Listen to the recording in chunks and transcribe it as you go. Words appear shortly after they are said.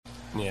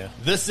Yeah.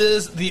 This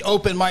is the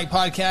Open Mic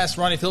Podcast.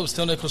 Ronnie Phillips,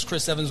 Phil Nichols,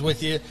 Chris Evans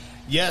with you.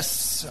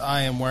 Yes,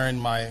 I am wearing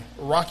my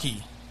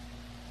Rocky.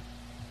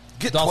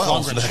 Get Dolph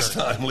 12s Lundgren next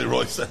shirt. time,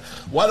 Leroy said.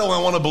 Why do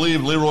I want to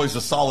believe Leroy's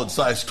a solid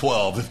size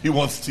 12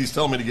 if he's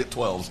telling me to get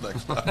 12s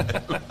next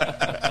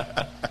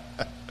time?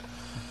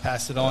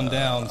 Pass it on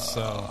down.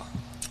 So,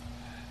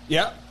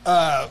 yeah.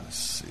 Let's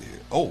see.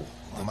 Oh,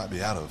 I might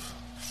be out of.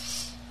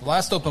 The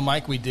last open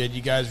mic we did,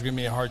 you guys were giving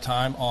me a hard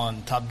time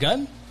on Top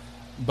Gun,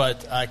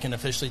 but I can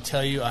officially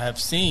tell you I have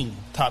seen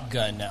Top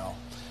Gun now.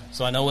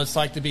 So I know what it's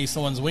like to be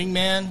someone's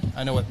wingman.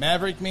 I know what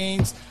Maverick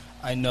means.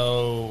 I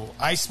know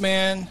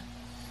Iceman.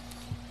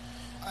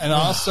 And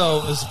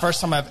also, this is the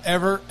first time I've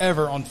ever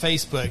on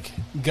Facebook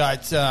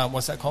got,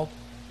 what's that called?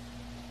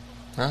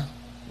 Huh?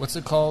 What's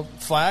it called?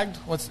 Flagged?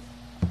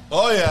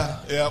 Oh, yeah.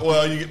 Yeah,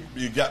 well,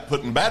 you got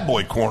put in bad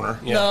boy corner.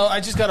 Yeah. No, I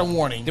just got a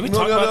warning. Did we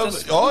talk about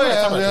this? Oh, We were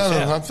talking about this,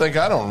 yeah. I think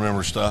I don't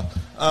remember stuff.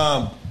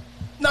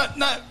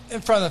 Not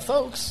in front of the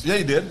folks. Yeah,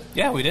 you did.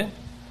 Yeah, we did.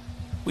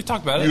 We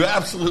talked about it. You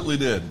absolutely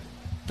did.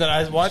 That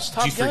I watched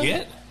Top Did you Gun?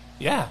 forget?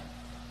 Yeah.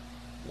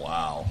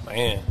 Wow.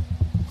 Man.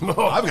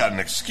 I've got an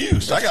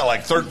excuse. I got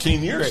like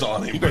 13 years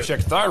on him. You better check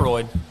your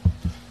thyroid.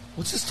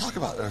 Let's just talk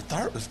about is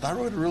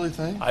thyroid a really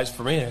thing? It's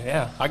for me,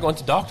 yeah. I go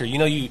into the doctor. You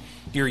know,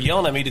 you're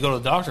yelling at me to go to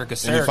the doctor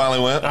because And you finally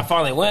went? I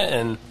finally went,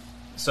 and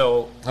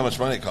so How much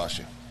money it cost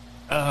you?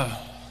 I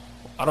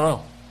don't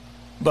know,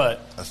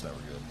 but That's never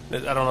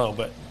good. I don't know,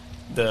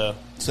 but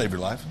Save your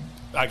life?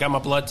 I got my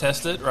blood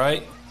tested,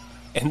 right,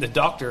 and the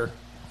doctor.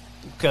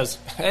 Because,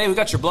 hey, we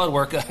got your blood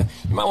work. You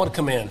might want to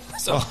come in.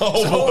 So,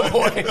 oh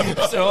boy.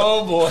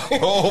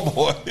 Oh,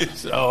 boy.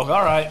 So, all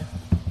right.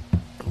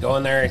 Go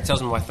in there. He tells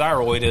me my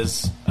thyroid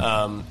is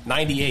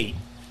 98.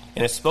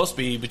 And it's supposed to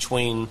be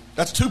between...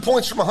 That's 2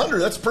 points from 100.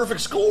 That's a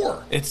perfect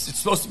score. It's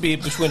supposed to be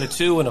between a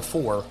 2 and a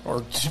 4. Or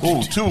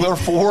Ooh, 2 or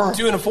 4?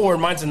 2 and a 4.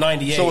 Mine's a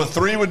 98. So a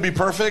 3 would be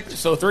perfect?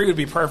 So 3 would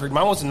be perfect.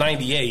 Mine was a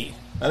 98.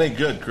 That ain't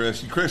good,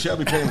 Chris. Chris, you ought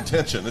to be paying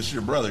attention. This is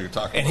your brother you're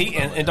talking And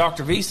about. and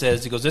Dr. V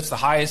says, he goes, it's the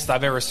highest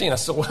I've ever seen. I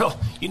said, well,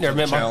 you never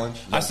met Challenge.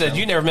 I said,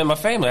 you never met my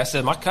family. I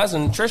said, my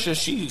cousin Trisha,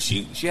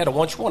 she had a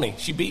 120.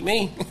 She beat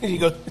me. He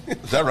goes,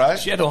 Is that right?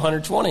 she had a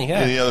 120. Yeah.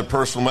 Any other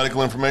personal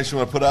medical information you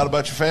want to put out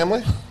about your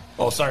family?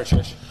 Oh, sorry,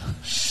 Trisha.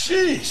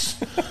 Jeez.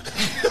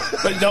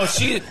 But no,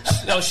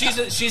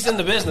 she's in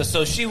the business,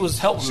 so she was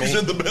helping me. She's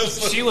in the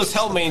business. She was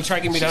helping me and trying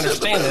to get me to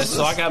understand this.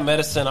 So I got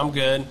medicine. I'm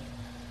good.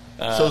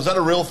 So is that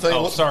a real thing?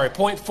 Oh, sorry,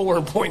 0.4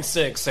 and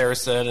 0.6. Sarah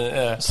said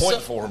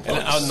 0.4 and and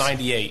I was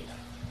 98.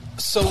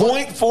 So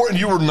 0.4 and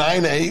you were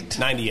 9.8?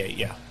 98,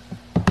 yeah.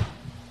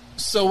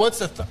 So what's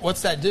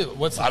that do?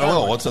 What's the I don't know.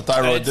 thyroid? What's a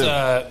thyroid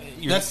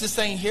It's, do? That's this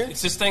thing here?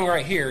 It's this thing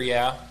right here,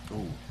 yeah.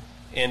 Ooh.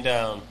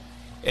 And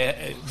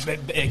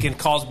it can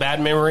cause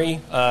bad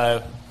memory,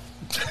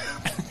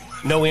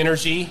 no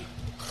energy.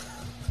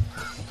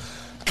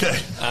 Okay.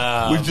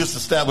 We've just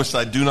established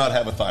I do not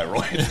have a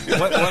thyroid.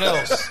 What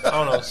else? I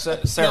don't know.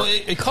 Sarah, No,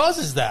 it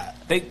causes that.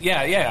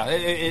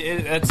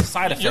 It's a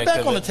side effect. You're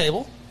back of on it. the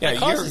table. Yeah, It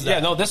causes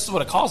that. no, this is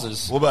what it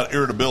causes. What about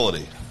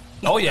irritability?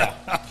 Oh yeah,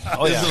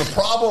 oh Is yeah. it a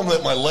problem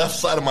that my left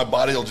side of my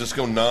body will just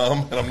go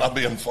numb? And I'm not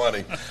being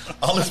funny.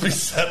 I'll just be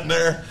sitting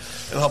there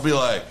and I'll be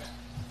like,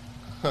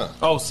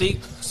 Oh, see,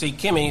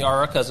 Kimmy,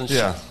 our cousin,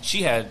 Yeah.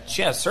 she had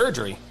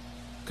surgery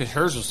because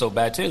hers was so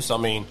bad too. So I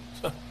mean,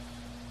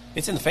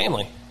 it's in the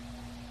family.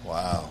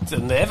 wow. It's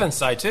in the Evans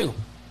side too.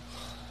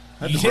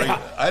 I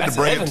had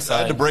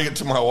to bring it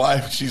to my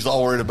wife. She's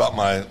all worried about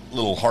my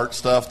little heart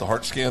stuff, the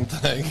heart scan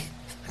thing.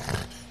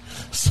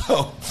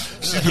 So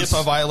There's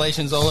HIPAA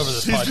violations all over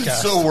this she's podcast. been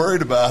so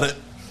worried about it.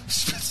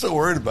 She's been so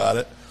worried about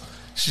it.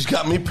 She's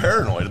got me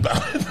paranoid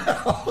about it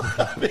now.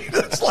 I mean,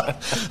 it's like,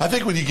 I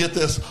think when you get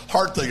this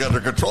heart thing under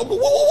control,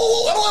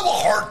 whoa, I don't have a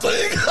heart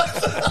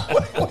thing.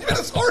 What do you mean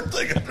this heart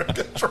thing under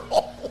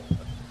control?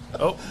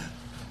 Oh,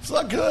 It's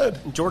not good.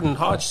 Jordan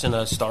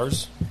Hodgson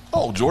stars.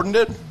 Oh, Jordan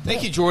did?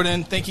 Thank you,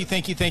 Jordan. Thank you.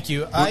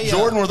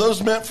 Jordan, were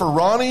those meant for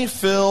Ronnie,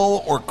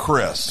 Phil, or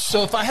Chris?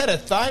 So if I had a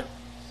thyroid...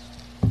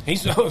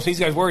 These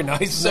guys worried now.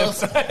 He's So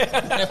if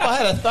I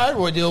had a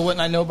thyroid deal, wouldn't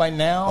I know by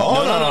now?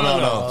 Oh,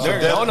 no. So There-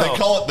 they, no,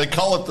 no. They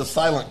call it the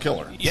silent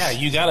killer. Yeah,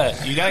 you gotta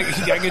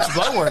get your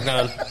blood work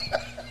done.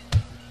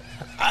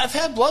 I've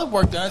had blood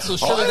work done, so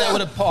surely that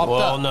would have popped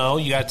Well, up. no,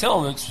 you gotta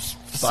tell them it's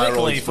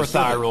specifically for specific.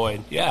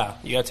 thyroid. Yeah,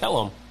 you gotta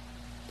tell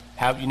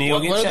them. You need to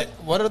go get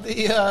checked. What are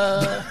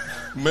the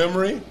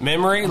Memory?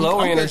 Memory, low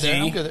I'm good energy.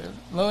 there, I'm good there.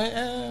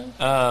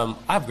 Low,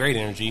 I have great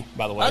energy,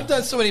 by the way. I've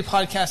done so many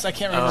podcasts, I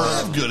can't remember. I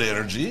have good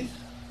energy.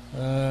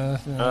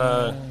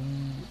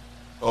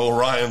 Oh,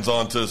 Ryan's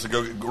on to us.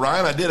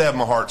 Ryan, I did have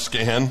my heart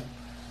scan.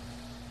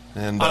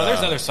 And there's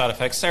other side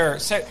effects. Sarah,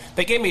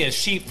 they gave me a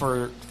sheet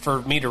for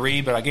me to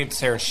read, but I gave it to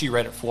Sarah and she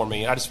read it for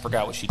me. I just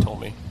forgot what she told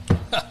me.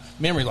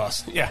 Memory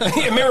loss. Yeah,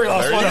 memory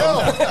loss. There you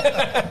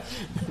go.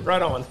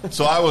 Right on.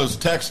 So I was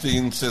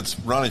texting, since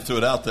Ronnie threw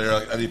it out there,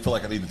 I feel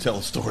like I need to tell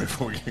a story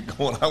before we get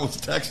going. I was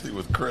texting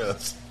with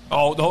Chris.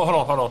 Oh,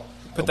 hold on.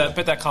 Put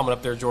that comment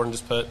up there, Jordan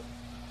just put.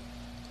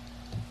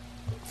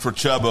 For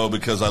Chubbo,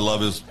 because I love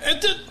his...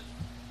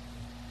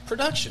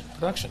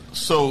 Production.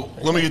 So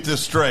let me get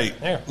this straight.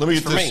 There. Let me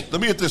It's get for this. me.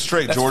 Let me get this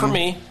straight, That's Jordan. for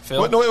me,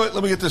 Phil. Wait.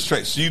 Let me get this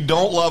straight. So you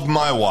don't love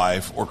my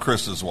wife or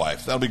Chris's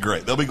wife? That'll be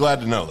great. They'll be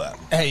glad to know that.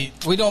 Hey,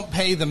 we don't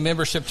pay the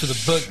membership to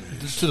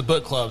the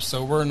book club,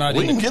 so we're not.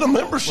 We can get a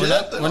membership.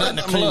 We're not in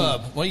the I mean,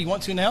 club. Well, you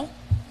want to now?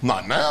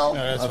 not now.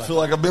 that's I fine. feel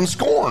like I've been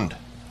scorned.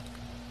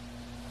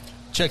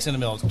 Checks in the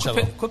mail.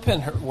 Cello. Quit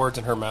putting words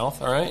in her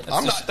mouth, all right?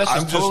 I'm That's not. just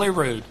I'm totally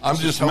rude. I'm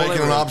It's just totally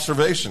making an rude.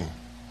 observation.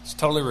 It's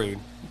totally rude.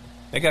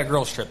 They got a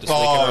girls trip this Oh,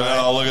 weekend. all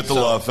right? no, look at the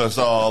love fest.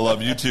 Oh, I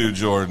love you too,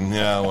 Jordan.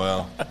 Yeah,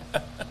 well.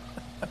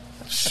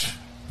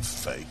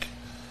 Fake.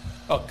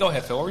 Oh, go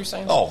ahead, Phil. What were you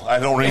saying? Oh, I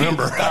don't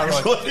remember.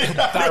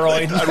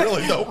 Thyroid. I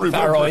really don't remember.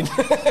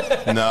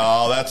 Thyroid.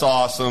 No, that's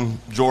awesome.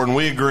 Jordan,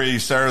 we agree.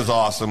 Sarah's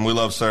awesome. We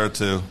love Sarah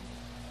too.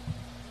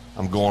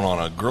 I'm going on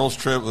a girls'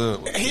 trip.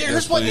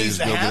 Here's what needs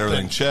to go happen. get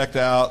everything checked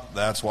out.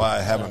 That's why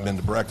I haven't been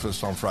to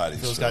breakfast on Fridays.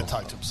 Phil's so. got to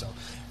talk to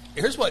himself.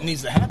 Here's what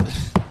needs to happen.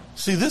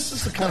 See, this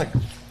is the kind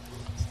of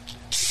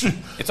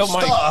It's open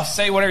mic. stuff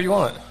Say whatever you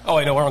want. Oh,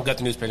 wait, no, we're on Gut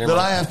the Newspaper. Never that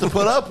mind. I have to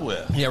put up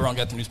with. Yeah, we're on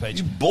Got the News page.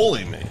 You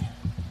bully me.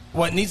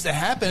 What needs to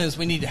happen is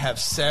we need to have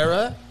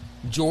Sarah,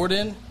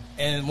 Jordan,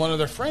 and one of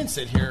their friends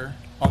sit here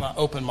on an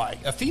open mic,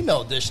 a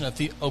female edition of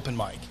the open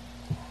mic.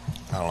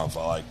 I don't know if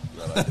I like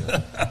that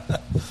idea.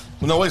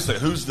 Well, no, wait a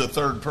second. Who's the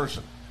third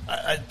person?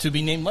 To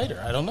be named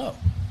later. I don't know.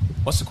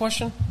 What's the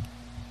question?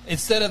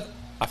 Instead of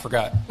I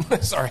forgot.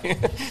 Sorry.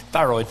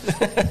 Thyroid.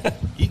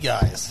 you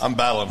guys. I'm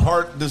battling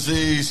heart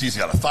disease. He's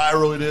got a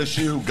thyroid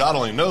issue. God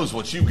only knows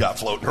what you've got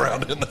floating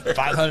around in there.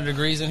 500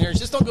 degrees in here.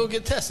 Just don't go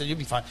get tested. You'll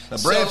be fine. Now,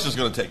 Branch is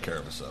going to take care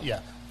of himself. Yeah.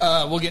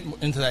 We'll get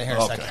into that here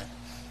in a Okay. second.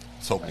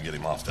 Let's hope to get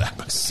him off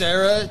that.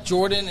 Sarah,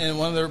 Jordan, and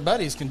one of their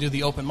buddies can do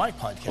the open mic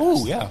podcast.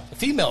 Ooh, yeah. A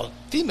female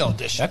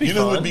edition. That'd be You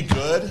know who fun. would be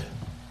good?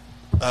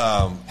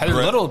 Heather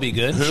Little would be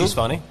good. Who? She's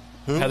funny.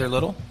 Who? Heather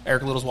Little,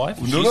 Eric Little's wife.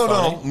 She's No.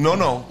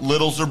 funny.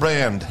 Littles are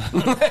banned.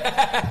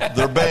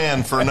 They're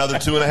banned for another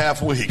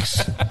 2.5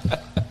 weeks.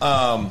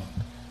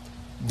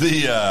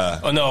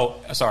 Oh no,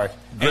 sorry.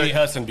 Great. Amy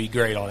Hudson would be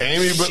great on it.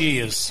 Amy, but- she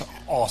is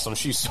awesome.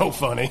 She's so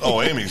funny.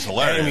 Oh, Amy's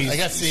hilarious. Amy's- I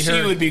got to see she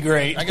her. would be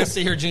great. I got to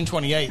see her June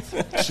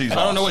 28th. She's I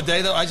don't know awesome. what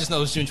day though. I just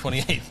know it's June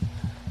 28th.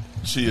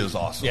 She is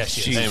awesome. Yeah,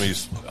 she is.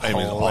 Amy's an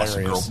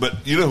awesome girl. Hilarious.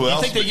 But you know who You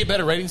else? think they get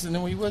better ratings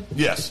than we would?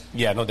 Yes.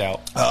 Yeah, no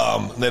doubt.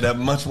 They'd have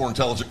much more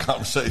intelligent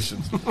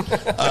conversations.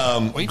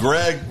 We-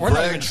 Greg. We're not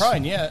even Greg's-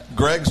 trying yet.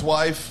 Greg's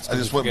wife. I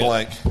just went forget.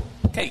 blank.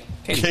 Katie.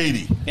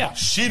 Katie. Yeah.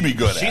 She'd be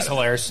good at She's it.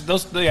 hilarious.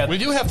 Those We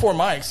do have 4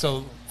 mics,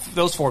 so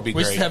those 4 would be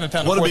we great. just haven't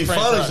found a What would fourth be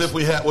friend fun for is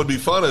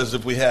us.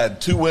 if we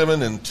had 2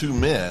 women and 2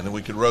 men, and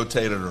we could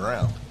rotate it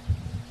around.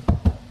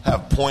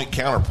 Have point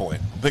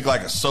counterpoint. Pick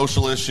like a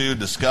social issue,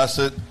 discuss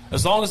it.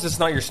 As long as it's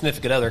not your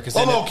significant other. Cause Oh,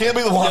 then no, it can't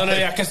be the wife. No,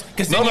 yeah,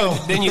 because No,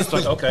 then you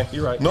like, okay,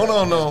 you're right. No,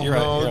 You're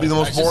right, it'd you're be the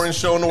right. most boring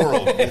show in the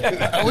world.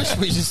 I wish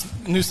we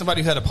just knew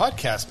somebody who had a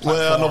podcast platform.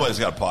 Well, nobody's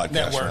got a podcast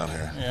network. around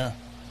here. Yeah.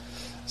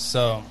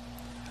 So,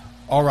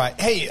 all right.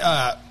 Hey,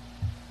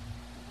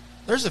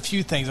 there's a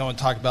few things I want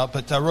to talk about,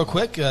 but real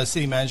quick,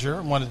 city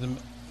manager wanted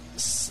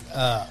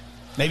to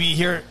maybe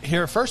hear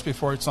it first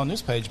before it's on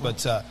news page,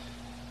 but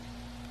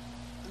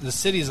the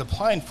city is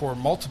applying for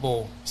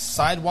multiple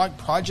sidewalk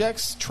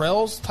projects,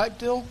 trails type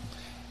deal.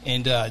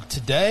 And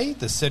today,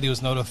 the city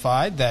was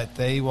notified that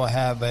they will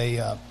have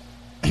a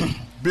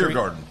Beer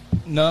garden.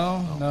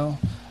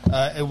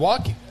 a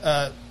walk.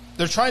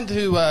 They're trying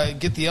to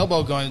get the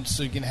elbow going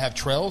so you can have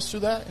trails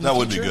through that. In That the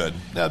would be future. good.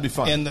 That'd be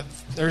fun. And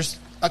there's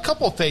a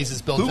couple of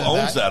phases built Who into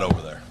owns that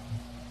over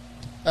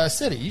there?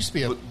 City. Used to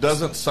be a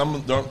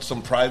Don't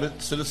some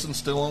private citizens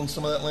still own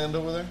some of that land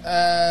over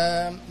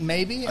there?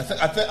 maybe. I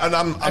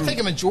think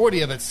a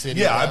majority of it's city.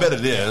 Yeah, I bet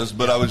it is.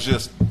 But I was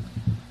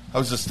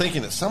just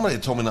thinking that somebody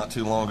had told me not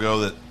too long ago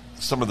that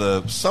some of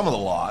the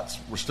lots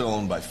were still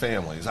owned by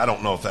families. I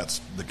don't know if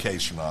that's the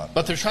case or not.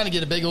 But they're trying to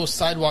get a big old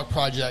sidewalk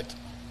project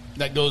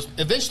that goes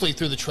eventually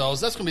through the trails.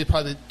 That's going to be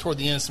probably toward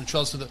the end of some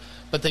trails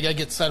but they got to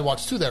get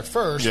sidewalks to there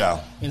first.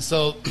 Yeah. And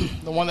so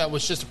the one that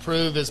was just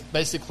approved is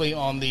basically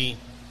on the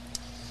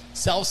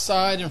south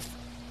side, and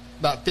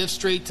about 5th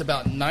Street to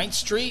about 9th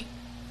Street.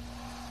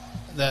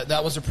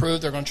 That was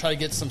approved. They're going to try to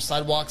get some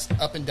sidewalks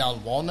up and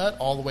down Walnut,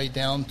 all the way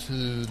down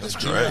to the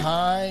junior great.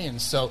 high,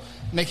 and so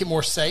make it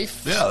more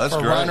safe Yeah, that's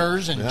for great.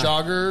 runners and Yeah.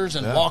 joggers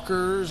and Yeah.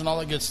 walkers and all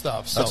that good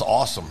stuff. So That's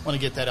awesome. I want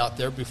to get that out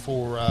there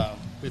before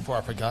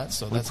I forgot.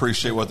 So We that's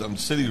appreciate what the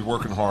city's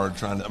working hard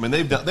trying to. I mean,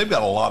 they've got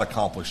a lot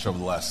accomplished over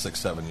the last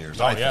 6-7 years.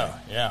 I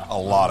think. a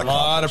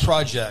lot of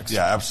projects.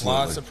 Yeah, absolutely.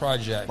 Lots of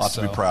projects. Lots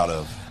to be proud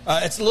of.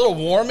 It's a little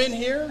warm in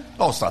here.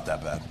 Oh, it's not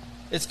that bad.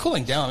 It's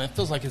cooling down. It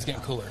feels like it's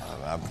getting cooler.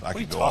 I you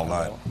could go all talking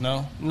night. about?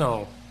 No,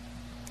 No,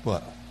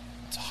 What?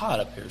 it's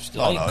hot up here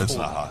still. Oh Ain't no, it's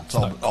cool. not hot. It's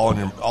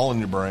all in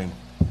your brain.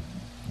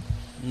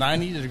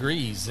 90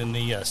 degrees in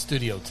the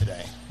studio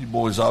today. You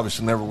boys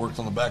obviously never worked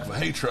on the back of a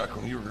hay truck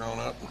when you were growing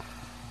up.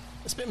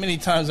 I spent many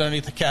times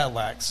underneath the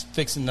Cadillacs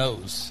fixing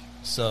those.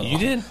 So You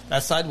did?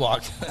 that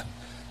sidewalk,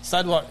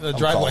 the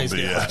driveway's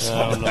calling getting BS.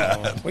 hot.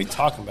 No. What are you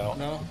talking about?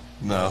 No,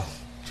 No,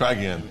 try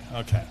again.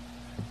 okay.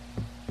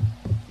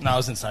 No, I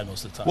was inside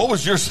most of the time. What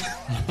was your?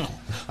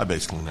 I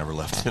basically never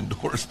left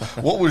indoors.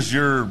 What was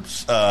your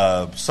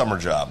summer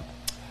job?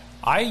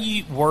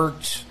 I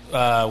worked when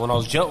I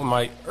was in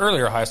my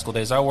earlier high school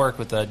days. I worked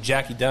with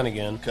Jackie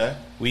Dunnigan. Okay.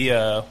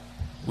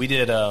 We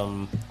did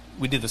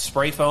the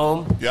spray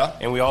foam. Yeah.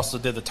 And we also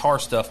did the tar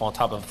stuff on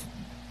top of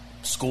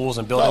schools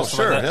and buildings. Oh, stuff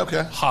sure. Like that.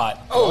 Okay.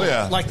 Hot. Oh,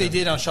 yeah. Like they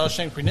did on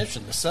Shawshank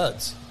Redemption, the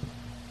Suds.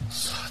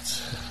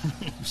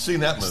 You've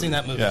seen that movie? Seen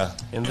that movie. Yeah.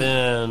 And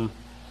then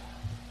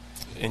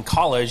in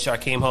college, I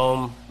came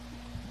home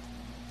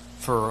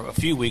for a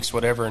few weeks,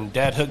 whatever, and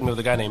Dad hooked me with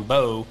a guy named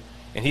Bo,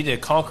 and he did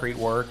concrete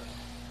work.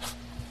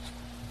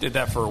 Did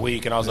that for a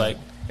week, and I was like,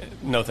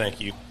 no,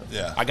 thank you.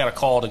 Yeah. I got a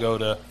call to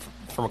go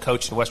from a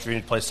coach in West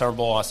Virginia to play summer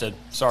ball. I said,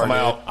 sorry,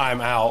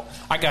 I'm out.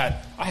 I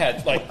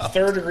had like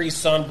 3rd-degree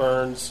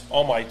sunburns.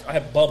 I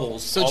had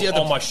bubbles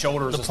on my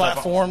shoulders. The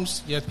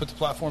platforms, you have to put the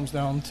platforms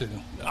down too.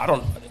 I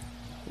don't.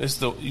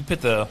 You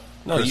put the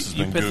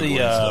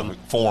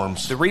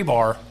forms. the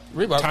rebar.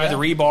 Tie the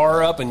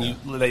rebar up, and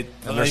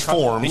there's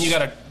forms. Then you got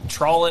to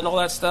trawl it and all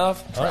that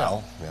stuff.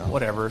 Trowel, yeah.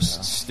 Whatever.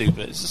 It's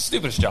stupid. It's the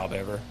stupidest job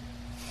ever.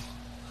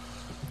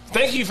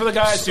 Thank you for the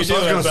guys who do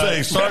it. I was going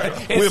to say,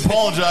 sorry. We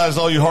apologize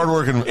to all you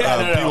hardworking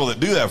people that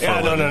do that for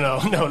a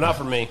living. No, not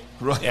for me.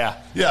 Right. Yeah.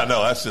 Yeah,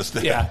 no, that's just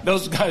it. Yeah,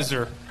 those guys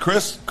are...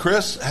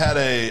 Chris had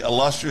a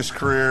illustrious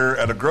career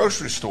at a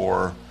grocery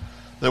store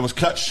that was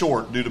cut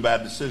short due to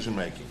bad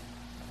decision-making.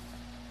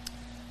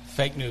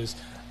 Fake news.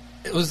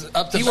 It was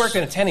up to... He worked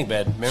in a tanning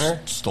bed,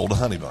 remember? Stole a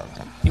honey bun.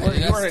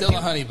 That's still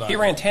a honey bun. He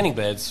ran tanning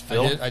beds,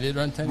 Phil. I did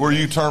run tanning beds. Were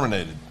you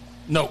terminated?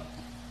 No.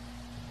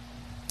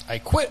 I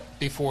quit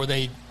before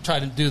they tried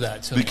to do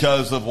that to me.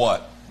 Because of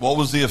what? What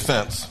was the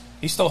offense?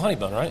 He stole honey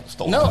bun, right?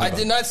 No, I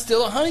did not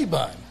steal a honey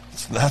bun.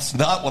 That's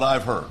not what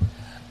I've heard.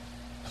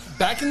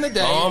 Back in the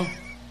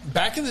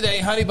day,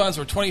 honey buns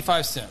were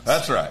 25 cents.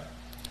 That's right.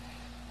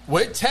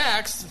 With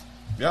tax,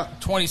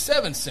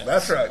 27 cents.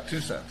 That's right, 2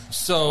 cents.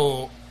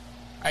 So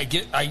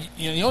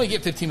you only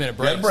get 15-minute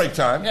breaks. Yeah, break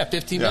time. Yeah,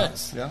 15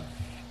 minutes. Yeah.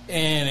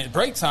 And at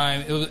break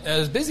time, it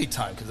was busy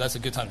time because that's a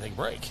good time to take a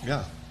break.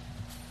 Yeah.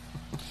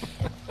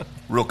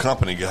 Real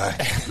company guy.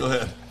 Go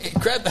ahead.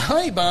 Grab the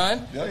honey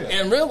bun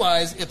and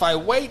realize if I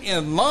wait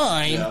in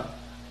line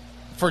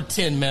for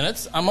 10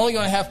 minutes, I'm only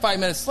going to have 5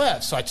 minutes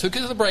left. So I took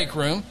it to the break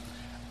room.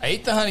 I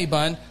ate the honey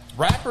bun.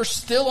 Wrapper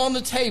still on the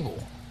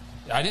table.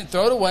 I didn't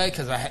throw it away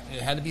because it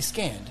had to be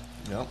scanned.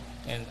 Yep.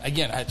 And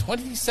again, I had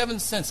 27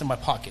 cents in my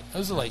pocket. It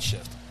was a late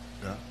shift.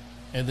 Yeah.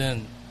 And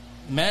then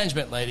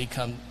management lady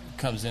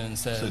comes in and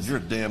says, "You're a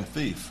damn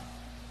thief."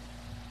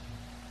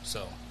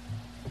 So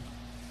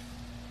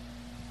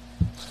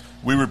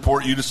we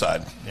report, you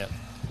decide. Yep.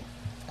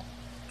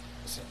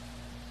 So.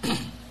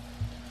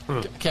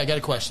 Okay, I got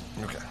a question.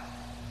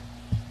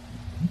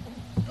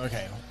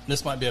 Okay.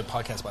 This might be a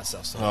podcast by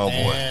itself. So. Oh,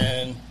 boy.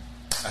 And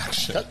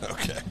action.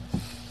 Okay.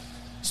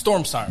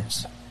 Storm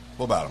sirens.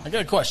 What about them? I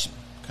got a question.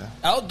 Okay.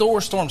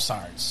 Outdoor storm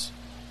sirens.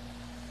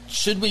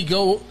 Should we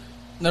go...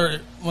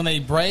 when they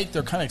break,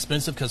 they're kind of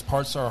expensive because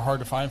parts are hard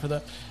to find for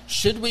that.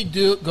 Should we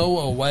go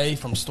away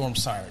from storm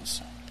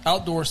sirens?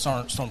 Outdoor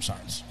storm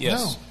sirens.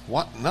 Yes. No.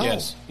 What? No.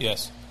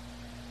 Yes.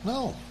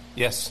 No.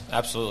 Yes,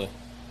 absolutely.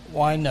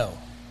 Why no?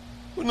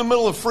 In the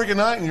middle of freaking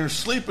night and you're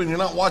sleeping, you're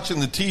not watching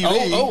the TV.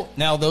 Oh,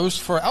 now those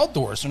for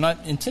outdoors. They're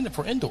not intended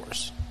for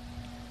indoors.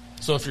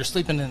 So if you're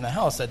sleeping in the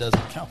house, that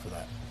doesn't count for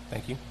that.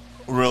 Thank you.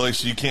 Really?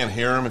 So you can't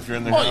hear them if you're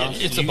in their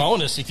house? It's a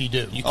bonus if you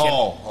do. You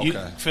can't,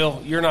 okay.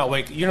 Phil, you're not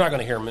awake. You're not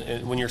going to hear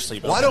them when you're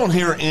sleeping. Well, I don't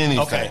hear anything.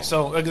 Okay,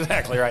 so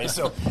exactly right.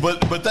 So,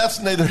 but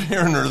that's neither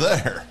here nor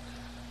there.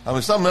 I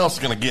mean, something else is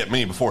going to get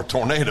me before a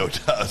tornado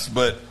does.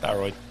 But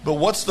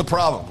what's the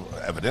problem?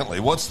 Evidently,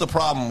 what's the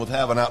problem with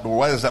having outdoor?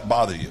 Why does that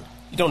bother you?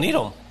 You don't need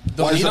them.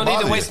 Why you don't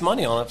need to waste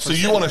money on it. So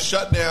you want to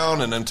shut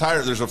down an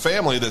entire? There's a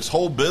family that's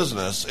whole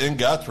business in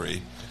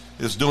Guthrie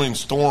is doing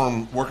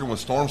working with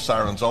storm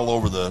sirens all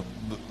over the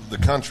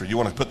country. You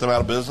want to put them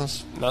out of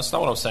business? No, that's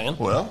not what I'm saying.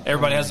 Well,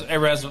 everybody has a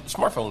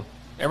smartphone.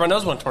 Everyone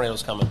knows when a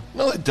tornado's coming.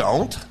 No, they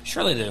don't.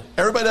 Sure they do.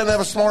 Everybody doesn't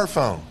have a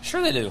smartphone.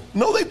 Sure they do.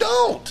 No, they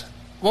don't.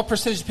 What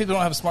percentage of people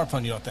don't have a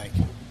smartphone, you don't think?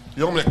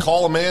 You want me to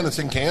call a man that's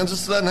in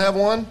Kansas that doesn't have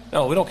one?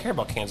 No, we don't care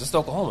about Kansas. It's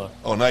Oklahoma.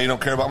 Oh, now you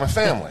don't care about my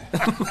family.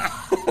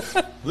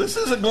 This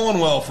isn't going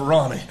well for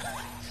Ronnie.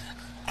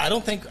 I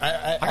don't think...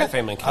 I got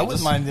family in Kansas. I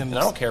wouldn't mind them. And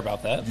I don't care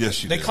about that.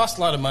 Yes, you do. They cost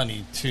a lot of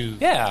money to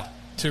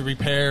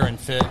repair and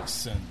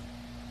fix. And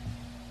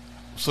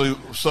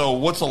So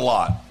what's a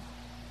lot?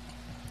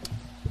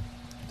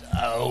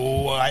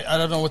 Oh, I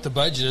don't know what the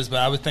budget is, but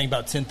I would think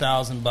about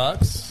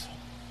 $10,000.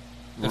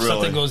 If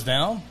something goes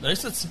down,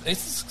 it's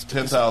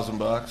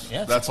 $10,000.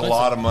 Yeah, that's a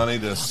lot of money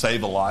to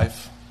save a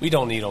life. We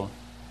don't need them.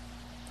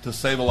 To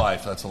save a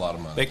life, that's a lot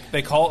of money.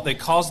 They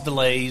cause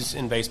delays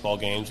in baseball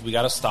games. We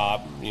got to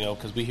stop,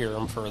 because we hear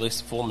them for at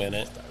least a full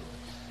minute.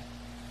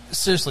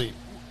 Seriously,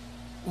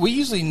 we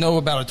usually know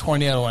about a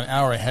tornado an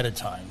hour ahead of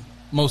time.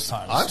 Most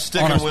times, I'm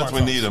sticking with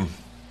we need them.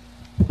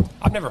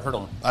 I've never heard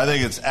them. I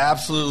think it's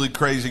absolutely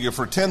crazy.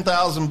 For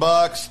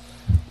 $10,000,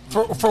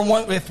 For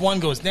one, if one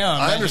goes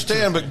down, I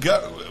understand, but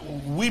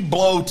we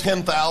blow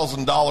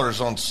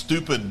 $10,000 on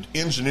stupid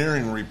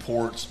engineering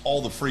reports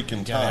all the freaking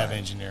you gotta have time.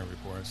 engineering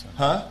reports.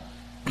 Huh?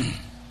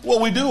 Well,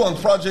 we do on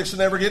projects that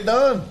never get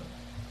done.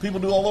 People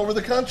do all over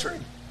the country.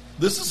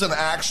 This is an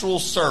actual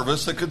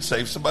service that could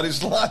save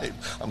somebody's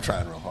life. I'm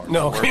trying real hard.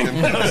 No, Working.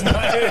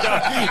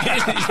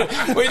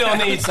 we don't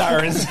need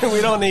sirens.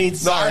 We don't need No,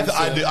 sirens.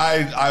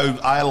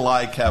 I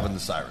like having the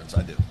sirens.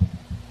 I do.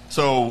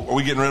 So, are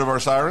we getting rid of our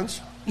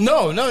sirens?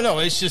 No.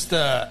 It's just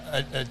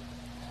a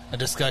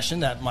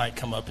discussion that might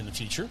come up in the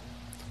future.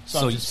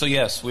 So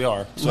yes, we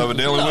are. So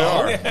evidently we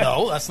are.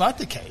 No, that's not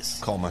the case.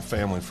 Call my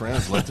family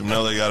friends, let them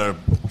know they got to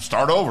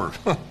start over.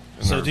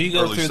 So do you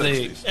go through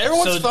the?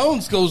 Everyone's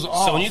phones goes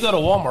off. So when you go to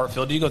Walmart,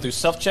 Phil, do you go through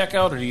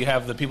self-checkout or do you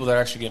have the people that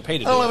are actually getting paid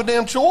to I do don't it? have a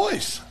damn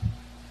choice.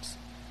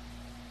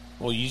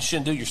 Well, you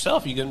shouldn't do it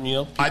yourself. You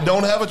can, I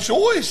don't have a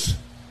choice.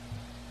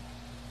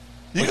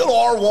 You go to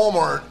our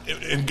Walmart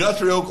in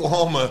Guthrie,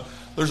 Oklahoma.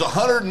 There's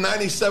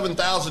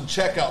 197,000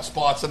 checkout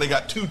spots, and they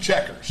got 2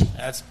 checkers.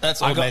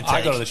 That's I old go, man take.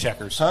 I go to the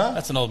checkers. Huh?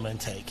 That's an old man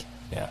take.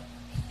 Yeah.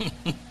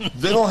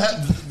 They don't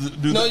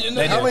have. No,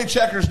 how many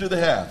checkers do they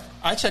have?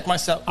 I check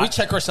myself. We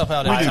check ourselves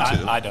out. We every do time.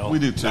 too. I don't. We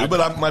do too.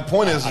 But my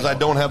point is I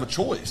don't have a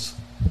choice.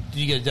 Do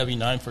you get a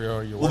W-9 for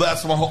your Well, work?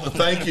 that's my whole.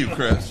 Thank you,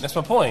 Chris. That's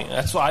my point.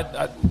 That's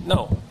why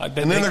no. I've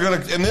been. And then they're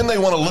gonna. And then they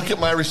want to look at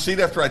my receipt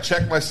after I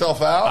check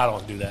myself out. I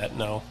don't do that.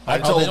 No. I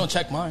Oh, told. they don't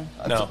check mine.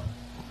 No.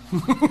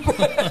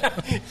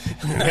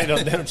 they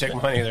don't check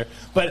mine either.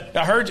 But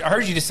I heard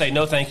you just say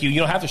no, thank you. You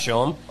don't have to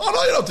show them. Oh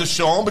no, you don't have to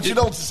show them, but you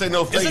don't have to say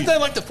no. Thank Isn't you. that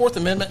like the Fourth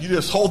Amendment? You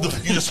just hold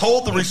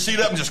the receipt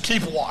up and just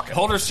keep walking.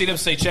 Hold her seat up.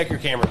 Say check your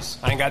cameras.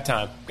 I ain't got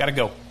time. Got to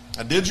go.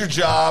 I did your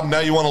job. Now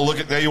you want to look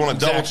at. Now you want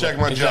to double Exactly. check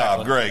my job.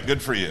 Exactly. Great,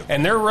 good for you.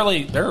 And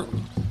they're.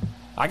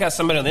 I got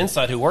somebody on the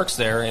inside who works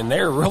there, and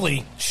they're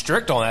really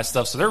strict on that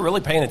stuff. So they're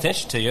really paying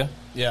attention to you.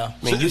 Yeah.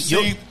 I mean,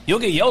 See- you'll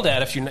get yelled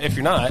at if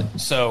you're not.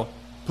 So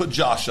Put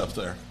Josh up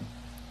there.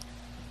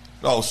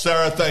 Oh,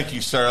 Sarah, thank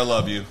you, Sarah. I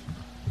love you.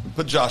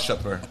 Put Josh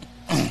up there.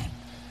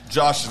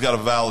 Josh has got a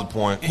valid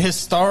point. His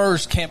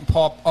stars can't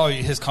pop. Oh,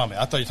 his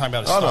comment. I thought you were talking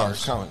about his Oh no, stars.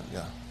 it's coming.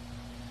 Yeah.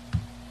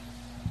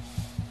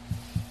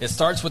 It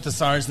starts with the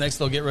sirens. Next,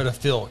 they'll get rid of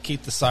Phil.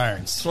 Keep the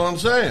sirens. That's what I'm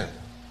saying.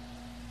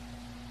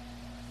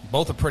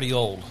 Both are pretty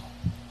old.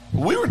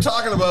 We were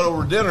talking about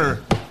over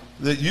dinner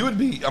that you would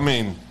be. I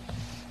mean,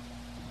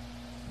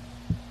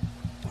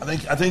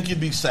 I think you'd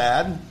be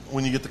sad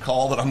when you get the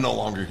call that I'm no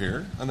longer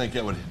here. I think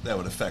that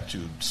would affect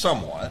you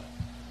somewhat.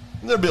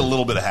 And there'd be a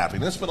little bit of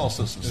happiness, but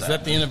also some Is sadness.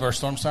 that the end of our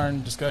storm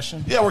siren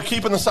discussion? Yeah, we're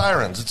keeping the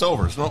sirens. It's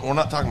over. We're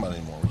not talking about it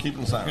anymore. We're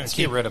keeping the sirens.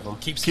 get rid of them.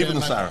 Keep Keeping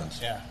the spinning my- sirens.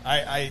 Yeah,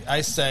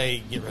 I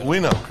say get rid of We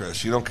them. know,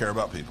 Chris. You don't care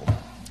about people.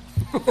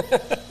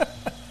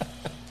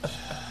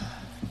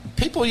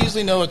 People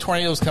usually know a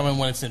tornado's coming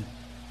when it's in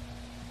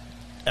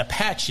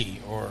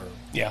Apache or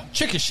Yeah.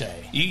 Chickasha.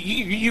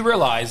 You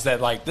realize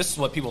that like this is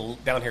what people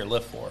down here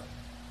live for.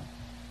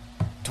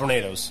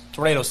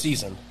 Tornado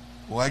season.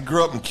 Well, I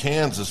grew up in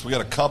Kansas. We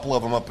got a couple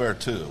of them up there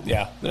too.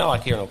 Yeah, but not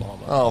like here in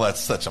Oklahoma. Oh, that's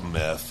such a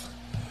myth.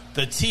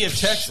 The T of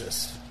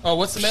Texas. Oh,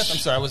 what's the myth? I'm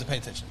sorry, I wasn't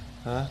paying attention.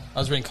 Huh? I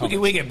was reading comments.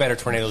 We get better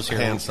tornadoes here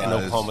in Hand size,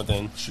 Oklahoma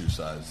than shoe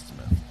size. It's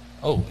a myth.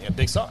 Oh, yeah,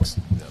 big socks.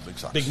 Yeah, big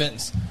socks. Big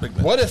mittens. Big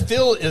mittens. What if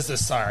Phil is the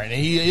siren?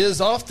 He is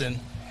often.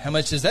 How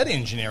much is that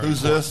engineering?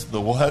 Who's this?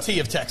 The what? T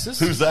of Texas.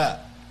 Who's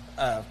that?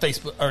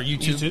 Facebook or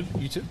YouTube?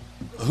 YouTube.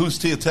 Who's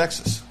Tia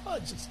Texas? Oh,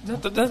 just,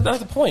 that's not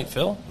the point,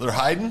 Phil. They're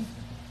hiding?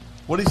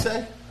 What'd he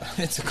say?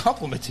 it's a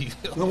compliment to you.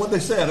 No, what they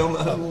said. I don't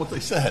know what they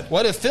said.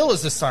 What if Phil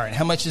is the siren?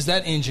 How much is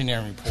that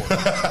engineering report?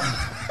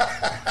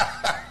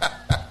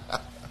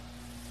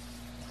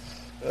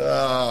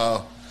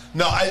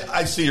 No,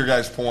 I see your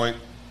guys' point,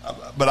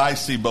 but I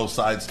see both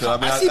sides too.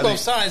 I see both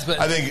sides, but-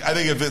 I think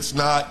if it's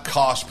not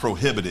cost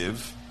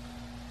prohibitive,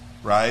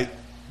 right,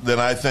 then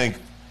I think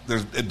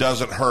it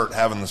doesn't hurt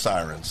having the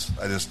sirens.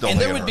 I just don't. And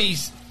think there it would be,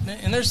 hurts.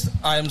 and there's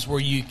items where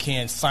you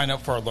can sign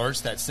up for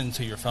alerts that send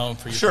to your phone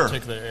for your Sure.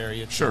 particular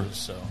area. Too, Sure.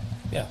 So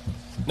Yeah,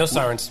 no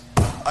sirens.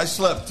 I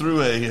slept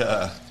through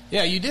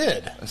yeah, you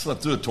did.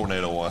 a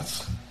tornado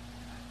once.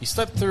 You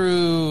slept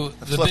through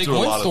the slept big through a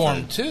lot of windstorm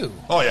things. too.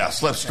 Oh yeah,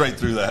 slept straight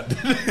through that.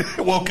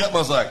 Woke up and I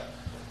was like,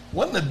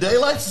 "What in the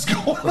daylights is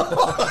going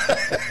on?"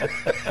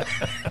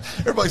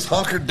 Everybody's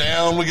hunkered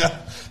down. We got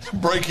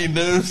breaking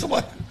news. I'm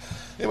like,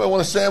 "Anybody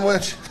want a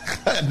sandwich?"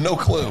 I had no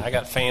clue. I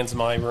got fans in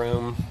my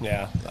room.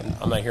 Yeah,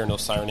 I'm not hearing no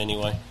siren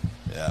anyway.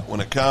 Yeah, when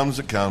it comes,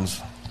 it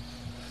comes.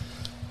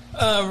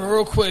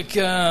 Real quick,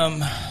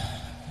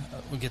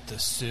 we'll get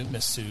to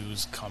Miss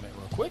Sue's comment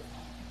real quick.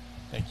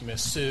 Thank you,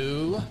 Miss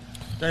Sue.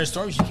 During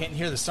storms, you can't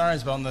hear the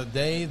sirens, but on the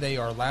day, they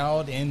are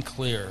loud and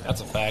clear.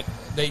 That's a fact.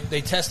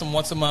 They test them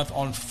once a month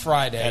on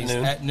Fridays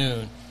At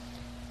noon.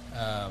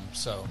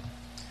 So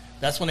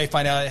that's when they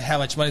find out how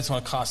much money it's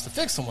going to cost to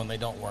fix them when they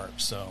don't work.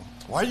 So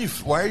Why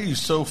are you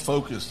so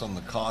focused on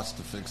the cost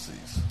to fix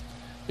these?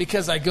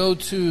 because I go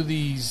to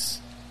these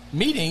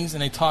meetings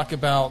and they talk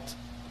about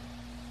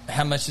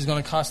how much it's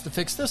going to cost to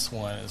fix this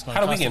one. It's going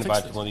How to do we cost get to fix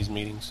invited to this. one of these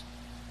meetings?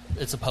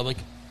 It's a public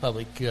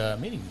public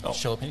meeting.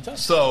 Show up anytime.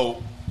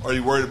 So, are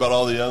you worried about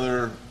all the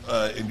other,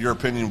 in your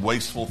opinion,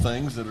 wasteful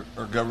things that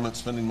are government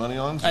spending money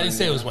on? I didn't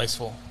say it was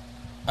wasteful.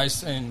 I was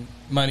saying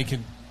money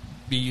could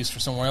be used for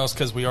somewhere else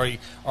because we already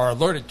are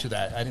alerted to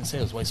that. I didn't say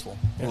it was wasteful.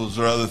 Well, is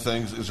there other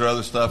things? Is there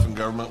other stuff in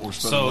government we're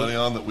spending money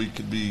on that we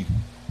could be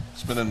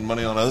spending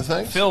money on other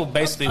things? Phil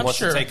basically I'm wants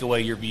sure. to take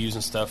away your views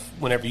and stuff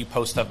whenever you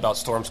post stuff about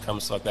storms coming,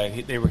 stuff like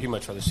that. He'd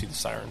much rather see the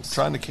sirens.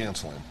 Trying to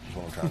cancel him is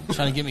what I'm trying to do.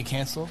 Trying to get me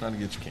canceled? Trying to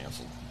get you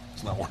canceled.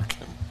 It's not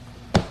working.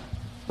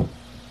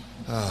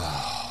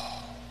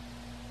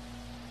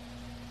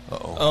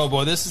 Uh-oh. Oh,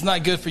 boy, this is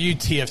not good for you,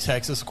 TF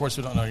Texas. Of course,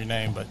 we don't know your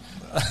name, but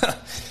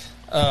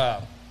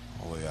Oh,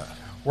 yeah.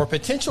 we're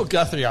potential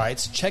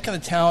Guthrie'ites checking the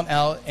town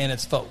out and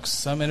its folks.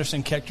 Some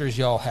interesting characters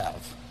y'all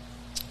have.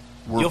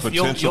 We're You'll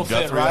potential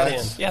fit right in.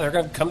 Guthrie'ites. Yeah, they're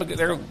going to come to.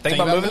 They're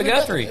thinking about moving to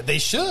Guthrie. They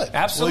should.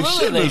 Absolutely, Well,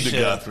 they should they move should. to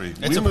Guthrie. It's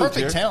We a moved perfect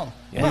here. town.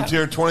 Yeah. Moved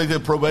here,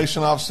 20th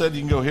probation officer said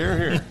you can go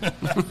here.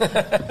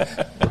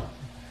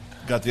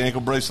 Got the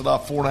ankle bracelet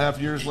off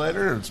 4.5 years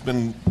later. It's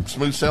been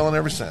smooth sailing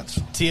ever since.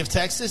 TF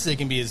Texas, it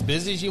can be as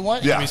busy as you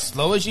want. It Yeah. can be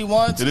slow as you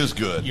want. It is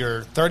good.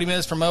 You're 30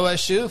 minutes from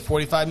OSU,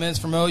 45 minutes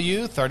from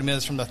OU, 30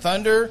 minutes from the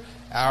Thunder,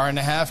 hour and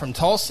a half from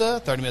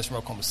Tulsa, 30 minutes from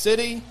Oklahoma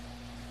City,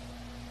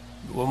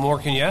 What more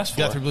can you ask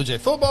for? Guthrie Blue Jay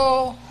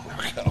football,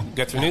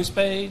 Guthrie News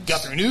page.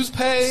 Guthrie News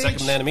page, Second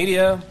Banana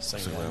Media.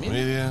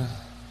 Media.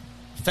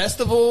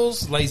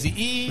 festivals, Lazy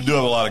E. We do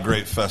have a lot of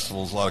great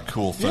festivals, a lot of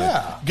cool things.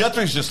 Yeah.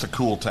 Guthrie's just a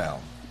cool town.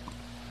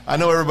 I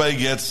know everybody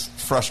gets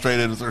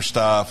frustrated with their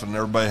stuff, and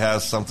everybody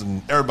has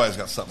something. Everybody's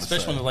got something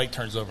Especially to when say. the lake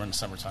turns over in the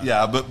summertime.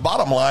 Yeah, but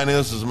bottom line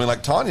is I mean,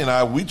 like Tanya and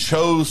I, we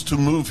chose to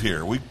move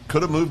here. We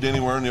could have moved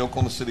anywhere in the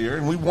Oklahoma City area,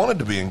 and we wanted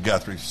to be in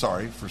Guthrie.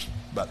 Sorry for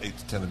about 8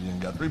 to 10 of you in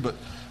Guthrie, but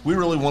we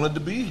really wanted to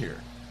be here.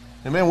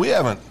 And man, we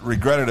haven't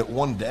regretted it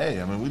one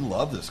day. I mean, we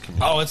love this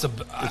community. Oh, it's a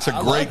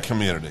a great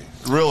community.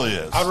 It really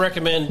is. I would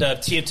recommend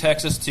TF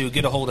Texas to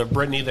get a hold of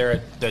Brittany there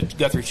at the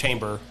Guthrie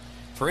Chamber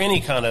for any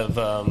kind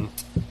of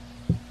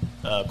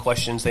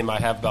questions they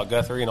might have about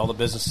Guthrie and all the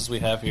businesses we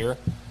have here.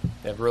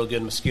 They have a real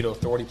good mosquito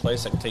authority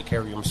place that can take care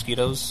of your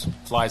mosquitoes,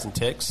 flies, and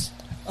ticks.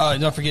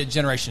 don't forget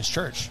Generations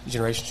Church.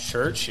 Generation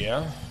Church,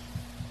 yeah.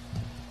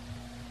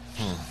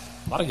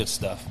 A lot of good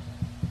stuff.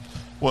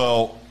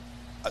 Well,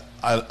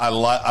 I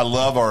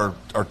love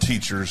our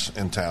teachers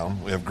in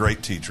town. We have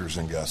great teachers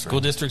in Guthrie. School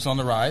districts on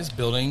the rise,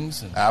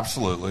 buildings. And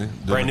Absolutely.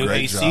 Doing Brand a new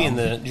great AC job. in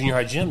the junior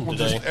high gym Well,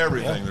 today. just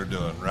everything they're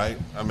doing, right?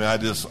 I mean,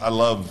 I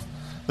love,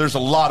 there's a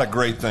lot of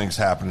great things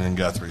happening in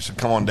Guthrie. So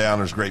come on down.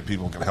 There's great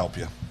people who can help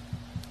you.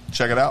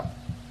 Check it out.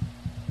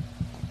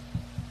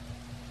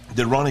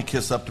 Did Ronnie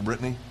kiss up to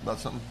Brittany about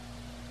something?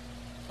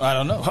 I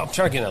don't know. I'm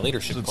trying to get in that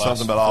leadership Said class.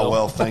 something about, Phil. oh,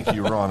 well, thank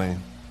you, Ronnie.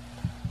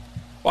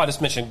 Well, I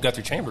just mentioned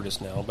Guthrie Chamber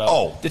just now.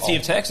 About the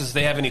TF Texas. If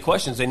they have any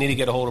questions, they need to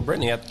get a hold of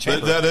Brittany at the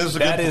chamber. That is a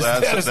good-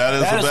 that's the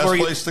best where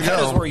place to That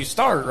go. is where you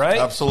start, right?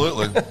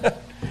 Absolutely.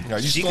 Are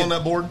you still on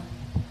that board?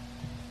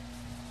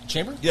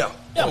 Chamber? Yeah.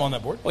 Yeah, I'm on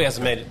that board. Well, he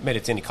hasn't made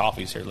it to any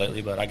coffees here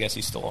lately, but I guess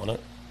he's still on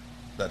it.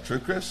 That true,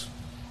 Chris?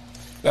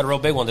 Got a real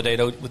big one today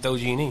with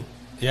OG&E.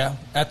 Yeah,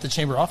 at the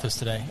chamber office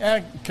today.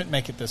 I couldn't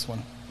make it this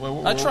one.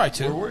 Well, I tried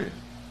to. Where were you?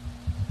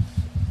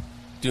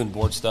 Doing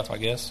board stuff, I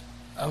guess.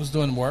 I was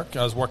doing work.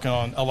 I was working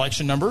on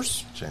election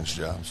numbers, Changed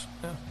jobs.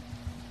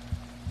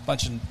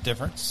 bunch of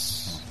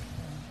difference.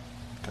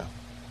 Okay.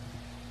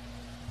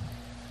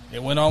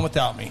 It went on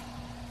without me.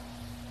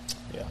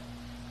 Yeah.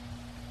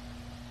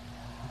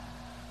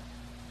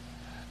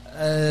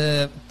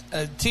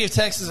 TF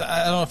Texas,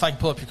 I don't know if I can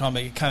pull up your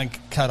comment. It kind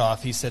of cut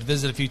off. He said,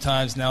 visit a few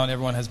times now, and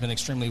everyone has been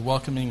extremely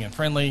welcoming and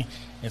friendly.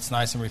 It's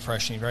nice and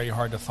refreshing. Very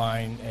hard to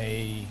find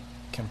a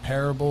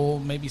comparable,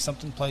 maybe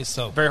something place.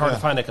 So Very hard to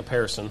find a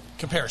comparison.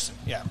 comparison,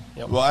 yeah.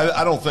 Yep. Well,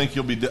 I don't think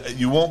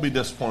you won't be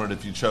disappointed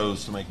if you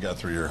chose to make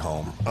Guthrie your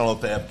home. I don't know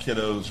if they have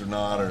kiddos or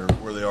not, or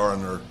where they are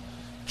in their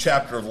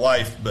chapter of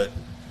life, but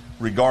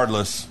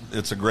regardless,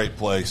 it's a great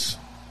place.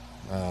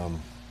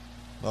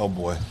 Oh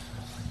boy,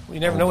 You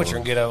never know what you're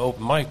going to get at an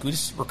open mic. We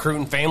just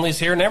recruiting families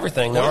here and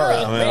everything. All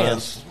I right, mean, man.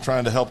 it's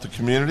trying to help the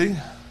community.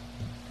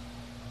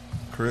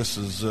 Chris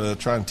is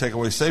trying to take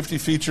away safety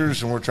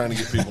features, and we're trying to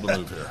get people to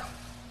move here.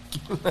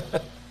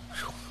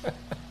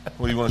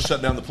 Well, you want to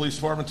shut down the police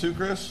department too,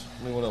 Chris?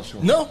 I mean, what else you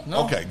want?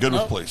 No. Okay, good No.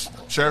 with police.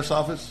 Sheriff's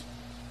office?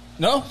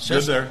 No,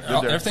 Good there. Good there.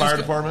 everything's Fire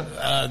good.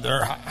 department?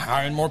 They're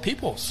hiring more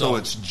people. So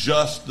it's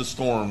just the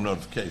storm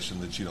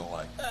notification that you don't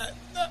like.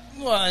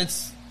 Well, I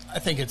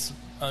think it's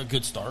a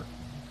good start.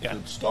 Yeah.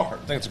 Good start.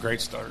 I think it's a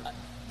great start.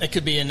 It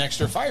could be an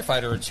extra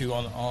firefighter or two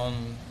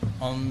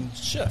on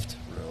shift.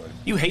 Really?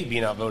 You hate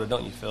being outvoted,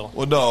 don't you, Phil?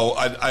 Well, no,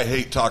 I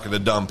hate talking to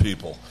dumb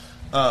people.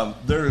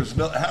 There is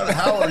no.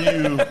 How are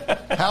you?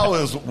 How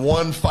is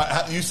one?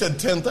 You said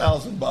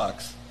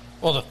 $10,000.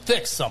 Well, to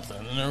fix something,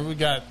 and then we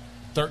got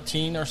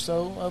 13 or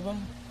so of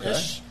them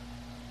ish. Okay.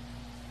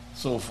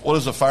 So, what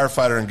does a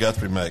firefighter in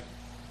Guthrie make?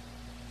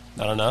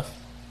 Not enough.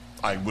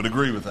 I would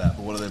agree with that,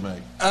 but what do they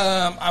make?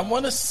 I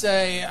want to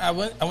say I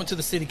went to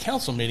the city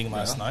council meeting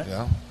last night.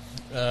 Yeah.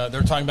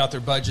 They're talking about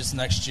their budgets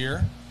next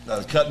year.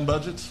 Cutting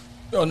budgets.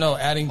 Oh, no,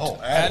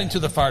 adding to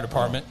the fire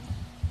department.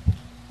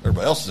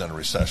 Everybody else is in a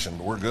recession,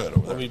 but we're good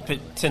over If we there.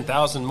 put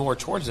 10,000 more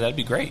towards it, that'd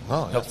be great.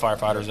 Oh, yeah. Help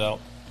firefighters out.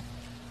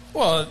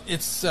 Well,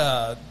 it's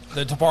the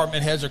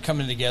department heads are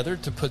coming together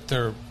to put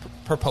their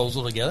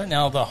proposal together.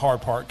 Now the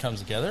hard part comes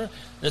together.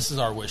 This is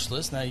our wish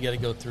list. Now you got to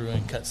go through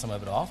and cut some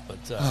of it off. But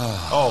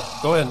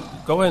Go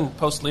ahead and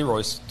post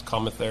Leroy's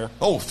comment there.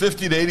 Oh,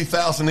 50 to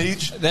 80,000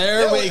 each.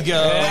 there we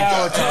go.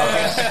 Yeah, we're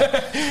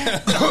talking.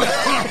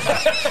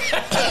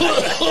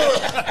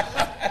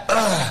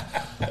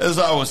 As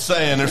I was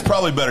saying, there's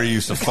probably better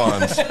use of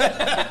funds.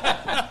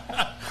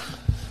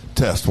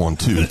 Test 1,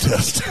 2,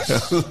 test.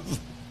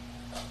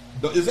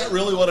 Is that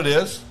really what it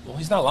is? Well,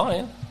 he's not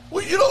lying.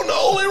 Well, you don't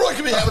know. Leroy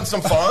could be having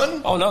some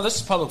fun. Oh, no, this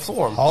is public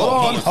forum.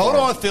 Hold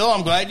on, Phil.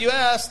 I'm glad you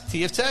asked.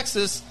 TF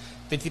Texas,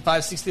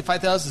 55,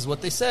 65,000 is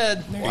what they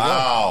said.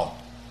 Wow.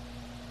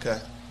 Okay.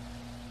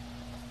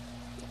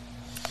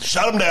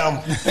 Shut him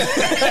down.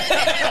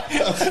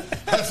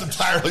 That's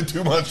entirely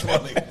too much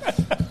money.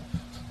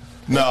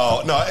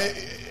 No.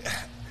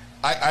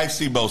 I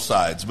see both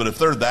sides, but if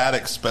they're that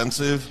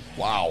expensive,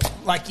 wow.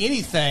 Like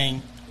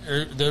anything,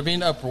 there'll be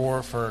an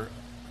uproar for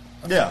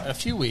a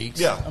few weeks,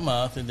 a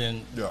month, and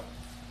then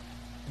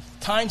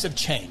times have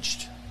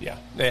changed. Yeah,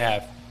 they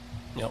have.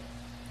 Yep.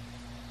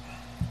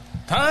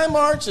 Time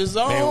marches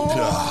on.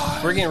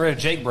 We're getting rid of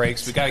Jake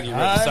brakes. We got to get rid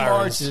of the Time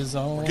sirens. marches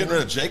on. Getting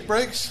rid of Jake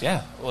brakes?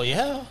 Yeah. Well,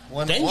 yeah.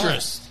 When-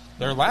 Dangerous.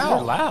 They're loud.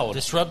 They're loud.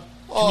 Disrupt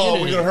Oh,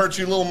 community. we're going to hurt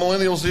you little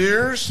millennials'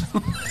 ears?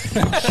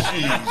 Jesus.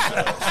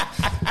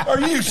 Are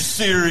you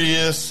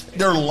serious?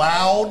 They're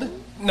loud?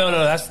 No.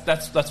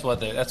 That's what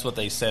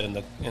they said in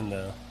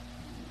the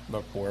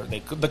report.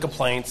 The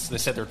complaints. They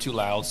said they're too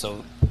loud.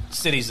 So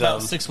cities.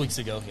 About 6 weeks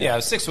ago. Yeah,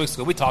 6 weeks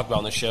ago we talked about it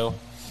on the show.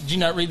 Did you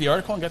not read the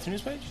article and got the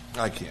news page?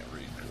 I can't read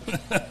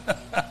it.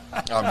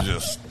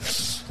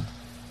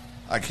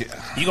 I can't.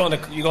 You go on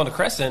the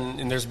Crescent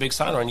and there's a big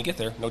sign on. You get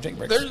there, no Jake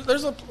brakes.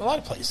 There's a lot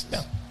of places.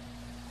 Yeah.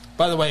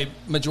 By the way,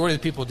 majority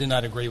of the people did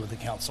not agree with the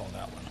council on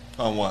that one.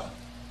 On what?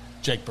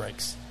 Jake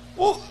brakes.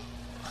 Well,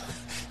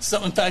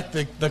 So, in fact,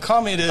 the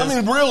comment is... I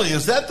mean, really,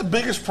 is that the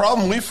biggest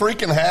problem we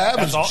freaking have?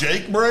 That's Is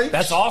Jake brakes?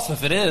 That's awesome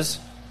if it is.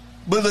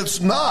 But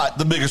it's not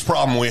the biggest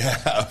problem we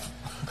have.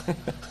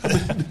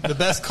 the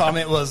best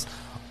comment was,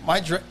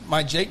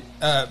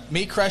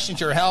 me crashing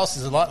to your house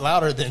is a lot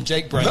louder than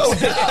Jake brakes. No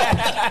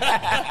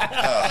doubt.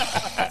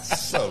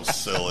 So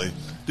silly.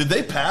 Did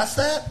they pass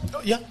that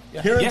Yeah.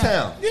 here in Yeah.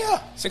 town? Yeah.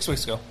 6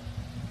 weeks ago.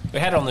 We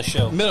had it on the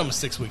show. Minimum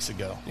 6 weeks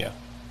ago. Yeah.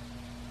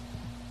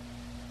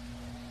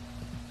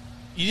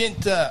 You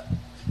didn't...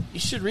 you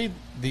should read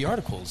the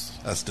articles.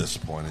 That's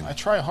disappointing. I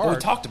try hard. Well,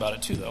 we talked about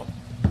it too, though.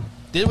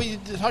 Did we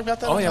talk about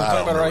that? Oh yeah, we I talked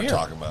don't about it know right what here we're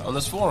talking about. on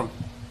this forum.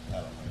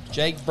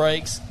 Jake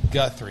brakes,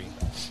 Guthrie.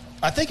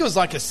 I think it was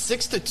like a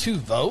 6-2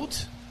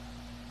 vote.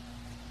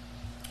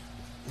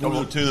 Who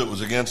were the two that was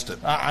against it?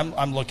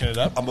 I'm looking it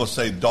up. I'm going to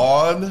say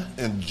Dawn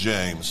and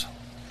James.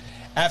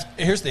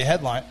 Here's the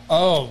headline.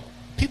 Oh,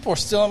 people are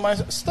stealing my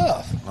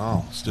stuff.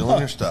 Oh, stealing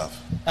your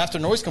stuff. After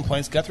noise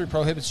complaints, Guthrie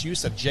prohibits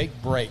use of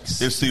Jake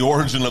brakes. It's the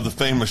origin of the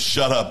famous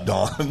 "Shut Up,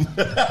 Dawn."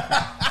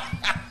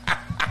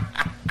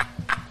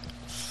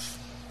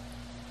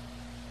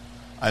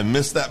 I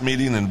missed that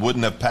meeting and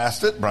wouldn't have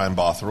passed it. Brian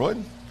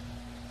Bothroyd.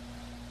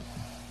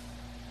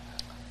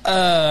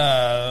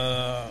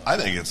 I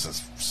think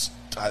it's.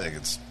 I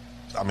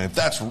mean, if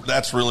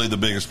that's really the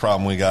biggest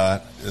problem we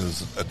got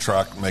is a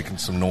truck making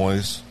some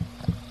noise.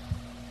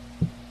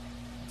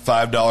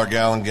 $5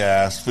 gallon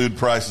gas. Food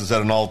prices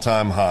at an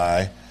all-time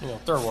high.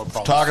 Third world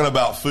problems. Talking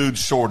about food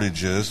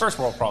shortages. First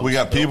world problems. We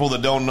got people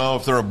that don't know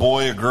if they're a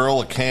boy, a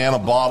girl, a can, a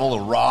bottle,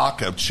 a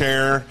rock, a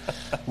chair.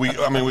 We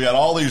got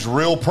all these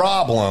real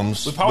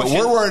problems, We but probably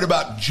we're should- worried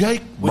about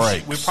Jake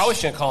brakes. We probably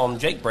shouldn't call them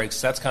Jake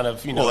brakes. That's kind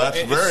of Well,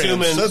 that's very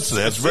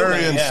insensitive. It's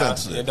very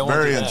insensitive. don't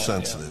wanna Very do that,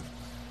 insensitive.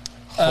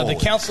 The Holy-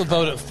 council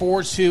voted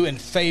 4-2 in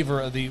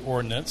favor of the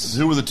ordinance.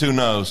 Who were the two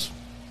no's?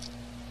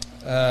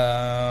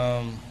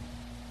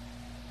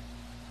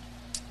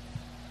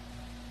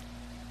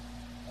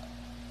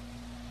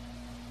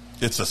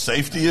 It's a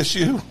safety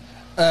issue?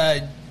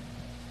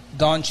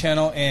 Don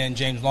Channel and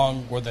James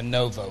Long were the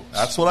no votes.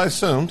 That's what I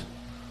assumed.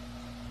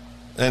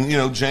 And,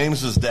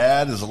 James's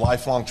dad is a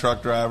lifelong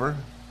truck driver.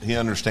 He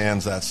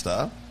understands that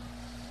stuff.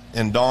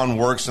 And Don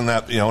works in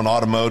that, in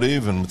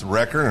automotive and with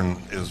Wrecker and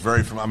is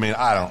very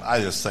I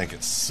just think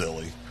it's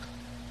silly.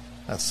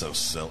 That's so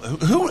silly.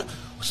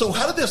 So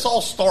how did this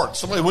all start?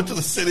 Somebody went to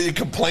the city and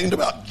complained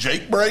about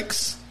Jake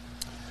brakes?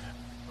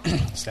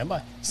 Stand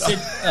by.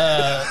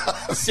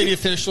 City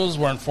officials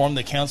were informed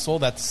the council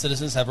that the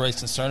citizens have raised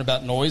concern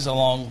about noise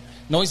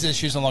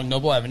issues along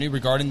Noble Avenue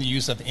regarding the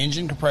use of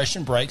engine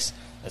compression brakes.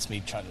 That's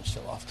me trying to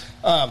show off.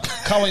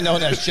 Commonly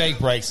known as Jake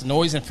brakes.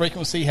 Noise and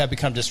frequency have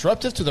become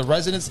disruptive to the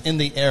residents in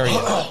the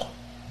area.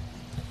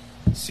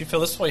 See, Phil,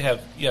 this is why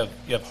you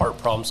have heart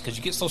problems because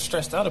you get so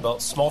stressed out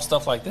about small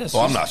stuff like this.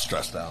 Well, I'm not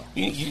stressed out.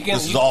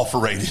 This is all for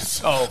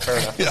ratings. Oh, fair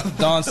enough. Yeah.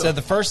 Don said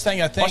the first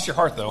thing I think. Watch your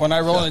heart, though. When I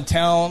roll into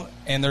town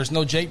and there's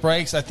no Jake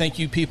breaks, I think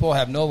you people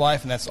have no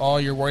life, and that's all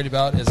you're worried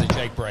about is a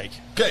Jake break.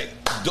 Okay,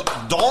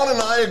 Dawn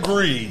and I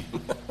agree.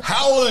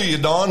 Hallelujah,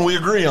 Dawn. We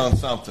agree on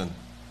something.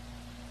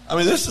 I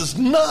mean, this is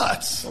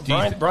nuts.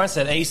 Well, Brian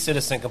said a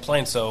citizen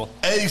complained, so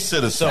A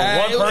citizen. so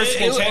one person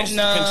can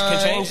no,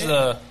 change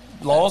the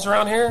laws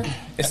around here.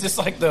 Is this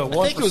like the 1%?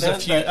 I think it was a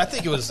few. I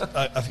think it was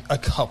a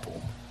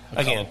couple.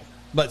 Again.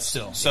 But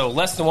still. So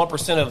less than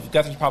 1% of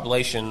Guthrie's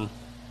population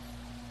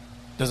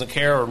doesn't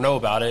care or know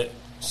about it.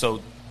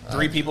 So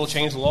 3 people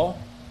change the law.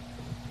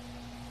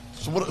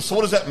 So what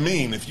does that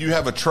mean? If you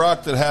have a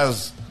truck that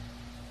has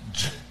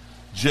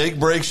Jake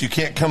brakes, you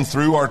can't come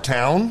through our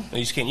town? You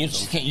just can't use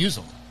them. You can't use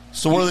them.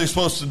 So what are they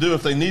supposed to do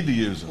if they need to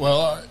use them?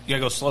 Well, You got to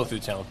go slow through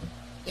town.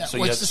 yeah, So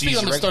well, you it's have the to speed use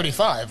limit's your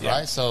 35, Yeah.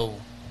 right? So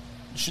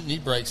you shouldn't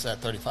need brakes at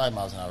 35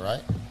 miles an hour,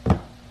 right? So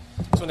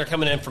when they're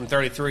coming in from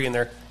 33 and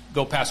they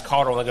go past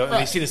Cotterell and they go, and they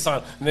Right. see the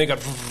sign and they go.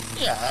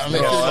 Yeah, I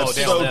mean, Yeah. Oh, slow that's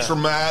down so now.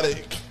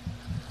 traumatic.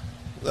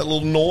 That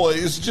little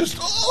noise just,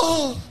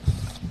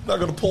 not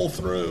going to pull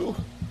through.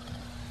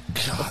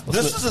 God,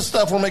 this is the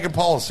stuff we're making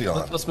policy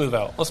on. Let's move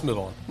out. Let's move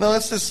on. No,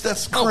 that's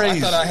oh, I crazy.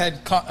 thought I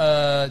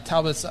had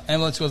Talbot's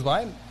ambulance goes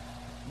by and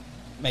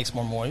makes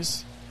more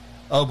noise.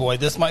 Oh, boy,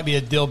 this might be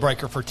a deal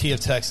breaker for T of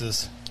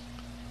Texas.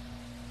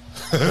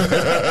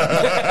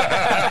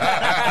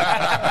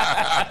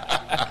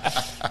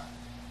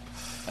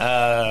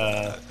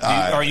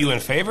 Are you in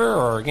favor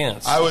or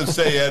against? I would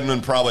say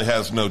Edmond probably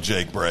has no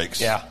Jake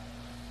brakes. Yeah.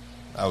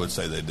 I would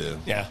say they do.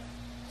 Yeah.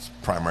 It's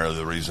primarily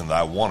the reason that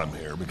I want him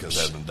here because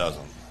Edmond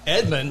doesn't.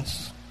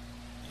 Edmonds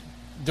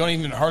don't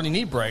even hardly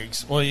need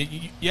brakes. Well,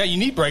 you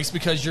need brakes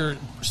because you're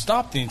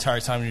stopped the entire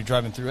time you're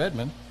driving through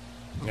Edmond.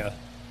 Yeah.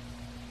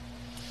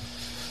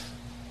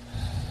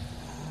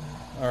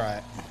 All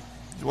right.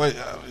 Wait,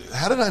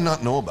 how did I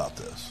not know about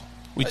this?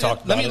 We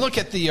talked about Let me it. look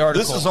at the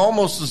article. This is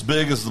almost as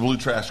big as the blue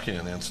trash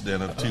can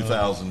incident of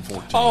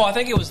 2014. Oh, I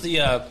think it was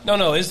the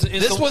no.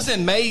 This was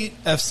in May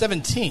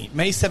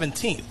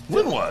 17th.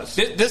 When was?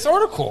 This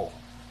article.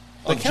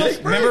 Oh, Jake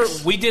Remember,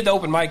 brakes? we did the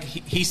open mic.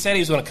 He said he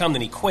was going to come,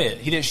 then he quit.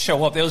 He didn't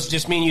show up. It was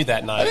just me and you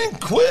that I night.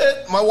 didn't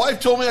quit. My wife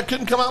told me I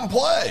couldn't come out and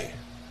play.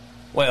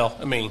 Well,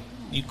 I mean,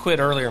 you quit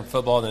earlier in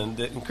football, then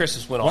Chris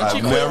just went on. Once I've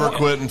you quit never one-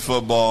 quit in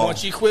football.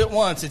 Once you quit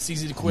once, it's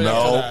easy to quit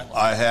after No, that.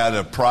 I had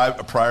a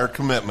prior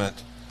commitment.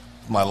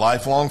 My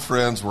lifelong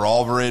friends were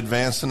all very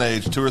advanced in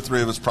age. 2 or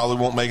 3 of us probably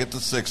won't make it to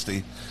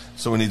 60,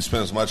 so we need to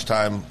spend as much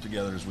time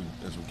together as we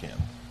can.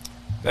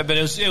 But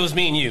it was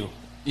me and you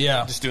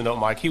Yeah. just doing the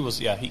open mic.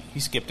 He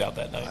skipped out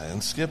that night. I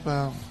didn't skip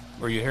out.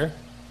 Were you here?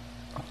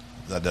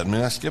 That doesn't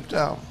mean I skipped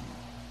out.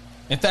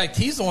 In fact,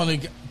 he's the one who,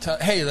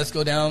 hey, let's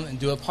go down and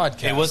do a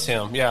podcast. It was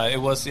him. Yeah, it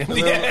was him. then-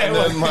 Yeah, and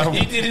then my-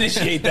 he did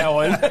initiate that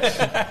one.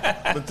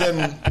 But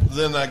then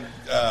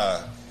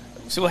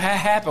So what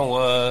happened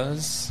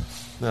was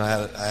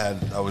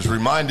I was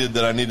reminded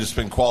that I need to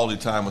spend quality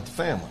time with the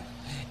family.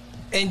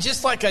 And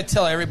just like I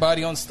tell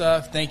everybody on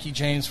stuff, thank you,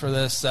 James, for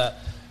this.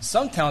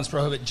 Some towns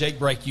prohibit Jake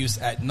brake use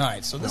at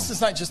night. So this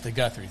is not just a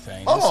Guthrie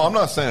thing. Oh This no, is- I'm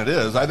not saying it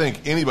is. I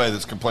think anybody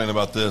that's complaining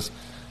about this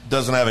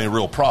doesn't have any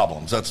real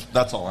problems.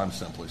 That's all I'm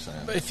simply saying.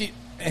 But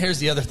here's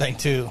the other thing,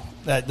 too,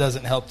 that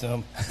doesn't help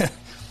them.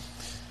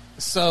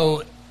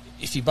 So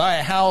if you buy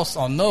a house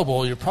on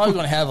Noble, you're probably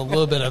going to have a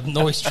little bit of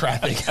noise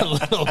traffic. A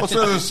little What's bit.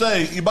 I was going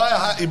to say? You buy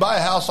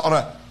a house on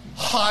a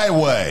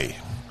highway.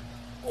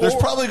 There's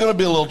probably going to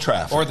be a little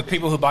traffic. or the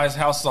people who buy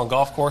houses on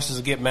golf courses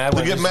and get mad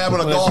when They get mad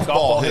when a golf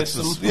ball hits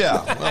them. us.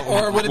 Yeah.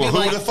 Or would it be who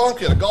like- would have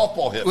thunk it? A golf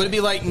ball hit Would me. it be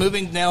like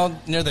moving down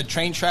near the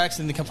train tracks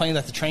and then complaining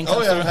that the train Oh,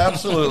 comes yeah, through?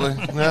 absolutely.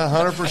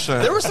 Yeah,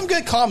 100%. There were some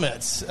good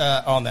comments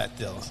on that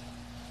deal.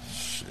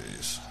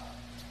 Jeez.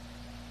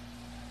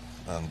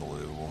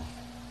 Unbelievable.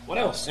 What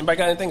else? Anybody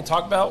got anything to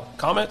talk about?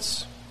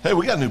 Comments? Hey,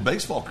 we got a new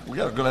baseball. We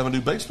got to have a new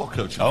baseball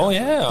coach. in Oh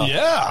here.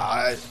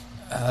 yeah.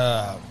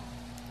 Yeah.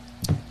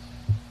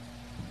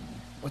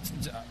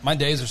 My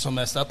days are so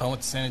messed up. I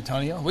went to San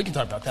Antonio. We can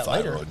talk about that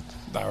later. Thyroid.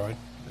 Thyroid.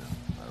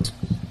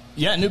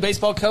 Yeah, new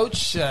baseball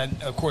coach.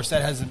 Of course,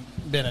 that hasn't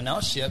been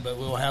announced yet, but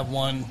we'll have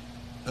one.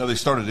 Have they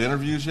started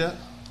interviews yet?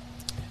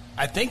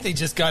 I think they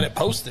just got it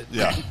posted.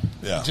 Yeah.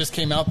 Yeah. It just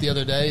came out the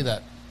other day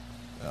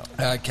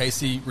that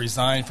Casey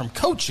resigned from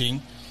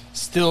coaching.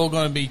 Still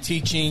going to be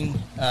teaching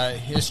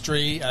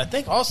history. I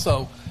think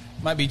also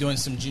might be doing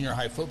some junior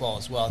high football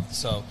as well.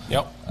 So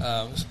Yep.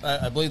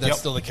 I believe that's Yep.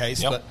 still the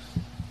case. Yep. But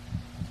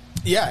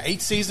yeah, 8th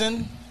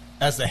season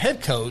as the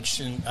head coach,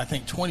 and I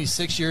think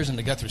 26 years in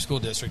the Guthrie School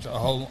District, a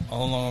whole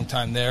long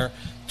time there.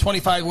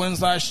 25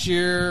 wins last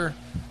year,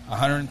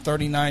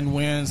 139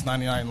 wins,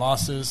 99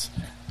 losses.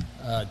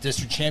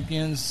 District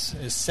champions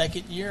his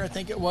second year, I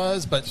think it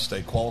was. But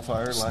State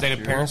qualifier last State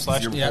year. appearance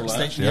last Year year. before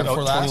Yeah, last state- year. yeah.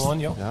 before last. 21,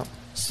 yep. Yeah.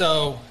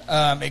 so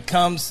it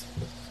comes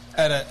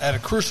at a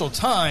crucial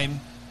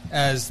time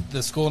as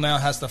the school now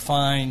has to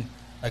find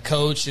a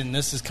coach, and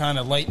this is kind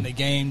of late in the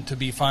game to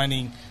be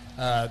finding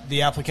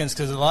the applicants,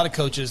 because a lot of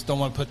coaches don't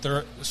want to put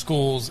their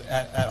schools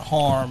at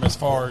harm as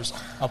far as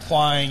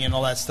applying and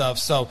all that stuff.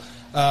 So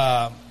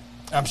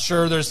I'm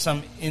sure there's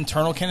some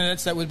internal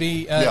candidates that would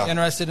be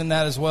interested in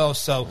that as well.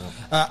 So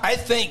I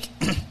think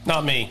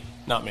not me.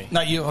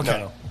 Not you. Okay.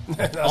 No.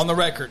 On the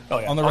record. Oh,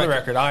 yeah. On the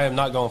record, I am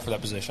not going for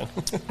that position.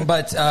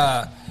 But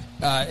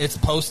it's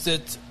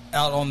posted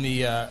out on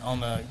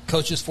the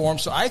coaches forum,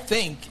 so I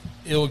think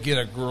it'll get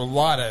a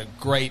lot of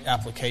great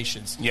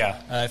applications.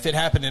 Yeah. If it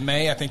happened in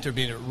May, I think there'd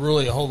be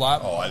really a whole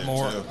lot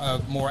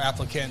more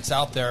applicants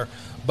out there.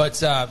 But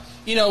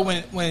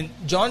when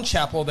John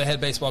Chappell, the head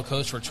baseball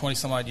coach for 20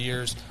 some odd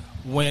years,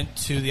 went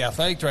to the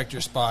athletic director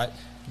spot,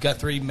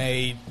 Guthrie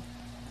made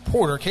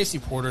Casey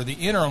Porter, the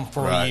interim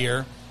for a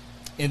year,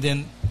 and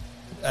then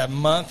a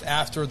month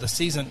after the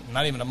season,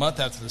 not even a month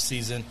after the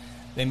season,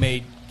 they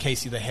made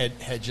Casey the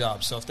head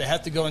job. So if they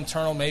have to go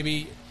internal,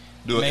 maybe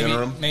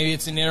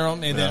it's an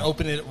interim, and then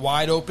open it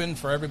wide open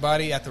for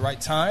everybody at the right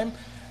time,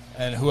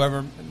 and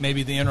whoever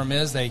maybe the interim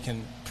is, they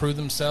can prove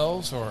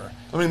themselves. Or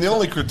I mean, the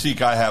only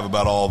critique I have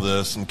about all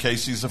this, and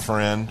Casey's a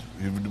friend.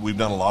 We've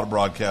done a lot of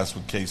broadcasts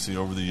with Casey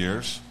over the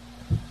years,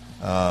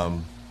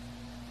 and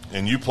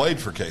you played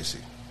for Casey.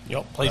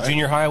 Yep, played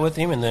junior high with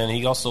him, and then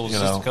he also was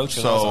assistant coach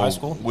in high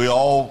school. We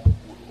all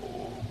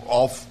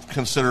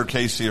consider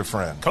Casey a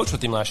friend. Coached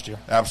with him last year.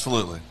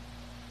 Absolutely.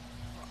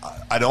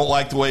 I don't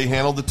like the way he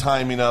handled the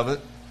timing of it.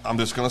 I'm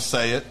just going to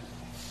say it.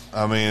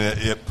 I mean,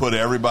 it put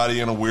everybody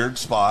in a weird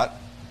spot.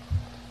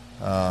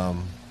 I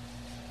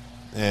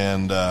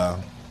mean,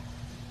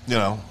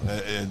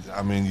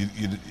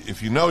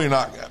 if you're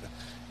not,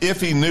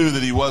 if he knew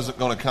that he wasn't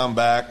going to come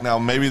back, now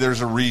maybe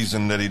there's a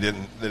reason that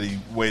he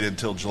waited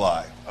till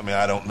July. I mean,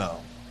 I don't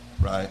know,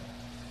 right?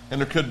 And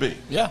there could be.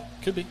 Yeah,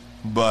 could be.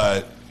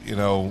 But,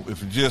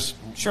 if it just...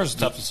 Sure, it's a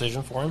tough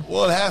decision for him.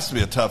 Well, it has to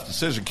be a tough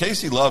decision.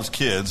 Casey loves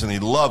kids, and he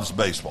loves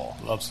baseball.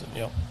 Loves it,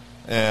 yep.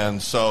 And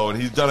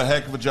he's done a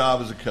heck of a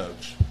job as a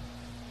coach.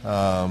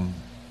 I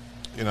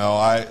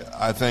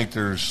think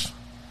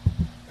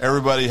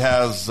everybody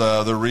has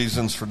their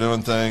reasons for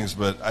doing things,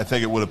 but I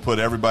think it would have put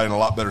everybody in a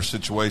lot better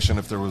situation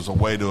if there was a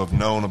way to have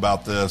known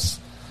about this,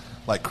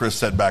 like Chris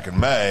said back in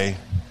May,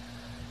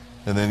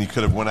 and then you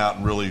could have went out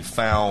and really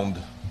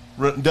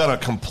done a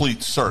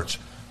complete search.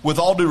 With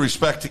all due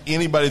respect to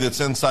anybody that's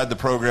inside the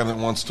program that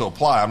wants to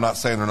apply, I'm not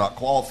saying they're not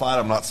qualified.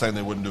 I'm not saying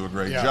they wouldn't do a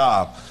great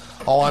job.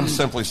 All I'm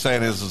simply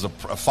saying is a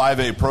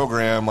 5A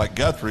program like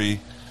Guthrie,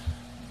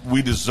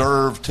 we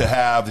deserve to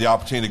have the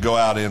opportunity to go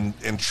out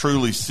and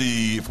truly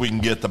see if we can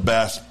get the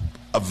best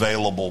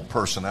available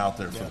person out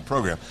there for the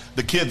program.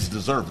 The kids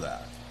deserve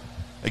that.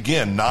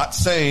 Again, not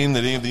saying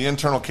that any of the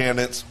internal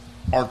candidates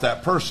aren't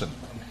that person,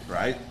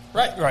 right?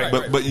 Right.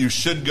 But you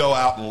should go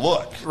out and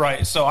look.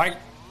 Right. So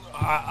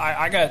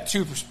I got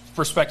two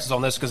perspectives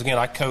on this because, again,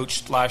 I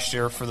coached last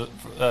year for the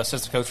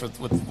assistant coach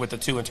with the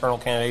two internal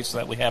candidates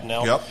that we have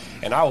now. Yep.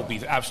 And I will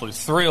be absolutely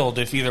thrilled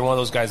if either one of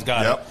those guys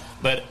got it.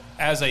 But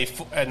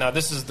now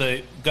this is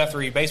the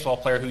Guthrie baseball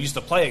player who used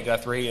to play at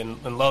Guthrie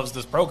and loves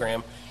this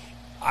program.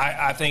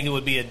 I think it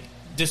would be a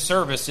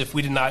disservice if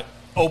we did not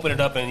open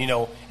it up and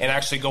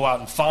actually go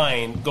out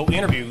and go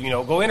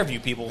interview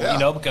people,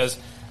 because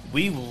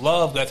we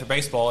love Guthrie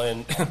baseball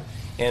and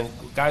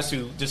guys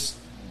who just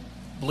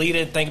bleed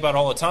it, think about it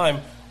all the time.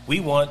 We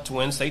want to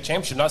win state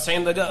championship. Not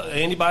saying that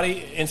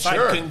anybody inside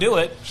couldn't do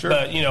it,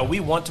 but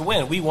we want to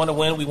win. We want to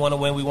win. We want to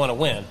win. We want to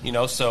win.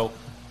 So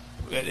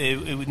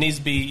it needs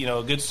to be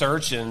a good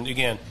search. And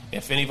again,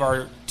 if any of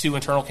our two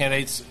internal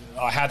candidates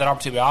had that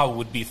opportunity, I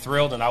would be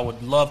thrilled, and I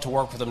would love to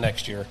work with them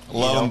next year.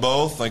 Love them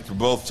both. Think they're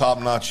both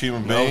top-notch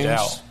human beings.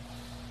 No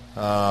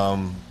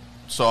doubt.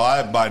 So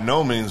I, by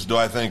no means, do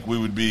I think we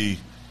would be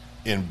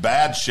in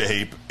bad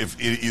shape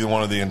if either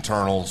one of the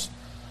internals.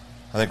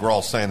 I think we're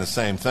all saying the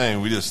same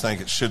thing. We just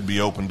think it should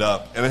be opened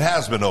up, and it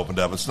has been opened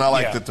up. It's not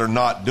like that they're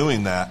not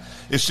doing that.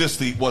 It's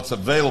just what's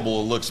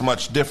available looks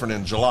much different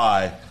in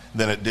July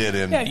than it did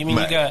in May. You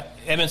got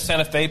Edmond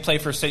Santa Fe play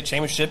for a state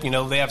championship.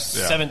 They have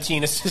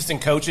 17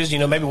 assistant coaches.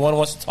 Maybe one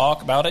wants to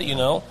talk about it.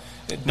 Now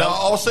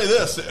I'll say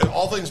this: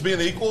 all things being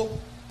equal,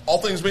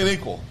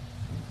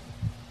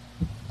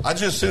 I'd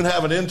just soon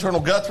have an internal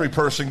Guthrie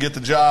person get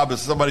the job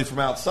as somebody from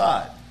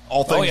outside.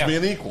 All things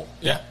being equal.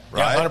 Yeah.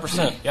 Right?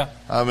 100%. Yeah.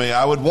 I mean,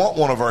 I would want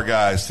one of our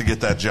guys to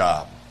get that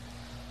job.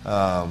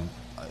 I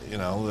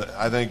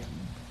think,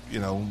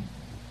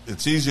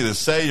 it's easy to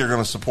say you're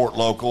going to support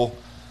local.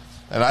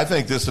 And I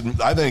think this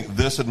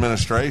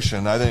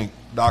administration,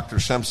 Dr.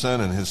 Simpson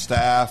and his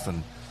staff,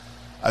 and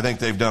I think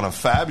they've done a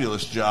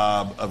fabulous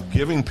job of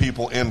giving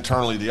people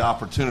internally the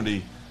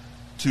opportunity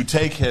to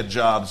take head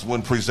jobs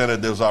when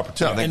presented those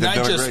opportunities. I think and they've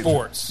not done just a great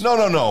sports.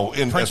 Job. No.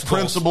 As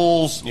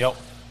principals. Yep.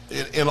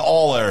 In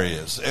all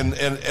areas, and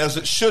as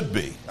it should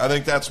be. I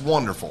think that's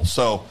wonderful.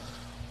 So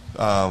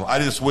I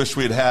just wish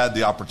we had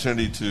the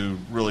opportunity to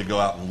really go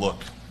out and look.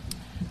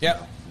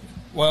 Yeah.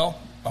 Well,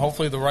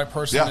 hopefully the right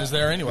person is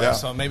there anyway,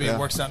 so maybe it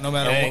works out no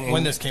matter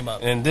when this came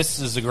up. And this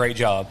is a great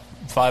job.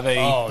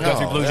 5A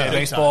Guthrie Blue Jay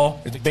baseball.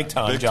 It's a big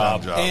time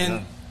job.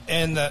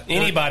 And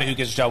anybody who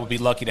gets a job would be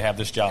lucky to have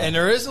this job. And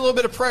there is a little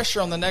bit of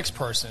pressure on the next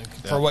person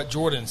for what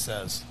Jordan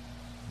says.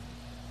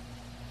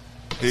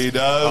 He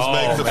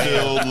does make the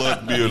field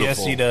look beautiful.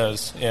 Yes, he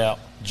does. Yeah.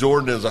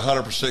 Jordan is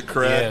 100%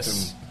 correct.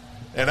 Yes.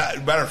 And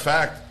matter of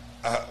fact,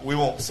 we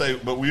won't say,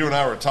 but you and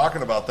I were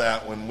talking about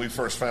that when we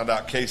first found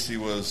out Casey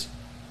was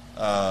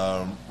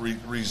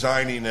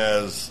resigning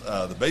as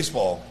the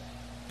baseball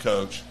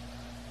coach.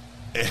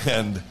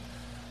 And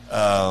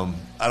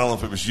I don't know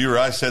if it was you or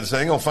I said,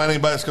 ain't going to find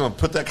anybody that's going to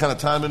put that kind of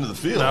time into the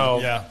field. No.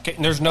 Yeah.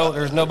 There's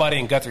nobody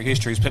in Guthrie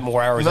history who's put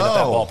more hours into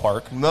that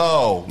ballpark.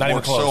 No. Not even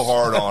worked close. so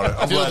hard on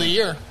it. Field of the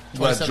year. I'm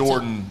glad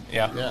Jordan.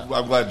 Yeah.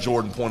 I'm glad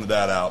Jordan pointed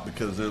that out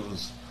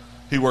because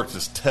he worked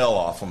his tail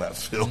off on that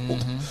field.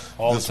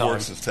 All the Just time.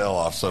 works his tail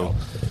off. So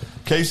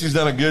Casey's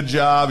done a good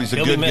job. He's a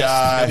He'll be good missed.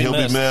 guy. He'll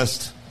He'll be be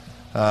missed.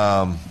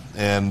 On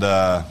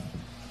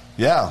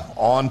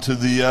to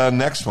the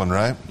next one,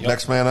 right? Yep.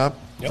 Next man up.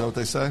 Is Yep. that what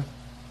they say?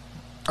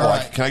 All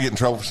right. Can I get in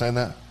trouble for saying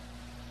that?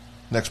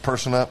 Next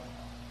person up?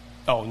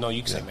 Oh, no,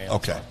 you can say man.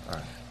 Okay. All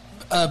right.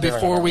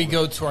 Before we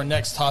go to our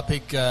next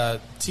topic,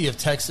 T of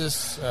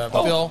Texas,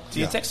 Phil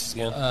T of Texas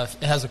again.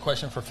 has a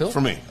question for Phil.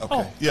 For me. Okay.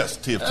 Oh. Yes,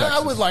 T of Texas. I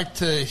would like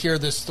to hear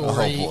this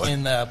story Oh, boy.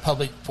 in a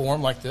public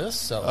forum like this.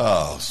 So,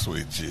 Oh,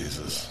 sweet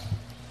Jesus.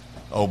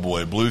 Oh,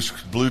 boy.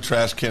 Blue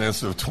trash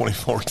cans of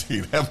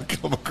 2014 haven't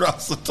come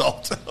across the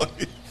tall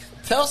tally.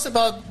 tell us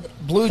about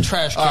blue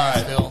trash cans,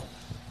 All right. Phil.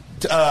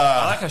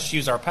 I like how she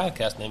used our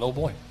podcast name. Oh,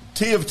 boy.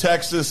 T of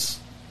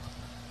Texas.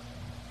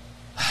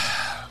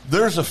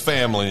 There's a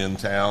family in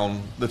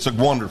town that's a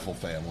wonderful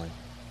family.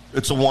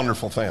 It's a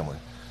wonderful family.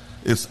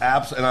 It's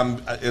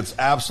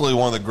absolutely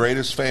one of the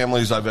greatest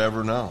families I've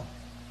ever known.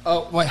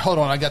 Oh, wait, hold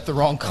on. I got the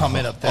wrong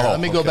comment up there. Oh, Let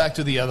me go okay. back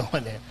to the other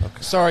one there.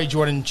 Sorry,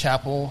 Jordan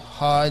Chapel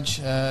Hodge.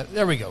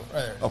 There we go.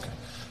 Right there. Okay.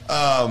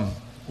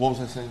 What was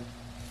I saying?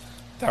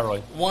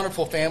 Thoroughly.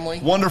 Wonderful family.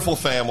 Wonderful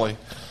family.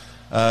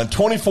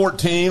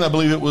 2014, I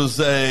believe it was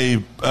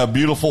a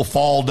beautiful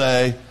fall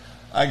day.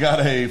 I got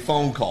a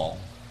phone call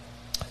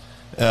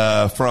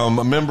from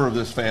a member of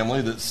this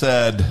family that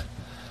said,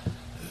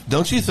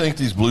 "Don't you think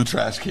these blue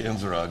trash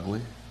cans are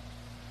ugly?"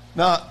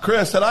 Now,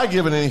 Chris, had I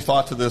given any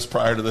thought to this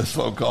prior to this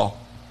phone call?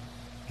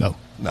 No.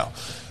 No.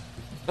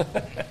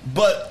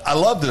 But I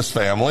love this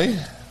family,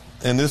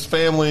 and this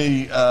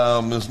family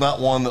is not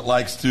one that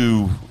likes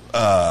to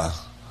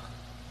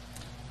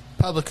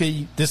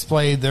Publicly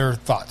display their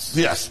thoughts.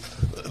 yes,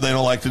 they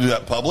don't like to do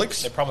that in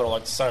Publix. They probably don't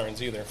like the sirens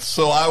either.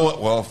 So I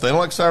went, well, if they don't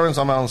like sirens,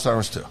 I'm out on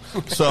sirens too.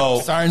 So,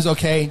 Sirens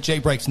okay.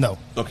 Jake breaks no.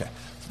 okay.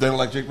 They don't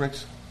like Jake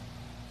Briggs?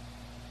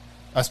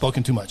 I've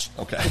spoken too much.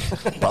 Okay.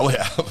 Probably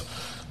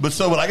have. But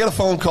so when I get a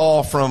phone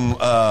call from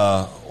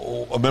a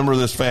member of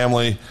this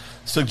family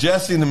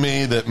suggesting to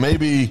me that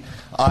maybe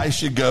I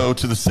should go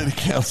to the city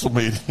council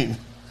meeting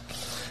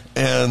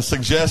and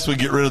suggest we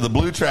get rid of the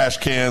blue trash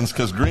cans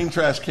because green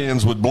trash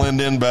cans would blend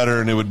in better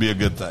and it would be a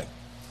good thing.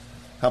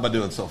 How am I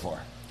doing so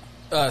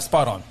far?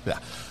 Spot on. Yeah.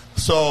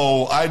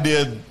 So I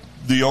did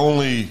the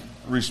only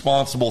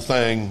responsible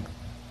thing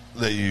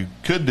that you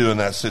could do in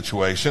that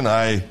situation.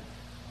 I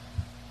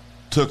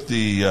took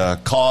the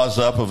cause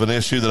up of an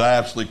issue that I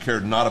absolutely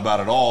cared not about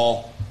at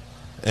all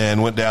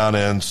and went down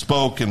and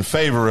spoke in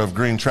favor of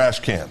green trash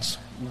cans.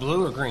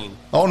 Blue or green?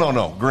 Oh,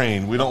 no,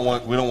 green. We don't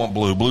want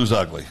blue. Blue's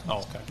ugly. Oh,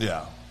 okay.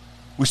 Yeah.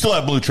 We still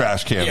have blue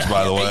trash cans, Yeah,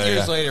 by the 8 way.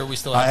 years later, we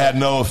still I have had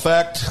no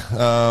effect,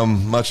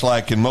 much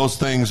like in most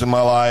things in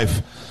my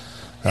life.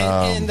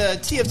 And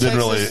T of Didn't Texas,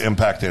 really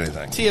impact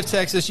anything. T of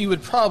Texas, you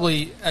would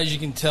probably, as you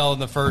can tell in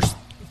the first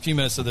few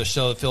minutes of the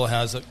show, that Phil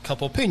has a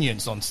couple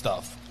opinions on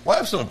stuff. Well, I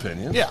have some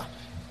opinions.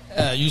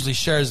 Yeah. Usually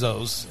shares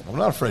those. I'm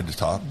not afraid to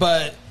talk.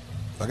 But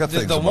I got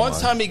things the on my one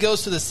mind. time he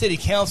goes to the city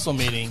council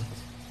meeting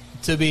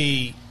to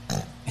be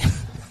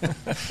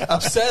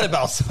upset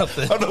about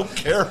something, I don't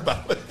care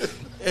about it.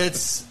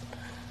 it's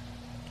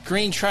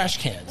green trash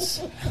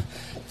cans.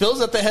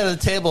 Phil's at the head of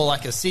the table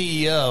like a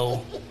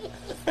CEO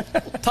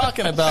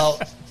talking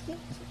about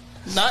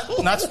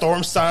not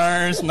storm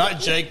sirens, not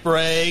Jake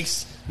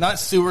breaks, not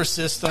sewer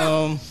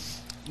system,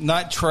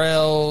 not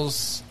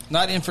trails,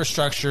 not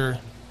infrastructure,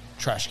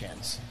 trash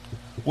cans.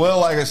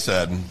 Well, like I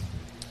said,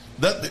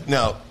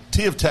 now,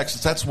 T of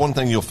Texas, that's one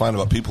thing you'll find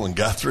about people in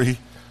Guthrie,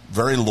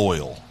 very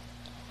loyal.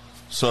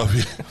 So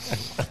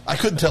I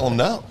couldn't tell them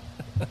no.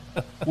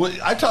 Well,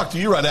 I talked to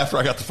you right after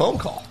I got the phone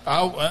call.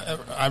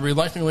 I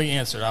reluctantly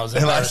answered. I was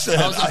And embarrassed.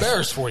 I was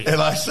embarrassed for you.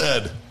 And I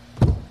said,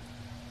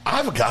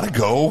 I've got to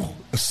go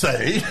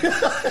say in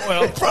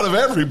front of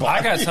everybody.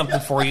 I got something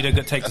for you to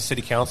go take to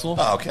city council.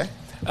 Oh, okay.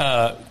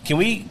 Can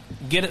we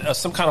get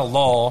some kind of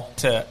law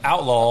to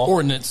outlaw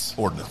Ordinance.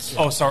 Ordinance.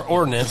 Oh, sorry,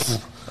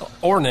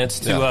 ordinance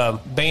to Yeah.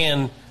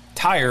 ban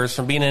tires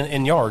from being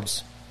in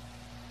yards.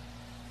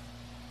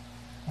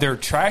 They're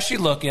trashy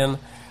looking.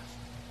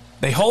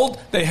 They hold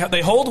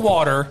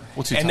water,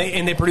 What's he and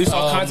talking they produce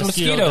all Oh, kinds of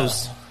mosquito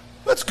mosquitoes.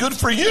 That's good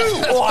for you.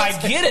 Well, I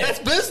get it. That's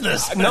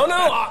business. No,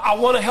 I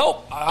want to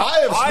help.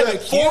 I have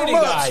spent 4 community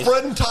months guy.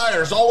 spreading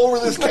tires all over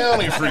this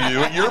county for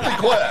you at your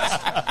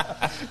bequest.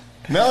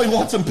 Now he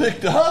wants them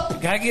picked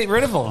up. Gotta get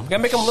rid of them. Gotta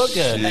make them look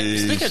good. Hey,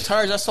 speaking of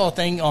tires, I saw a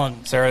thing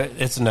on. Sarah,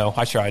 it's a no.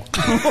 I tried.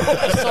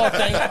 I saw a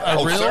thing.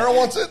 Oh, reel. Sarah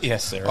wants it?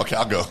 Yes, Sarah. Okay,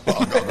 I'll go.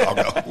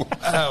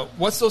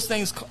 What's those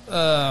things?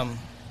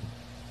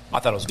 I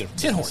thought it was good. For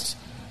Tin business. horns.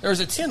 There was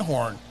a tin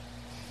horn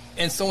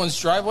in someone's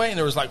driveway, and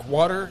there was like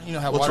water. You know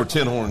how What's water. where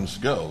tin horns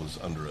goes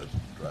under it?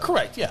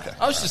 Correct. Yeah. Okay.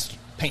 I was just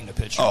painting a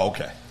picture. Oh,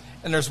 okay.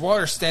 And there's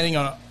water standing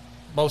on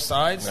both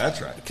sides.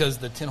 That's right. Because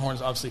the tin horn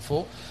is obviously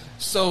full.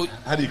 So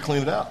How do you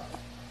clean it out?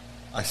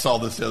 I saw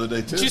this the other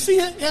day, too. did you see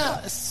it? Yeah.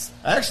 It's-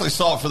 I actually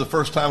saw it for the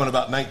first time in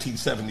about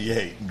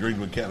 1978 in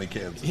Greenwood County,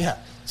 Kansas. yeah.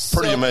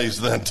 Pretty So-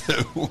 amazed then,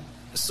 too.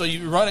 So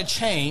you run a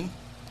chain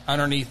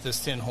underneath this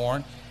tin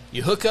horn.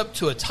 You hook up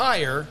to a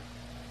tire,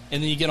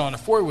 and then you get on a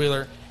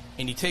four-wheeler,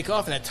 and you take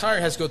off, and that tire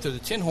has to go through the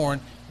tin horn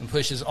and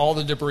pushes all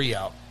the debris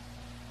out.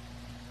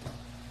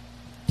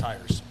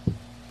 Tires.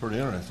 Pretty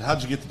interesting.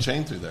 How'd you get the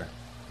chain through there?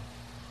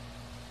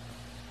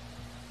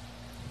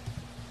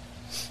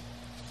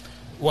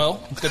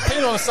 Well,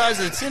 depending on the size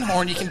of the tin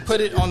horn, you can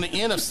put it on the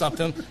end of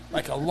something,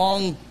 like a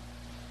long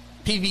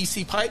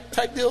PVC pipe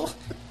type deal,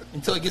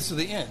 until it gets to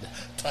the end.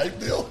 Type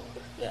deal?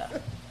 Yeah.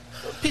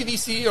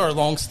 PVC or a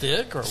long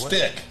stick or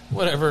Stick.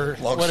 whatever.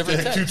 Long whatever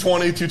stick, it takes.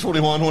 220,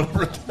 221,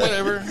 whatever it takes.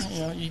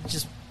 Whatever. You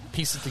just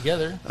piece it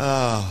together.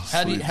 Oh,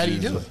 How do you do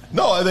Jesus. it?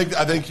 No, I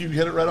think you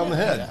hit it right on the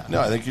head. Yeah.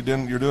 No, I think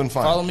you're doing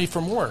fine. Follow me for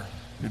more.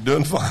 You're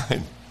doing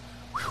fine.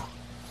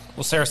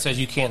 Well, Sarah says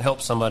you can't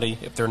help somebody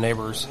if their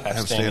neighbors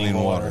have standing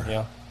water.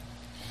 Yeah.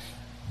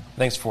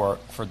 Thanks for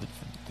the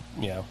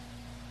you know.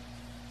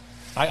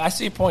 I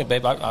see your point,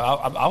 babe.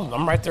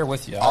 I'm right there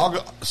with you.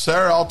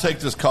 Sarah, I'll take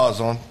this cause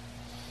on.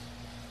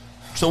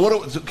 So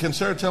can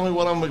Sarah tell me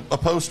what I'm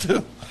opposed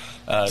to?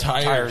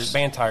 Tires.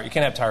 Ban tires. You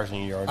can't have tires in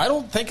your yard. I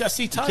don't think I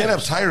see tires. You can't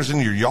have tires in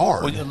your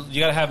yard. Well, you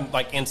got to have them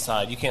like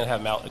inside. You can't have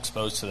them out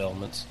exposed to the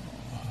elements.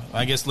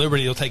 I guess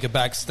Liberty will take a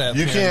back step.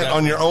 You can't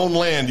on your own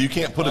land. You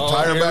can't put a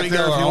tire back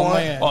there if you want.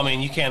 Well, I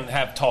mean, you can't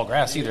have tall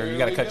grass either. You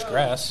got to cut your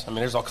grass. I mean,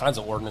 there's all kinds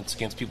of ordinance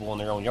against people in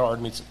their own yard.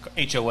 I mean,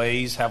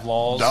 HOAs have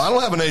laws. No, I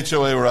don't have an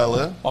HOA where I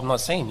live. Well, I'm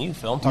not saying you,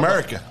 Phil. I'm talking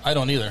America. I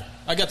don't either.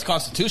 I got the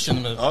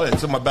Constitution. But, Oh,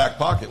 it's in my back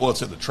pocket. Well,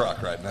 it's in the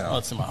truck right now. oh,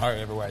 it's in my heart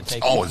everywhere I take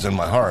It's always in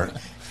my heart.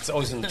 About, it's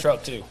always in the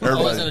truck too.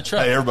 Always in the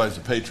truck. Hey, everybody's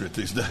a patriot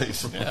these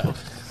days. Yeah.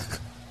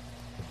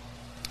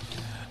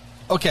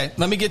 Okay,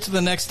 let me get to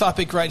the next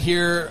topic right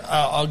here.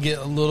 I'll get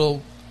a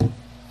little,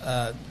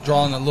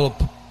 drawing a little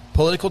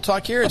political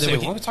talk here. Let's Then see, we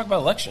when can, we talk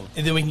about election,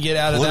 and then we can get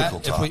out of Political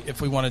that talk.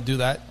 if we want to do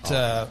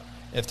that.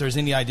 If there's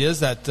any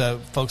ideas that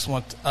folks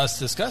want us to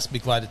discuss, be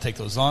glad to take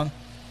those on.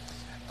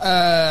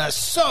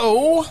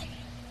 So,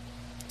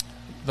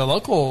 the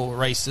local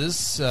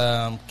races,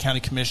 County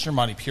Commissioner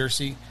Monty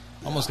Piercy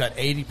almost got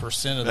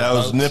 80% of the That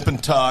votes. was nip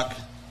and tuck.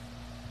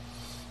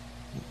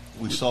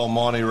 We saw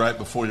Monty right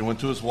before he went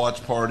to his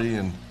watch party,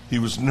 and he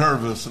was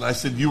nervous. And I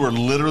said, "You are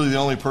literally the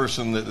only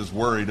person that is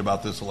worried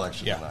about this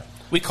election Yeah. tonight."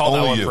 we called that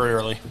Only one you. pretty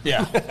early.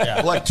 Yeah,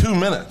 yeah. Like 2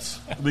 minutes,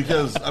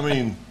 because I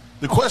mean,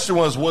 the question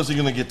was he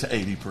going to get to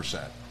 80%?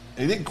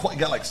 And he didn't quite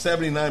got like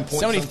 79 points.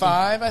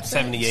 75, I think.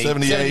 78,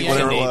 78,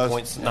 whatever it was.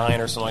 78.9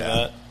 or something like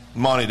that.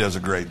 Monty does a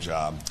great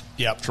job.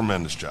 Yep.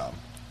 Tremendous job.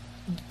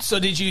 So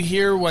did you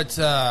hear what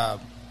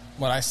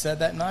I said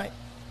that night?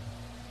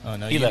 Oh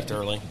no, He you left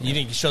early. You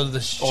didn't show the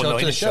show Oh no, to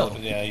he the didn't show. show.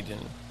 Yeah, he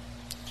didn't.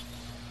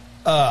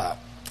 I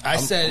I'm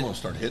said going to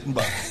start hitting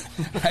buttons.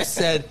 I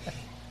said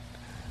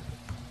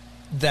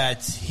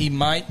that he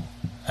might.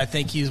 I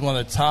think he's one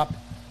of the top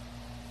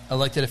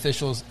elected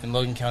officials in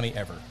Logan County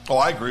ever. Oh,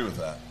 I agree with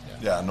that.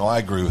 Yeah, no, I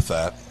agree with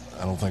that.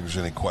 I don't think there's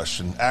any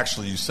question.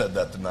 Actually, you said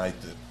that the night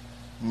that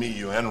me,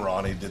 you, and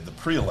Ronnie did the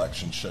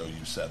pre-election show.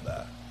 You said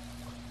that.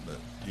 But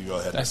you go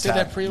ahead. And I said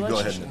that you pre-election go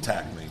ahead show? and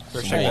attack me.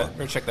 Better some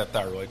more. check that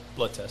thyroid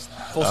blood test.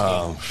 Full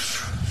scan.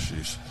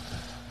 Jeez.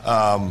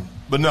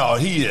 But no,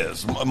 he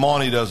is.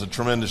 Monty does a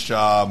tremendous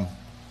job.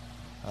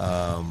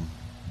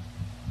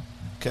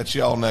 Catch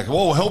y'all next.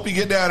 Well, hope you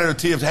get down there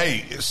to TF.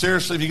 Hey,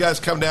 seriously, if you guys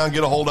come down,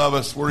 get a hold of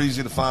us. We're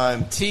easy to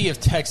find. T of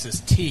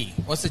Texas. T.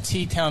 What's the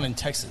T town in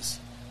Texas?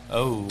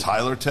 Oh,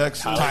 Tyler,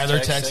 Texas. Tyler,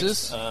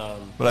 Texas.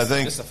 But I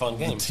think it's a fun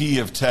game. the T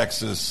of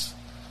Texas.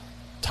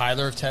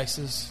 Tyler of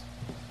Texas.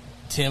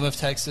 Tim of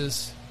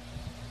Texas.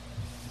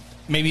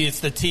 Maybe it's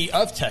the T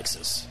of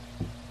Texas.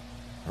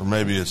 Or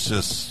maybe it's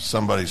just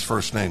somebody's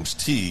first name's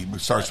T,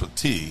 but starts with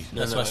T. No,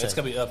 That's no, what I said. it's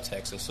gonna be up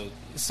Texas. So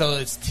So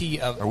it's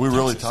T of Are we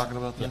really Texas. talking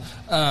about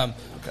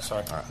this?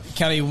 sorry.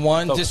 County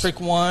 1, Focus.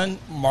 District 1,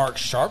 Mark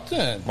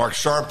Sharpton. Mark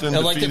Sharpton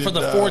Elected defeated, for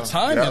the fourth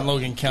time yeah, in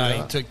Logan County.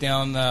 yeah. Took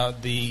down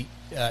the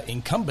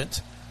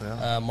incumbent,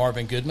 Yeah.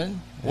 Marvin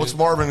Goodman. What's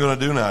Marvin going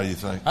to do now, you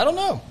think? I don't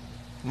know.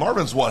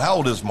 Marvin's what? How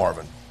old is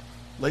Marvin?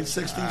 Late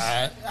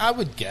 60s? I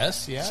would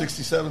guess, yeah.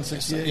 67,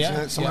 68,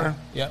 Yeah, somewhere?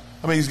 yeah,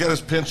 I mean, he's got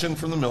his pension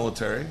from the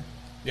military.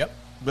 Yep.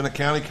 Been a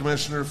county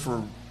commissioner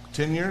for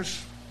 10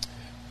 years,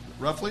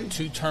 roughly?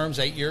 2 terms,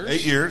 8 years.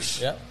 8 years.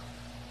 Yep.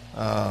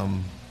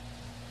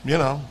 You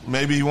know,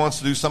 maybe he wants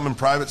to do something in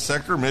private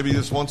sector. Maybe he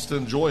just wants to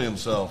enjoy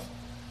himself,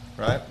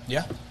 right?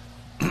 Yeah.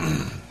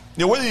 You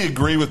know, whether you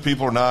agree with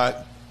people or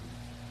not,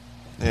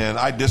 and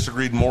I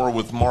disagreed more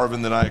with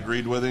Marvin than I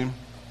agreed with him.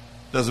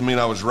 Doesn't mean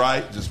I was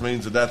right. Just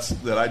means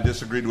that I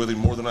disagreed with him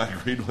more than I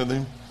agreed with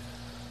him.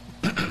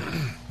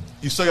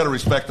 You still got to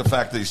respect the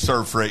fact that he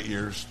served for 8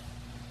 years,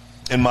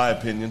 in my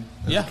opinion,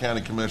 as a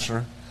county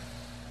commissioner.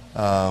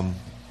 And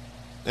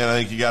I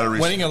think you got to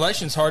respect. Winning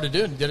elections hard to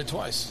do. He did it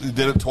twice. He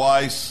did it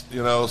twice,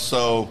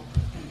 so,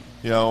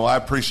 I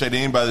appreciate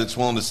anybody that's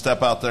willing to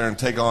step out there and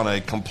take on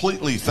a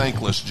completely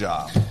thankless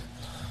job.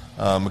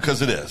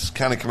 Because it is.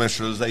 County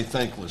commissioner is a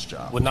thankless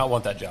job. Would not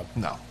want that job.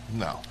 No.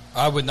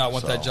 I would not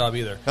want that job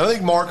either. And I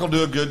think Mark will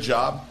do a good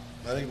job.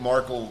 I think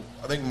Mark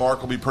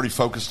will be pretty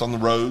focused on the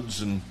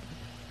roads and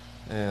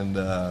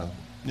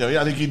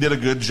I think he did a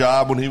good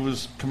job when he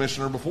was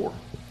commissioner before.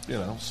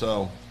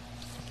 So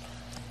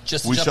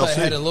just to we jump shall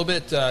ahead see. a little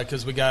bit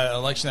because we got an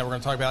election that we're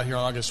going to talk about here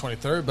on August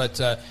 23rd. But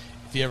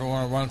if you ever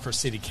want to run for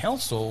city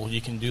council, you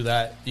can do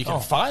that. You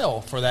can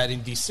file for that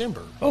in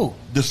December. Oh,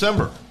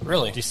 December.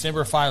 really?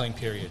 December filing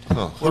period.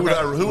 Huh. Who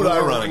would I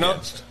run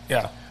against?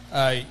 Yeah.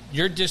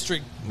 Your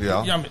district.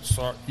 Yeah.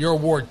 You're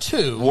Ward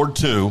 2. Ward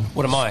 2.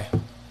 What am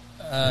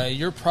I?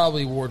 You're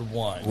probably Ward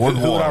 1. Ward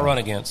Who would 1. I run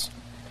against?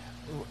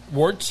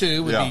 Ward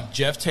 2 would be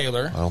Jeff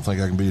Taylor I don't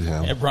think I can beat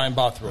him. and Brian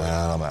Bothroyd.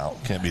 I'm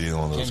out. Can't beat either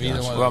one of those Can't beat either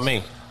guys. one. What about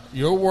me?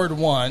 Your Ward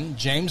 1,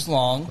 James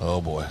Long Oh,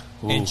 boy.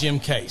 and Jim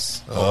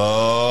Case.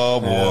 Oh,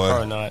 boy.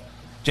 Probably not.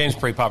 James is a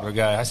pretty popular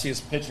guy. I see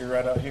his picture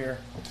right out here.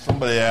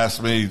 Somebody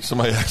asked me, he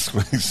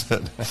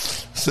said,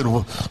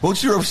 well,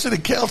 won't you run for city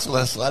council?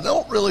 I said, I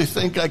don't really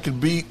think I could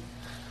beat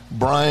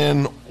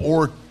Brian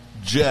or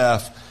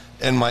Jeff,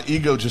 and my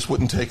ego just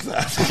wouldn't take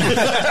that.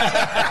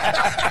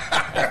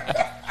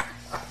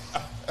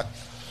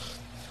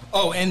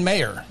 Oh, and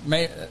mayor.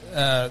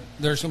 There's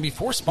going to be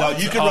 4 spots.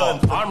 No, you can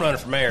run. I'm running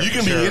for mayor. You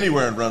can for sure. be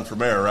anywhere and run for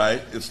mayor,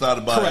 right? It's not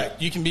about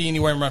Correct. You can be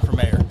anywhere and run for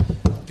mayor.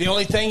 The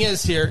only thing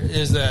is here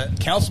is that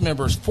council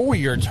member's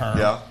 4-year term.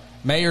 Yeah.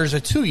 Mayor's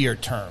a 2-year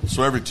term.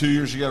 So every 2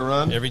 years you got to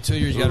run? Every 2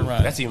 years you got to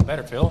run. That's even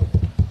better, Phil.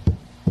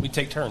 We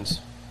take turns.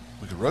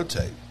 We could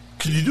rotate.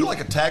 Could you do like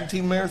a tag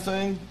team mayor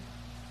thing?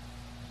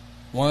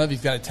 One of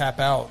you's got to tap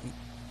out.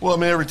 Well, I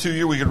mean, every 2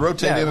 years we could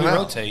rotate Yeah, in we and out.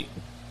 rotate.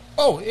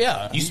 Oh,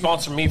 yeah. You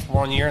sponsor me for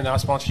 1 year, and then I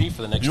sponsor you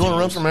for the next You 2 want to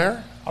run years. for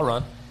mayor? I'll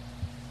run.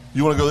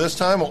 You want to go this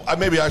time? Well,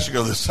 maybe I should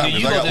go this time Yeah,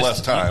 because you I go got this-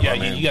 less time. yeah, I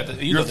mean, you got the-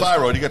 you your go this-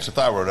 thyroid. You got your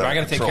thyroid I under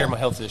got to take control. care of my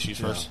health issues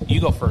first. You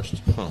go first.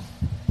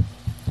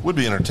 Would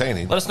be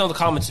entertaining. Let us know in the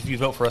comments if you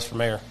vote for us for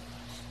mayor.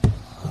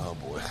 Oh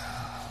boy.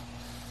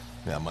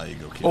 Yeah, my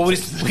ego can't. Well, we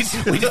take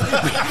just, this.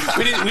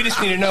 we just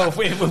need to know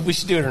if we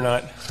should do it or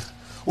not.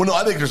 Well, no,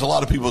 I think there's a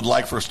lot of people who'd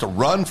like for us to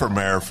run for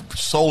mayor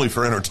solely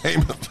for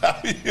entertainment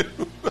value.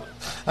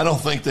 I don't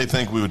think they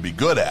think we would be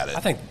good at it. I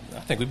think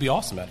we'd be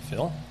awesome at it,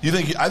 Phil. You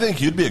think? I think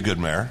you'd be a good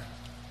mayor.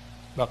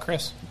 About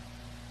Chris.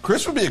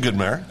 Chris would be a good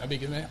mayor. That'd be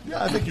good, man.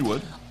 Yeah, I think you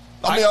would.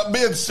 I mean, I'm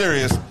being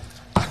serious.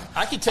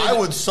 I can tell you. I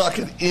would suck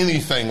at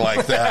anything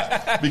like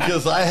that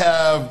because I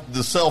have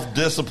the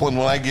self-discipline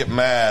when I get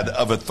mad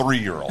of a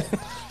 3-year-old.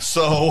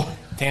 So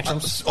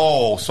Tantrums?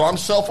 So I'm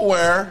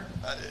self-aware.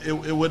 It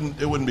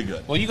wouldn't be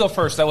good. Well, you go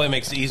first. That way it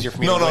makes it easier for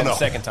me to win the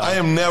second time. I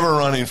am never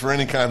running for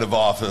any kind of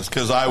office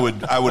because I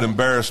would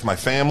embarrass my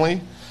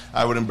family.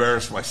 I would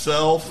embarrass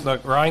myself.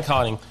 Look, Ryan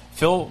Conning.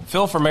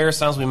 Phil for mayor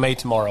sounds we made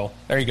tomorrow.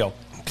 There you go.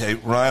 Okay,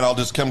 Ryan, I'll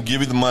just come give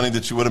you the money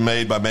that you would have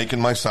made by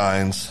making my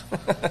signs,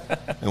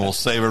 and we'll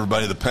save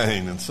everybody the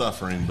pain and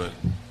suffering. But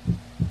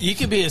You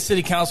can be a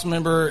city council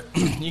member.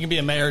 You can be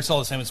a mayor. It's all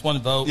the same. It's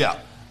one vote. yeah,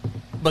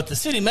 But the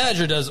city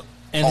manager does,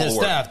 and All his the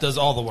work. staff does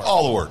all the work.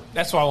 all the work.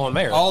 That's why I want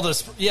mayor. All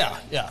this. Yeah.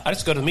 I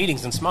just go to the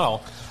meetings and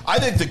smile. I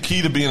think the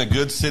key to being a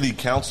good city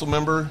council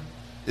member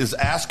is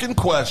asking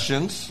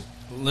questions,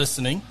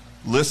 Listening.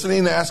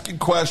 listening, asking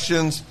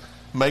questions,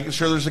 making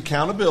sure there's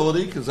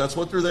accountability because that's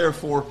what they're there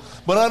for,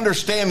 but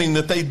understanding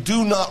that they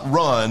do not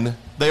run,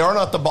 they are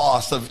not the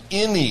boss of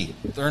any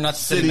They're not the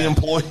city manager.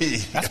 employee.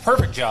 That's a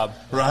perfect job.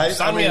 Right?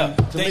 Sign me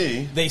up. To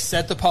me, They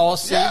set the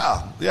policy.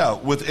 yeah,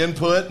 with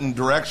input and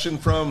direction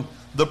from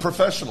the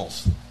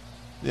professionals.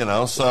 So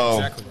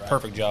Exactly right.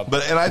 Perfect job.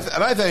 But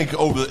I think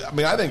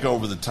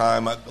over the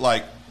time,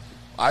 like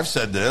I've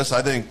said this,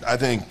 I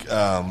think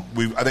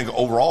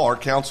overall our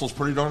council's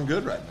pretty darn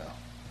good right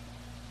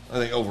now. I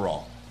think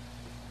overall,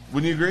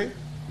 wouldn't you agree?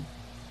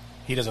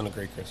 He doesn't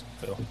agree, Chris.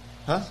 Phil.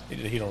 Huh?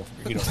 He don't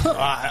agree.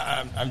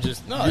 I'm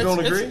just no. You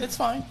don't agree? It's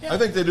fine. Yeah. I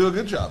think they do a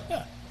good job.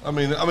 Yeah. I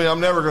mean,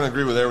 I'm never going to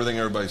agree with everything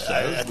everybody says.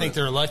 I think but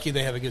they're lucky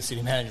they have a good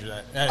city manager.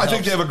 That I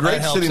think they have a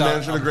great city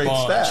manager and a great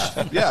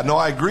staff. Yeah, no,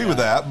 I agree with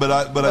that. But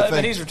I But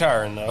think he's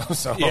retiring though.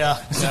 So Yeah.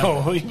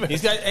 So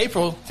He's got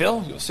April.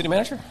 Phil, city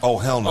manager. oh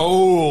hell no,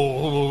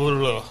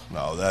 Oh,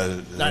 no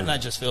that not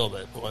just Phil,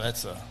 but boy,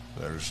 that's a.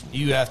 there's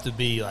You have to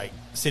be like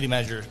city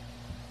manager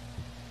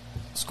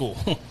school.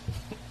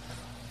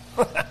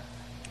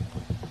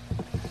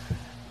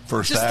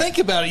 first Just act. think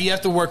about it. You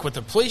have to work with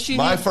the police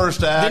union. My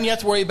first act- Then you have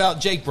to worry about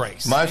Jake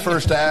breaks. My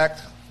first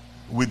act,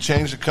 we'd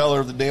change the color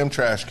of the damn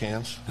trash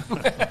cans,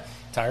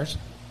 Tires.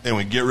 and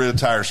we'd get rid of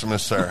tires from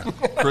Miss Sarah.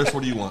 Chris,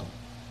 what do you want?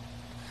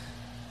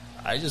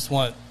 I just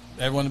want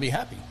everyone to be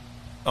happy.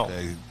 Oh.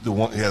 Okay,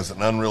 he has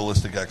an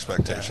unrealistic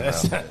expectation.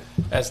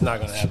 That's not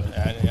going to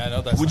happen. I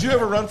know that's. Would you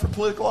ever run for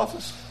political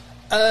office?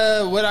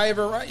 Would I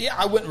ever run? Yeah,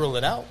 I wouldn't rule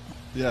it out.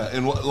 Yeah,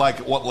 and what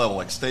level?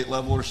 Like state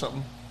level or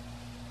something?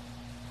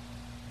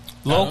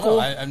 Local,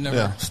 I've never.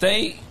 Yeah.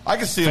 state. I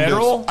could see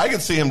Federal? him. I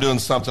could see him doing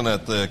something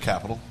at the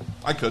Capitol.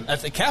 I could.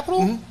 At the Capitol?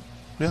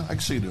 Mm-hmm. Yeah, I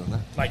could see you doing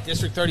that. Like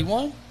District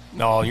 31?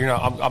 No, you're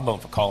not. I'm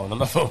voting for Colin. I'm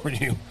not voting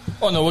for you.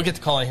 Oh, no, we'll get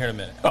to Colin here in a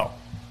minute. Oh,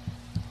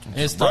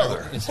 His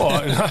brother.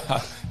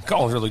 well,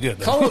 Colin's really good.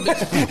 Though. Colin will be,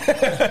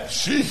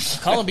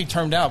 Jeez. Colin will be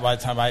termed out by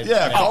the time I.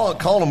 Yeah,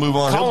 Colin will move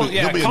on. Colin,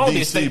 he'll be in Colin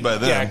D.C. by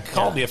then. Yeah,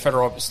 Colin will be a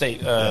federal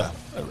state, a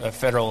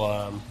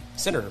federal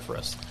senator for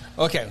us.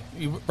 Okay,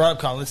 you brought up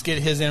Colin. Let's get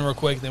his in real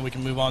quick, then we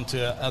can move on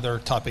to other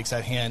topics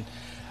at hand.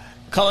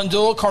 Colin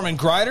Duell, Carmen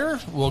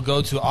Greider will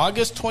go to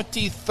August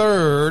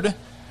 23rd.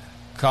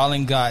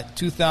 Colin got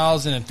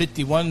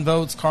 2,051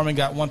 votes. Carmen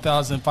got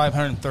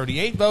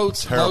 1,538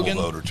 votes. Terrible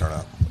voter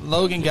turnout.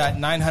 Logan got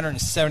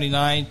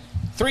 979.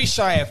 3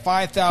 shy of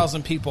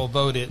 5,000 people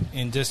voted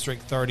in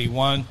District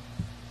 31.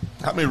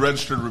 How many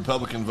registered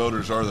Republican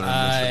voters are there in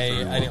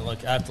District 31? I didn't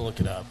look. I have to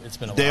look it up. It's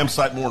been a Damn while.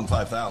 sight more than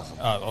 5,000.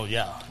 Yeah.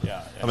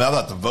 I mean, I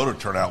thought the voter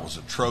turnout was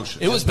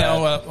atrocious. It was bad.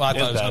 better than what I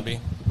thought it was bad. going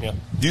to be. Yeah.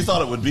 You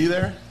thought it would be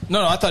there?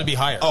 No, I thought it'd be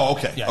higher. Oh,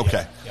 okay. Yeah,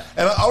 okay. Yeah.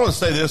 And I want to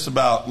say this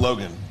about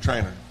Logan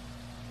Trainer.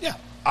 Yeah.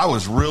 I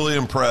was really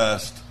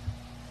impressed,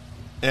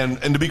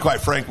 and to be quite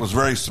frank, was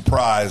very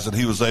surprised that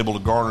he was able to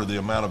garner the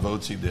amount of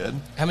votes he did.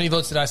 How many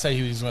votes did I say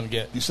he was going to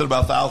get? You said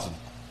about 1,000.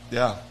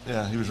 Yeah,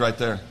 he was right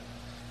there.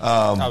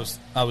 I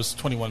was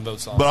 21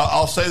 votes off. But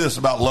I'll say this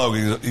about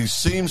Logan. He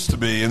seems to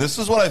be, and this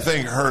is what I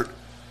think hurt.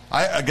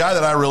 A guy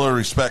that I really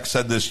respect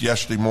said this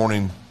yesterday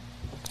morning.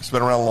 He's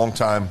been around a long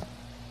time,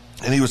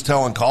 and he was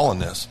telling Colin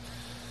this.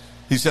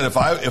 He said, if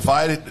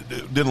I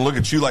didn't look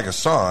at you like a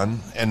son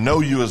and know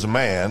you as a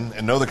man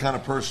and know the kind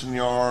of person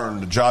you are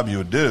and the job you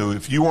would do,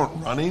 if you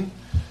weren't running,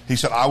 he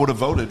said, I would have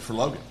voted for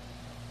Logan.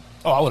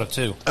 Oh, I would have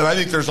too. And I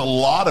think there's a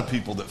lot of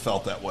people that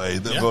felt that way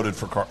that voted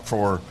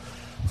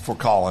for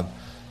Colin.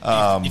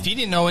 If you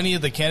didn't know any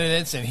of the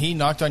candidates and he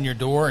knocked on your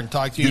door and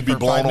talked to you You'd be for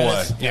blown 5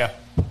 minutes, away. Yeah.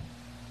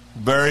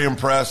 Very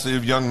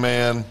impressive young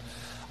man.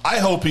 I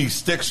hope he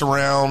sticks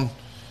around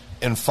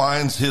and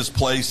finds his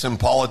place in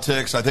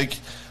politics. I think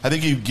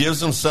he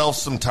gives himself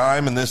some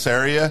time in this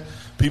area.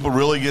 People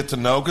really get to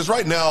know, because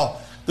right now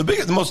the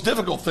most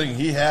difficult thing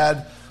he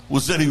had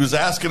was that he was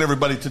asking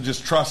everybody to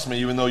just trust me,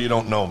 even though you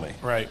don't know me.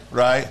 Right.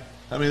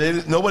 I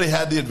mean, nobody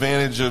had the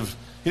advantage of.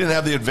 He didn't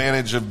have the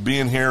advantage of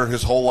being here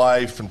his whole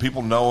life and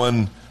people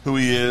knowing who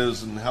he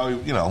is and how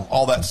he,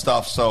 all that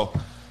stuff. So,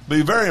 but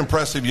he's a very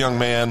impressive young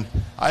man.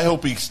 I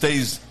hope he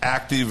stays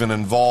active and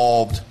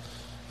involved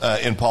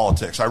in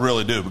politics. I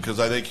really do, because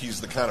I think he's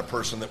the kind of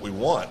person that we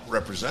want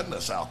representing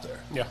us out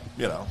there.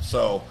 Yeah.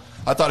 So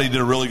I thought he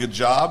did a really good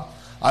job.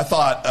 I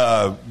thought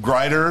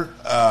Greider,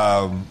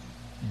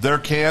 their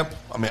camp,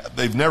 I mean,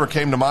 they've never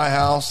came to my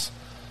house.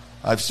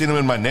 I've seen them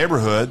in my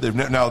neighborhood.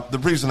 Now, the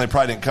reason they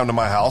probably didn't come to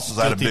my house is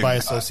I had a big, by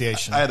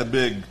association. I had a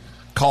big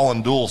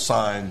Colin Duell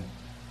sign,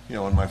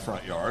 in my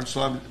front yard.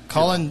 So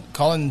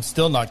Colin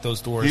still knocked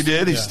those doors. He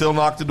did. He still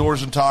knocked the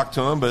doors and talked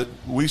to him. But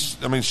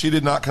she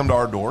did not come to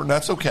our door, and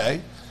that's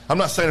okay. I'm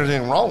not saying there's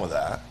anything wrong with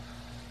that.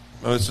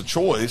 It's a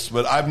choice,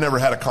 but I've never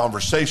had a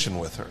conversation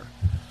with her.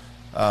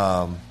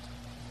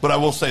 But I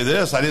will say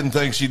this: I didn't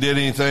think she did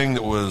anything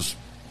that was.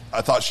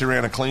 I thought she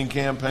ran a clean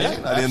campaign.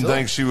 Yeah, I didn't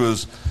think she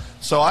was.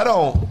 So I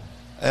don't.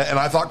 And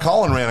I thought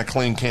Colin ran a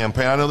clean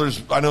campaign. I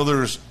know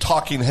there's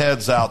talking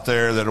heads out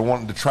there that are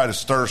wanting to try to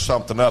stir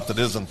something up that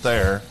isn't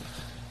there,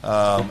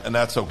 and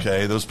that's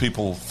okay. Those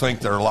people think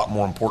they're a lot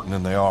more important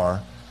than they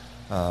are.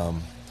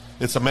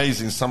 It's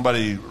amazing.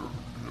 Somebody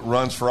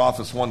runs for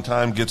office one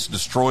time, gets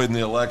destroyed in the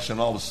election,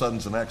 all of a sudden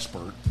is an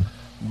expert.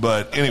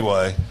 But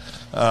anyway,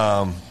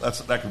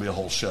 that could be a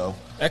whole show.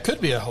 That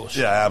could be a whole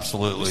show. Yeah,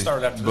 absolutely. We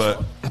started after this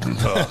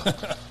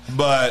one.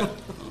 But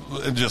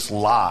just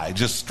lie,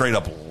 just straight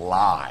up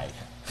lie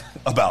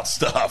about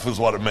stuff is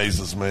what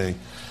amazes me.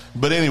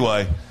 But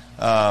anyway,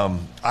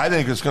 I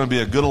think it's going to be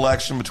a good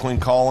election between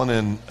Colin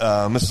and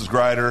Mrs.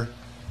 Greider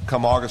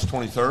come August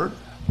 23rd.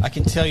 I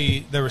can tell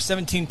you there were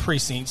 17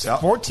 precincts.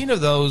 Yep. 14 of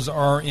those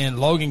are in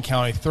Logan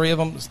County, 3 of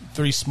them,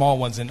 3 small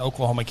ones in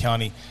Oklahoma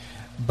County.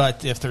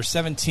 But if there's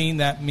 17,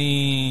 that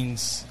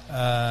means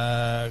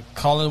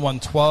Colin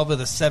won 12 of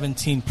the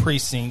 17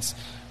 precincts.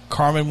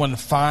 Carmen won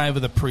 5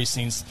 of the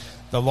precincts.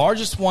 The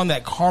largest one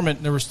that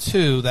Carmen, there was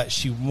 2 that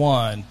she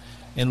won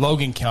in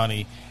Logan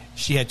County.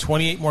 She had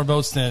 28 more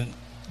votes than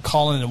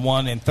Colin in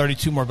one and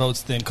 32 more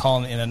votes than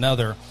Colin in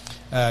another.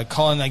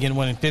 Colin, again,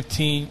 won in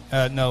 12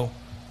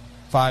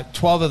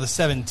 of the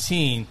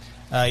 17.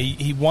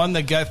 He won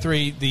the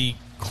Guthrie, the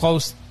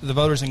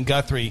voters in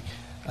Guthrie,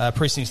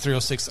 precincts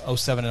 306,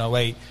 07, and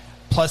 08,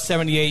 plus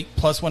 78,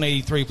 plus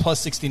 183,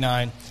 plus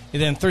 69.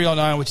 And then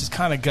 309, which is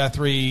kind of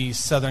Guthrie,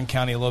 Southern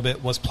County a little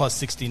bit, was plus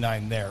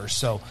 69 there.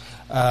 So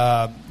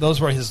those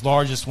were his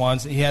largest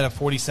ones. He had a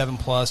 47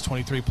 plus,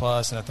 23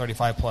 plus, and a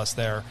 35 plus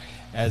there,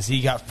 as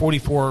he got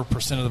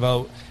 44% of the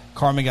vote.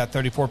 Carmen got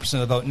 34% of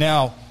the vote.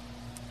 Now,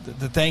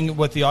 the thing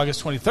with the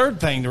August 23rd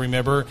thing to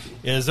remember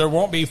is there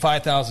won't be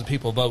 5,000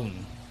 people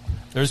voting.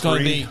 There's going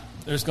to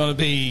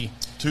be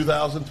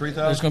 2,000,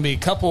 3,000. There's going to be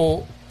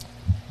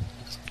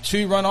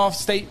two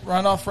state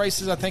runoff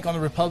races, I think, on the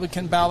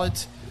Republican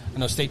ballot. I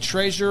know state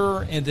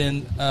treasurer, and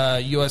then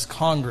U.S.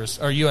 Congress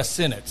or U.S.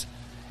 Senate,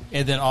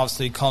 and then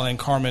obviously Colin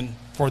Carmen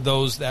for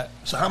those that.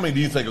 So how many do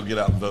you think will get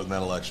out and vote in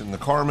that election? The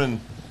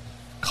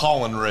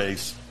Carmen-Colin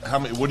race. How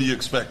many? What do you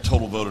expect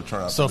total voter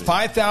turnout? So to be?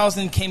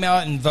 5,000 came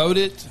out and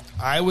voted.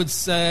 I would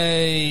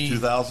say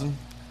 2,000.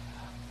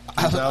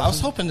 I was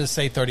hoping to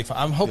say 35.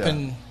 I'm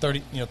hoping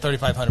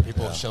 3,500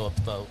 people will show up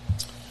to vote.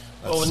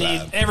 Well, we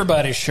sad. need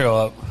everybody to show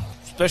up,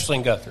 especially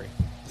in Guthrie.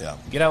 Yeah,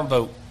 Get out and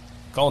vote.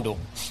 Call and duel.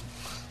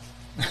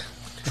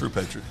 true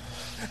patriot.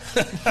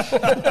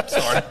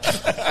 Sorry,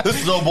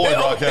 this is old boy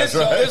broadcast,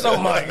 right? It's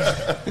old Mike.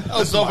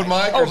 This is open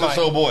mic or is this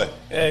old boy?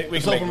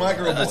 It's open mic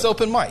or old boy? It's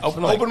open mic.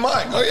 Open mic. Open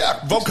mic. Oh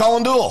yeah, vote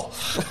Colin Duel.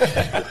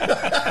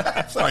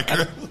 Sorry,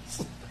 Chris.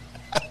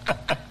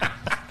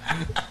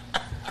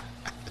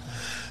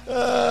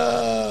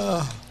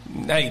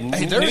 Hey,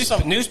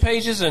 news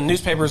pages and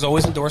newspapers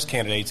always endorse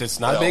candidates. It's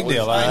not a big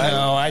deal. I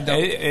know. I don't.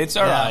 It's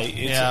all right.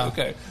 It's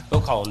okay.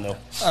 They'll call them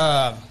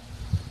though.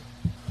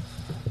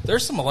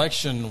 There's some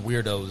election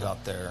weirdos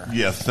out there.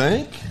 You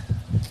think?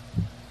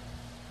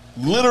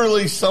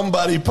 Literally,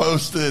 somebody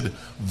posted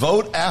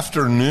vote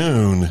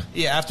afternoon.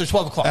 Yeah, after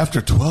 12 o'clock. After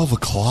 12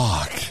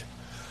 o'clock.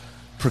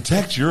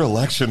 Protect your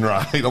election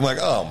right. I'm like,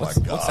 oh my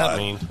God. What's that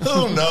mean?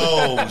 Who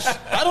knows?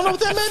 I don't know what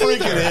that meant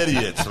Freaking either.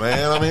 idiots,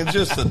 man. I mean,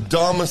 just the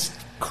dumbest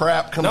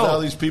crap comes out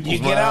of these people's you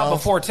get out mouths.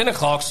 before 10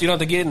 o'clock so you don't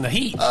have to get in the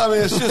heat. I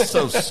mean, it's just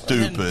so And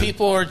stupid.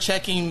 people are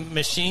checking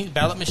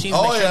ballot machines.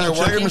 Oh, make sure yeah, they're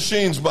checking working.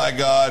 machines, by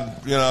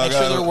God. You know, Make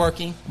sure they're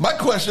working. My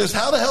question is,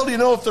 how the hell do you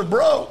know if they're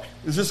broke?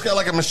 Is this guy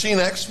like a machine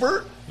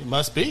expert? It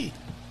must be.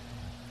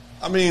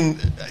 I mean,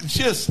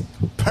 just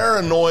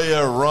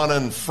paranoia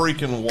running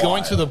freaking wild.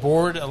 Going to the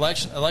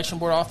election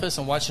board office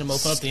and watching them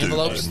open up the Stupid.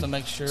 envelopes to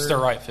make sure. It's their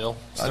right, Phil.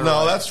 It's their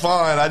No, right. that's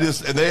fine. And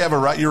they have a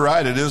right. You're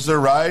right. It is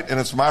their right, and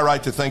it's my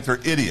right to think they're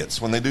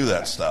idiots when they do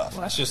that stuff.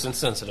 Well, that's just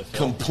insensitive,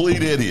 Phil.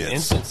 Complete idiots.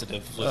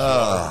 Insensitive. is what you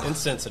are.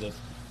 Insensitive.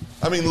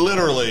 I mean,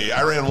 literally,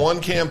 I ran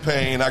one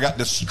campaign. I got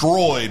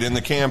destroyed in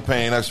the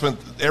campaign. I've spent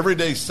every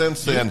day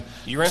since then.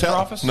 You ran for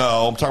office?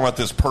 No, I'm talking about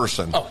this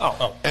person.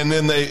 Oh. And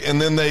then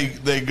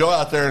they go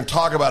out there and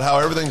talk about how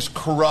everything's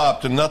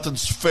corrupt and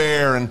nothing's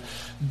fair and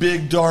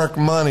big dark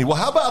money. Well,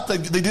 how about they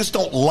just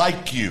don't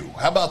like you?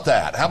 How about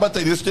that? How about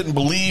they just didn't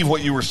believe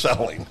what you were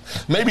selling?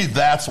 Maybe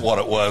that's what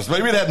it was.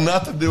 Maybe it had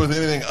nothing to do with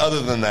anything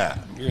other than that.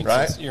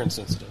 Right? You're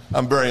insensitive.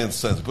 I'm very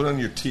insensitive. Put on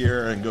your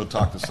tiara and go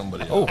talk to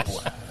somebody else. Oh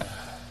boy.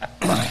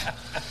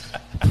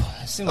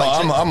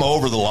 I'm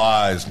over the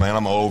lies, man.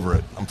 I'm over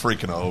it. I'm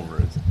freaking over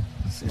it.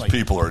 These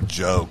people are a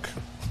joke.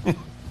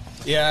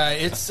 Yeah,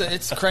 it's They're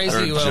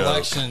crazy a with joke.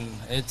 election.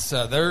 It's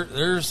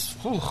there's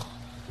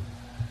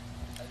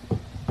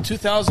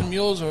 2,000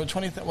 mules or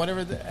 20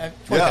 whatever.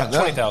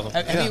 20,000.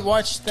 Have you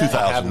watched that?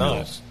 2,000 not.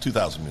 mules.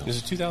 2,000 mules. Is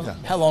it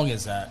 2,000? How long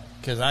is that?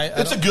 Because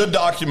It's a good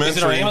documentary. Is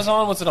it on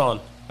Amazon? What's it on?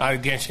 I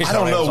guarantee it's I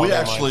don't on know. Amazon. We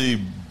Never mind. actually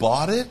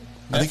bought it.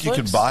 I think you Netflix?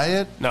 could buy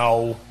it.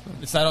 No.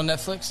 It's not on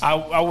Netflix. I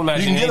would You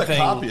imagine can get a anything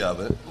copy of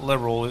it.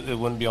 liberal, it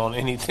wouldn't be on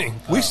anything.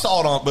 We saw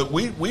it on, but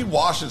we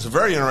watched it. It's a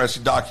very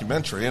interesting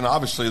documentary, and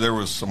obviously there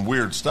was some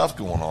weird stuff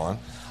going on.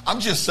 I'm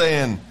just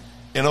saying,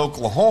 in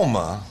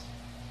Oklahoma,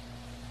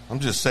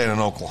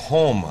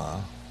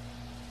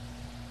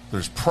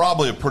 there's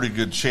probably a pretty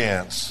good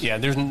chance Yeah,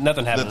 there's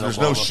nothing happening that there's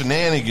in no Oklahoma.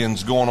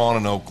 shenanigans going on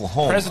in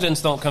Oklahoma.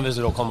 Presidents don't come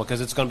visit Oklahoma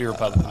because it's going to be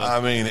Republican. I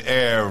mean,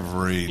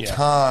 every Yeah.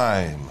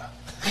 time.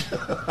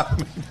 I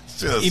mean, it's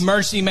just,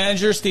 Emergency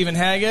Manager Stephen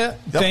Haga,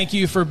 thank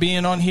you for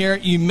being on here.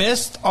 You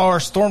missed our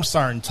storm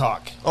siren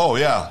talk. oh,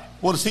 yeah.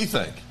 What does he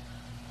think?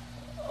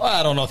 Well,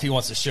 I don't know if he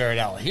wants to share it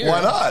out here.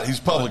 Why not? He's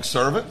public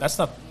servant. That's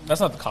not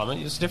the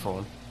comment. It's a different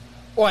one.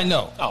 Well, I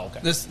know. Oh,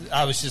 okay.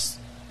 I was just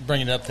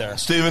bringing it up there.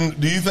 Stephen,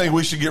 do you think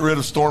we should get rid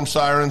of storm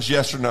sirens,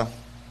 yes or no?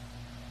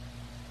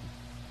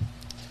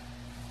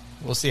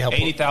 We'll see how.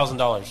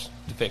 $80,000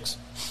 to fix.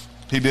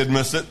 He did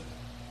miss it?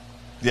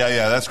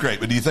 Yeah, that's great.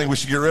 But do you think we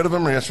should get rid of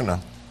him, or yes or no?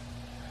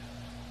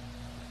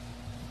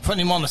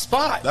 Putting him on the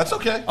spot. That's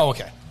okay. Oh,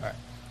 okay. All right.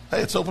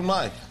 Hey, it's open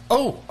mic.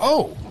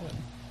 Oh.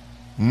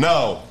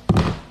 No.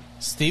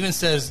 Steven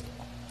says,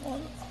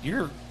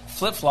 You're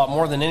flip-flop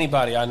more than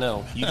anybody I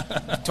know. You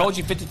told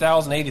you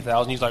 50,000,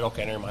 80,000. He's like,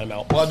 okay, never mind, I'm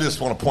out. Well, I just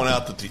want to point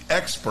out that the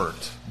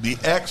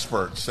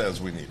expert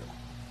says we need him.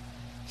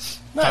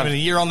 not even a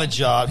year on the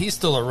job. He's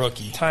still a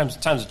rookie. Times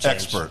have changed.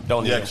 Expert.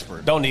 Don't need The 'em.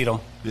 expert. Don't need them.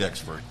 The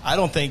expert. I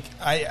don't think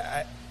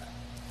I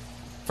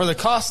for the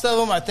cost of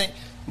them. I think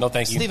No,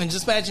 thank you. Steven,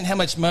 just imagine how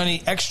much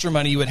extra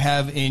money you would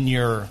have in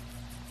your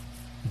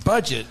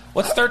budget.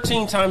 What's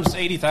 13 times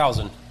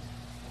 80,000?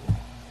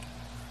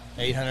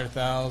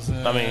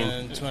 800,000. I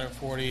mean,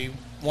 240.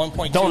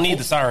 1.2. Don't need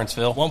the sirens,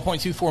 Phil.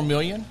 1.24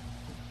 million.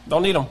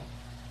 Don't need them.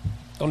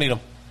 Don't need them.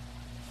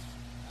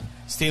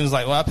 Steven's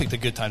like, well, I picked a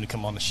good time to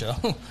come on the show,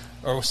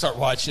 or we'll start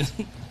watching.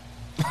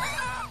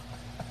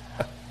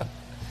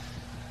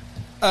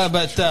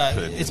 But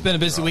it's been a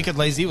busy week at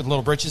Lazy with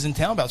Little Britches in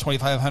town, about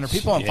 2,500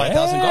 people on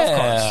 5,000 golf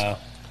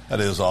carts. That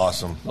is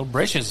awesome. Little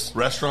Britches.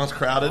 Restaurants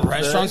crowded.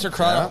 Restaurants are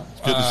crowded.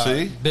 Yeah, good to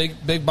see.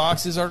 Big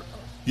boxes are.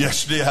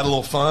 Yesterday I had a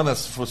little fun.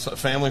 That's with a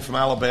family from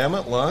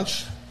Alabama at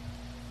lunch.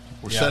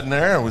 We're sitting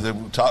there, and we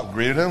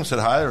greeted them, said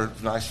hi. They're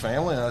a nice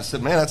family. And I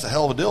said, man, that's a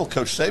hell of a deal.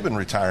 Coach Saban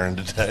retiring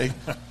today.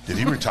 Did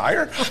he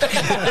retire?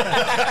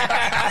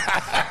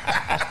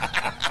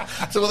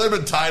 So, well, they've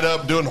been tied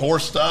up doing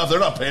horse stuff. They're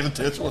not paying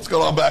attention. What's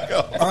going on back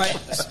up? All right.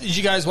 So did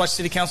you guys watch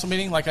city council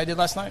meeting like I did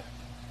last night?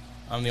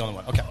 I'm the only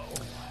one. Okay.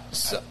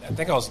 So, I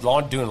think I was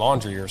doing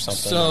laundry or something.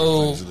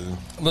 So,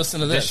 listen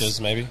to this. Dishes,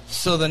 maybe.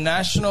 So, the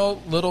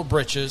National Little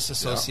Britches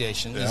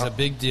Association is a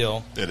big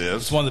deal. It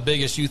is. It's one of the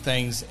biggest youth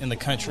things in the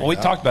country. Well, we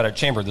talked about it at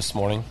Chamber this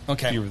morning.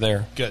 Okay. You were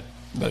there. Good.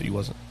 But you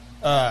wasn't.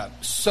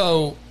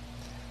 So,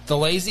 the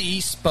Lazy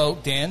East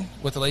spoke, Dan,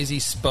 with the Lazy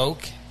East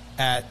spoke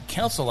at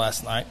council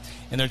last night,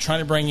 and they're trying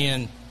to bring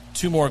in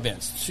 2 more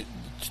events.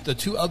 The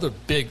 2 other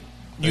big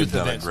youth They've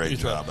done events. a great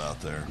job out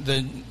there.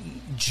 The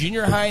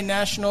junior high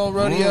national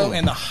rodeo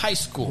and the high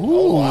school.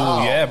 Ooh,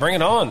 wow. Yeah, bring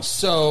it on.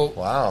 So,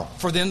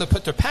 for them to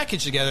put their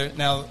package together,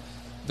 now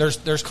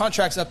there's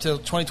contracts up to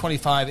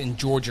 2025 in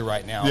Georgia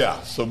right now.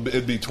 Yeah, so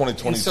it'd be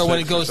 2026. And so when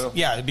it goes,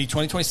 it'd be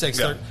 2026.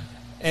 Yeah.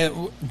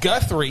 And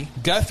Guthrie,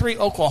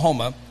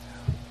 Oklahoma.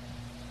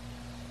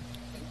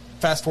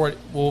 Fast forward,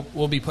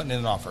 we'll be putting in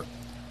an offer.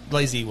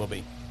 Lazy will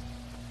be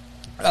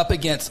up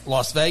against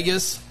Las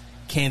Vegas,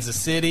 Kansas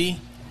City,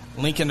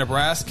 Lincoln,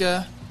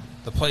 Nebraska,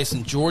 the place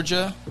in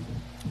Georgia.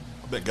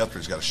 I bet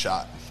Guthrie's got a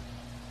shot.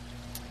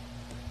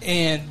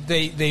 And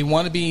they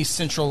want to be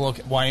central,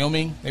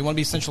 Wyoming. They want to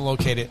be central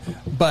located,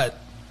 but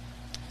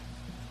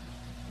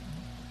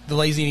the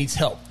Lazy needs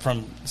help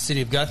from the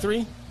city of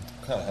Guthrie,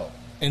 What kind of help?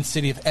 and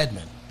city of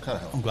Edmond. What kind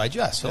of help? I'm glad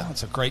you asked, Phil.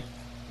 That's a great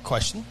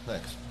question.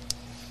 Thanks.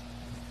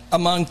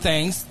 Among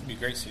things, Be a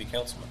great city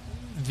councilman.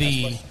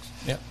 the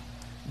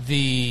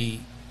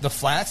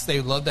flats. They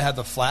would love to have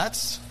the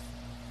flats,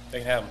 They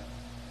can have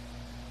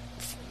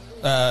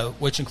them.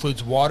 which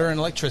includes water and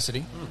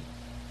electricity.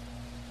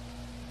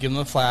 Give them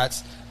the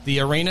flats. The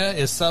arena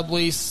is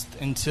subleased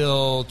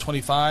until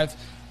 25.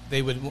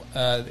 They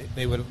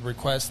would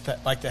request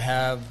like to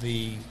have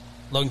the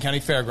Logan County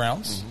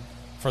Fairgrounds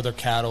for their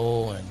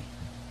cattle and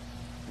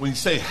When you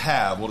say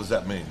have, what does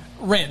that mean?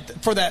 rent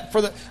for that.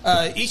 For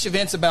the each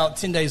event's about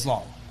 10 days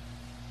long.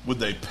 Would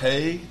they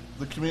pay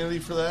the community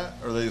for that,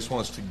 or they just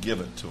want us to give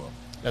it to them?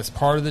 That's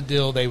part of the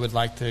deal. They would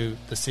like the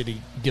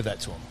city give that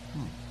to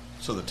them.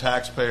 So the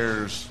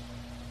taxpayers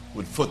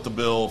would foot the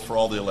bill for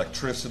all the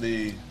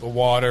electricity, The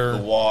water.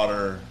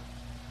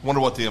 Wonder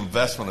what the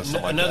investment of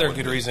something like that Another would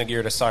good be. reason to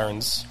gear to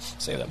sirens.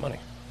 Save that money.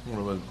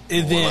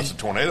 Unless a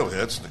tornado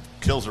hits and it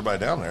kills everybody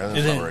down there,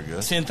 that's not very good.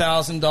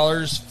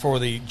 $10,000 for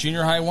the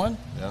junior high one.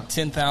 Yeah.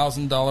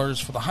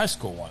 $10,000 for the high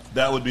school one.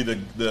 That would be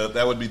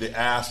the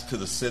ask to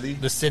the city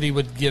The city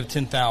would give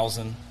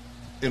 $10,000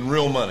 in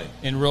real money.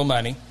 in real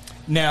money.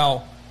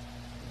 Now,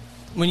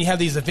 when you have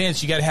these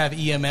events, you got to have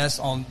EMS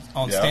on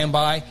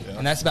standby, Yeah.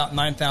 and that's about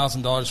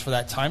 $9,000 for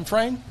that time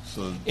frame.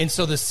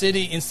 So The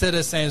city, instead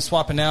of saying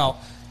swapping out,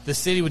 the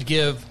city would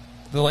give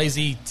the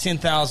Lazy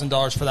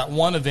 $10,000 for that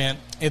one event,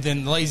 and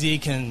then the Lazy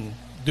can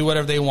do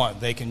whatever they want.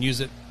 They can use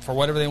it for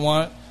whatever they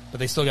want, but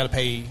they still got to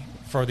pay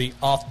for the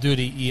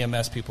off-duty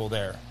EMS people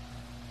there.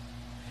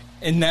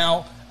 And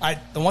now,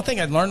 the one thing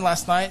I learned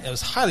last night, it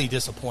was highly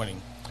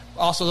disappointing.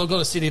 Also, they'll go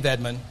to City of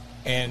Edmond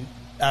and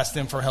ask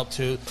them for help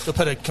too. They'll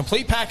put a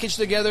complete package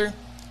together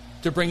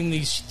to bring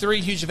these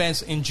 3 huge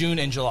events in June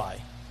and July.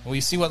 And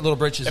we see what Little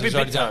Britches That'd is be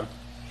already big time.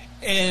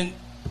 done. And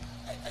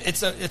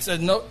it's a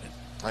no,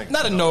 Thank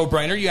not a you.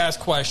 no-brainer. You ask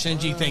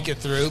questions, you think it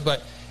through,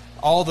 but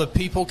all the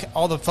folks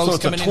So it's a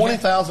coming in here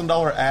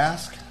 $20,000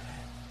 ask.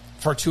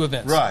 for 2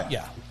 events, Right.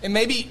 Yeah, and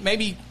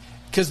maybe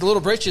because the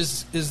Little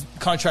Britches is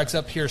contracts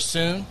up here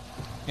soon,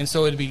 and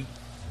so it'd be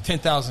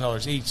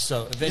 $10,000 each.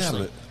 So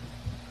eventually,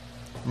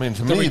 I mean,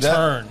 to the me,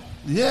 return.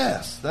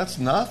 yes, that's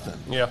nothing.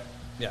 Yeah.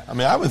 Yeah. I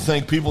mean, I would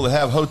think people that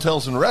have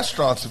hotels and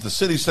restaurants, if the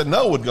city said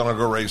no, would going to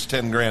go raise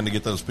 $10,000 to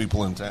get those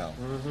people in town.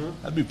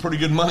 That'd be pretty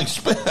good money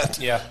spent.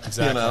 Yeah,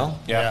 exactly. You know.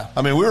 Yeah.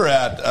 I mean, we were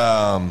at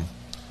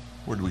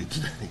where did we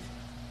today?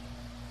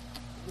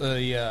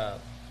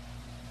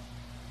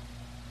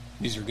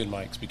 These are good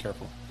mics. Be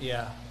careful.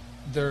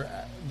 They're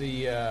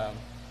the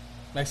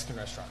Mexican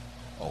restaurant.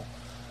 Oh,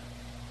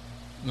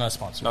 Not a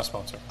sponsor. Not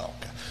sponsor.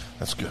 okay,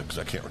 that's good because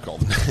I can't recall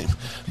the name.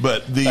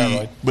 But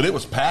Thyroid. but it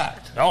was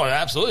packed Oh,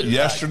 absolutely.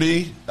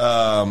 yesterday.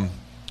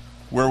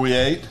 Where we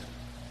ate.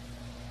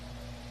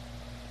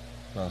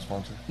 Not a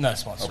sponsor. Not a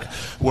sponsor. Okay.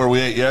 Where we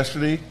ate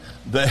yesterday,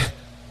 they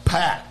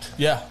packed.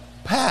 Yeah.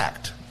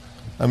 Packed.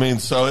 I mean,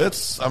 so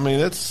it's The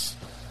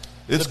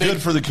big-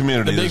 good for the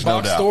community. The There's big no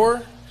box doubt.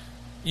 store,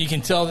 you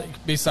can tell that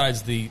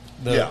besides the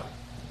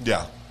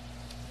Yeah.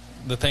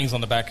 the things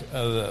on the back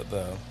of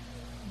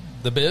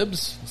the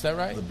bibs. Is that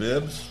right? The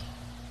bibs.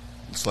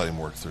 Let's let him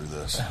work through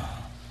this.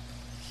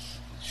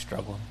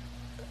 Struggling.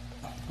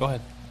 Go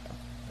ahead.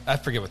 I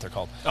forget what they're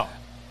called. Oh.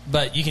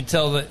 But you can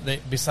tell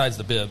that besides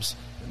the bibs,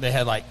 they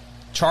had like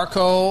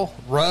charcoal,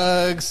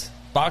 rugs,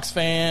 box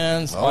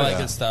fans, all that yeah.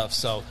 good stuff.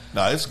 So,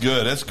 No, it's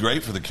good. It's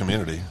great for the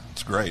community.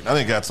 It's great. I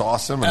think that's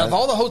awesome. out of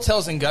all the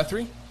hotels in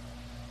Guthrie,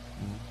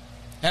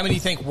 how many do you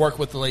think work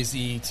with the Lazy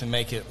E to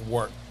make it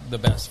work the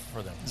best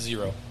for them?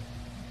 0.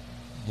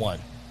 1.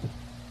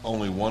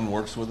 Only one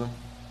works with them?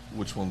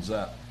 Which one's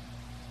that?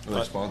 Are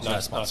they sponsored?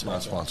 Not sponsored.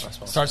 Not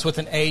sponsored. Starts with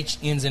an H,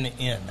 ends in an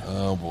N.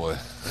 Oh, boy.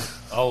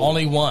 Oh,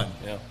 Only one.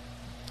 Yeah.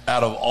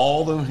 Out of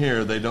all them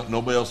here,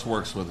 nobody else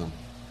works with them.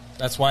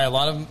 That's why a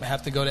lot of them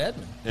have to go to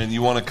Edmond. And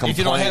you want to complain. If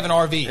you don't have an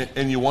RV.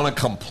 And you want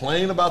to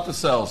complain about the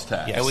sales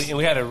tax. Yeah,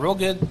 we had a real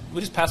good.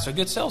 We just passed a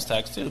good sales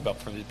tax too, about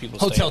for the people.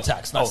 Hotel staying.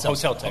 tax, not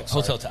sales hotel tax. tax.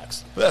 Hotel sorry.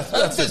 tax.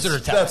 That's Visitor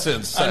tax. That's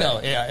insane. I know.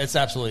 Yeah, it's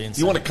absolutely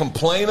insane. You want to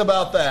complain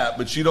about that,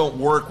 but you don't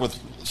work with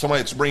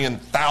somebody that's bringing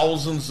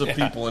thousands of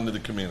people into the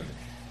community.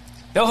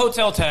 No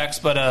hotel tax,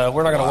 but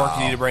we're not going to work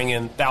with you to bring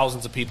in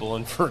thousands of people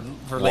in for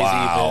lazy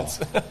Wow. events.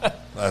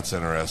 That's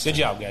interesting. Good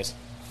job, guys.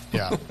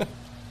 Yeah.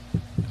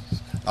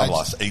 I've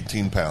lost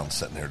 18 pounds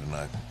sitting here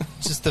tonight.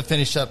 Just to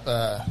finish up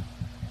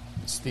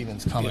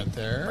Stephen's comment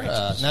there,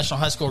 National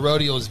High School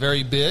Rodeo is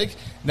very big.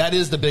 That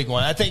is the big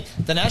one. I think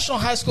the National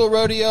High School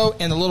Rodeo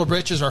and the Little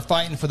Britches are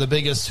fighting for the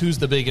biggest, who's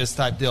the biggest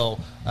type deal,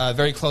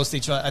 very close to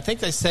each other. I think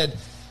they said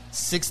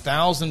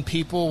 6,000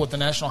 people with the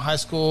National High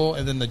School,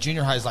 and then the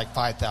junior high is like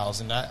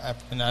 5,000.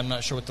 And I'm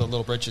not sure what the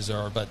Little Britches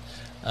are, but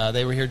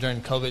they were here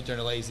during COVID, during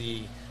the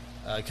Lazy,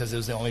 because it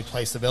was the only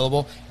place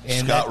available.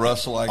 And Scott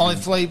Russell,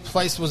 only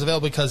place was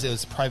available because it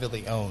was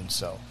privately owned.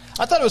 So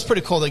I thought it was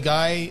pretty cool. The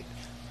guy,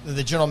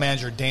 the general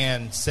manager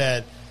Dan,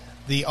 said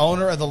the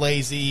owner of the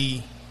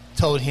Lazy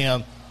told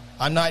him,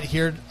 "I'm not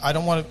here. I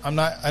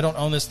don't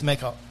own this to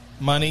make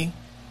money.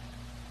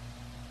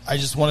 I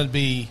just want it to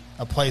be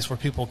a place where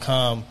people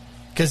come."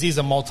 Because he's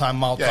a multi.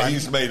 Yeah,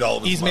 he's made all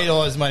of his money. made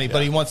all his money, Yeah.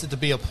 but he wants it to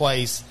be a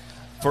place.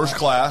 First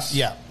class.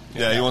 Yeah.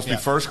 Yeah, he wants to Yeah.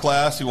 be first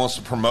class. He wants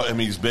to promote. I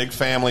mean, he's a big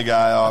family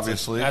guy,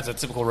 obviously. That's a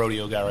typical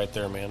rodeo guy right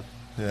there, man.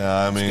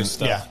 Yeah, I mean, good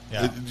stuff.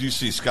 Yeah. Did you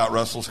see Scott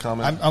Russell's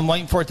comment? I'm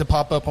waiting for it to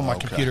pop up on my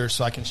Okay. computer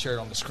so I can share it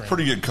on the screen.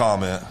 Pretty good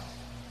comment.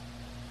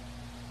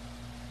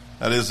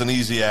 That is an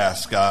easy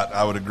ask, Scott.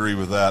 I would agree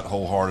with that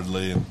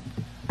wholeheartedly. And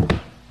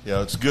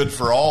it's good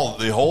for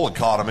the whole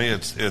economy.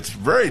 It's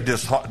very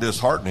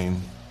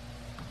disheartening,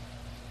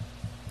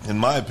 in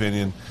my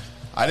opinion.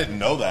 I didn't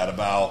know that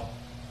about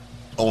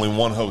only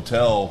one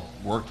hotel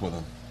worked with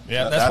him.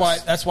 Yeah,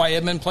 that's why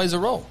Edmond plays a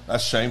role.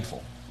 That's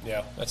shameful,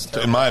 Yeah, that's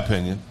terrible. in my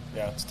opinion.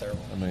 Yeah, it's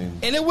terrible. I mean,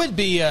 And it would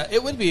be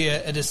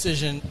a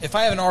decision. If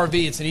I have an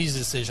RV, it's an easy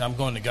decision. I'm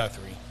going to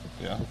Guthrie.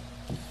 yeah.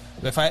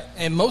 But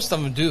and most of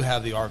them do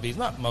have the RVs.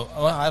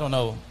 I don't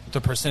know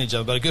the percentage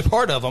of it, but a good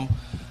part of them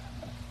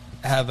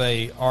have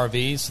a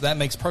RV. So that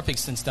makes perfect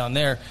sense down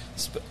there.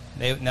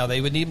 Now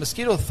they would need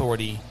mosquito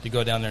authority to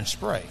go down there and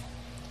spray.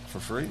 For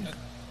free?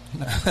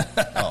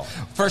 Oh.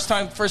 First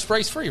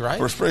spray's free, right?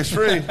 First spray's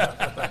free.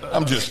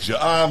 I'm just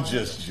joking. I'm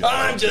just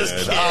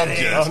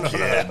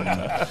kidding.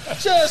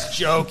 Just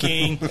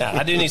joking. Yeah,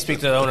 I do need to speak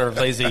to the owner of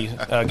Lazy.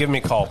 Give me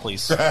a call,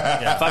 please.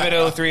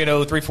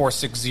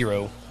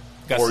 580-380-3460.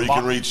 Or you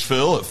can reach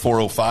Phil at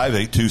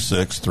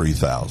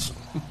 405-826-3000.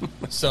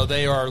 So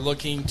they are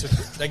looking to.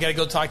 They got to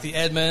go talk to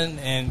Edmond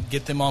and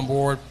get them on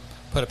board,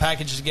 put a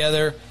package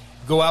together,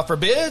 go out for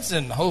bids,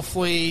 and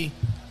hopefully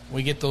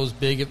we get those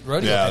big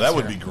rodeo. Yeah, events that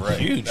would here. be great.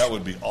 Huge. That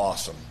would be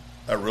awesome.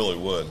 That really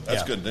would.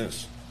 That's Yeah. good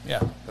news.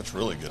 Yeah, That's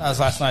really good that was news.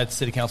 last night at the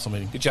city council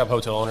meeting. Good job,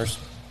 hotel owners.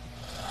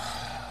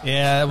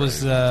 Yeah, it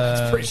was.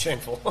 Pretty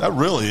shameful. That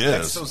really is.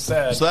 That's so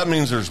sad. So that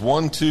means there's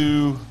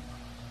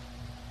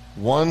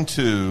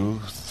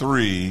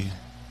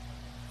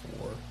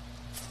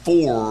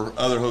 4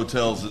 other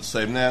hotels that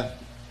say, nah.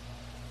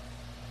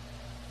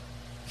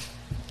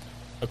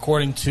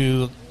 According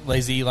to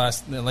Lazy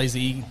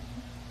Lazy.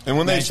 And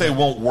when they say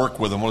won't work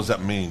with them, what does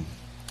that mean?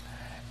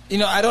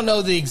 I don't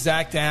know the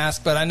exact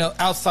ask, but I know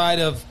outside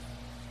of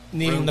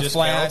needing Room the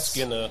discounts, flats,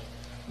 getting a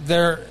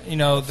they're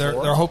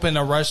floor? hoping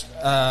to rush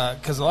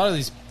because a lot of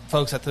these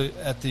folks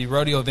at the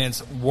rodeo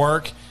events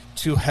work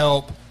to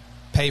help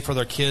pay for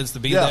their kids to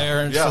be Yeah,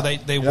 there, and yeah, so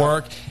they yeah.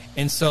 work,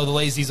 and so the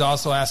Lazy's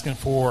also asking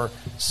for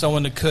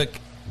someone to cook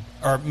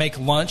or make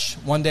lunch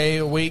one day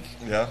a week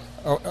Yeah.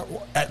 or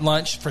at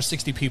lunch for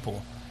 60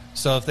 people.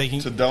 So if they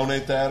can To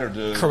donate that or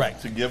to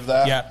correct to give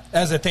that? yeah,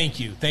 as a thank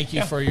you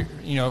for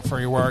your for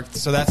your work.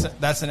 So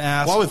that's an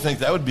ask. Well, I would think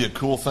that would be a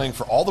cool thing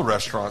for all the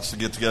restaurants to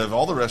get together. If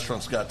all the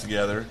restaurants got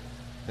together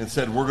and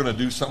said, we're going to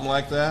do something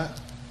like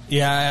that.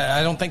 Yeah,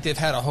 I don't think they've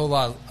had a whole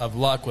lot of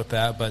luck with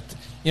that. But,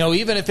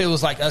 even if it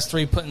was like us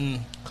three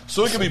putting...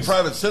 So it could be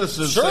private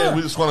citizens Sure. saying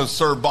we just want to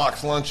serve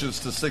box lunches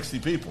to 60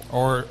 people.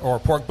 Or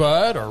pork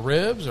butt or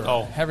ribs or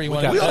however you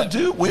want to We do ought it. to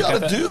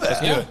do that.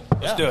 Let's do it.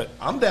 Let's do it.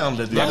 I'm down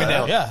to do Knock it that.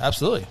 down. Yeah,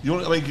 absolutely. You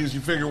want because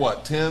you figure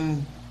what,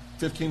 $10,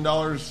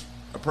 $15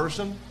 a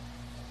person,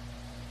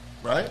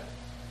 right?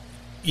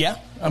 Yeah.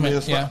 I mean,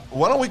 it's not,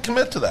 why don't we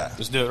commit to that?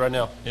 Let's do it right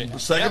now.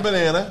 Sega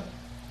Banana.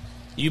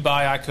 You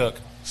buy, I cook.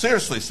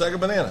 Seriously, Sega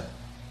Banana,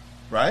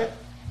 right?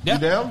 Yeah. You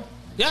down?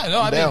 Yeah,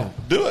 no, I down. mean,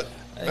 Do it.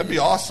 That'd be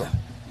awesome.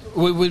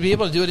 Would we be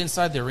able to do it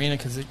inside the arena?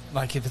 Because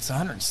like if it's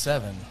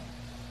 107,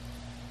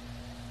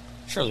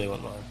 Surely they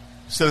wouldn't mind.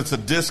 Said it's a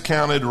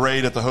discounted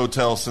rate at the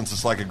hotel since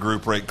it's like a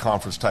group rate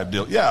conference type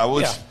deal. Yeah,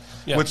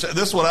 which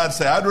this is what I'd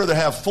say. I'd rather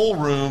have full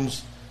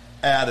rooms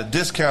at a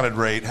discounted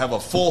rate, have a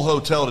full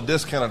hotel at a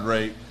discounted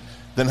rate,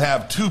 than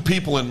have two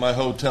people in my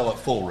hotel at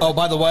full rate. Oh,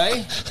 by the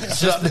way,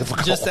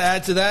 difficult. just to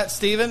add to that,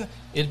 Stephen,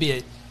 it'd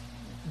be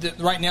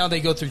right now they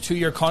go through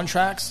 2-year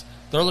contracts.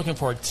 They're looking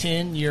for a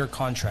 10-year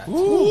contract.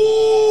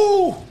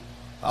 Ooh!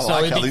 I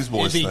like how these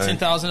boys it'd be think.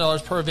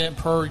 $10,000 per event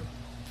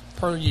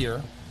per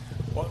year.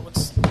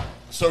 What's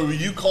So will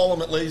you call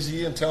them at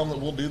Lazy and tell them that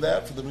we'll do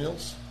that for the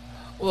meals?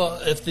 Well,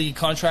 if the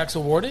contract's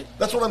awarded,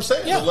 That's what I'm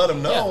saying. Yeah. To let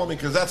them know, Yeah. I mean,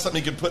 because that's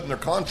something you can put in their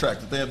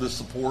contract that they have this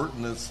support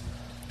and this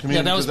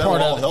community. that was 'cause part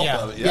that'll of all it. help Yeah.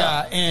 out of it.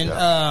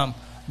 Yeah, and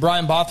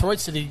Brian Bothroyd,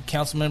 city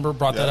council member,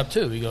 brought that Yeah. up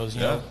too. He goes,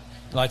 you know,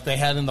 like they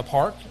had in the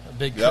park, a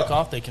big Yeah.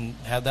 cook-off. They can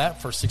have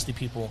that for 60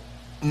 people.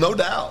 No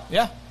doubt.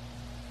 Yeah.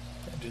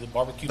 do the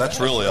barbecue? That's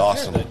bash really right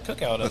awesome. there, the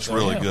cookout. That's up there.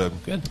 really Yeah.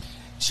 good. Good.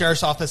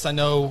 Sheriff's Office, I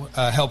know,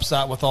 helps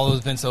out with all those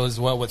events as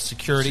well with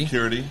security.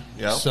 Security,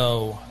 yeah.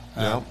 So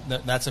Yeah.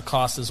 that's a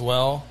cost as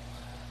well.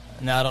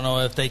 Now, I don't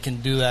know if they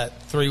can do that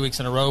 3 weeks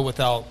in a row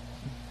without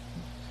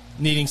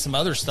needing some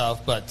other stuff,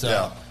 but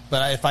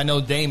if I know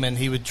Damon,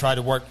 he would try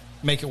to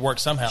make it work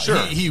somehow. Sure.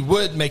 He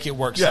would make it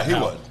work Yeah, somehow.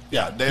 he would.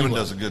 Yeah, Damon He would.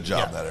 does a good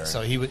job in Yeah. that area.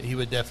 So he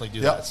would definitely do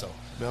Yep. that. So,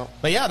 Yep.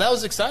 But yeah, that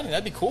was exciting.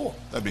 That'd be cool.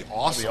 That'd be That'd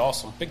awesome. be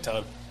awesome. Big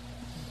time.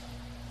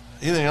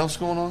 Anything else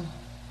going on?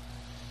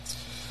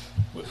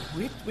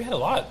 We had a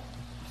lot.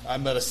 I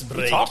must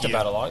We talked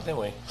about a lot, didn't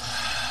we?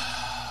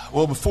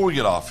 Well, before we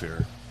get off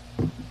here,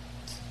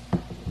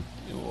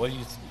 What do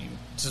you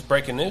just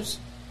breaking news?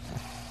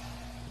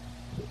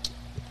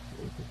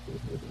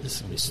 This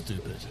is gonna be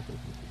stupid.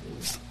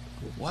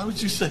 why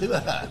would you say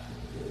that?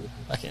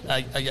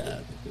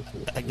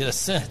 I get a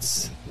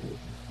sense.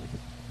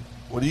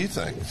 What do you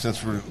think?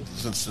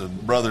 Since the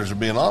brothers are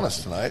being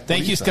honest tonight. what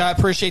Thank do you, think? Scott.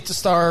 Appreciate the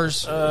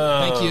stars.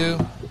 Thank you.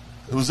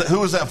 Who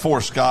was that for,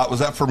 Scott? Was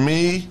that for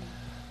me,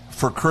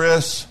 for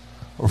Chris,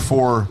 or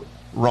for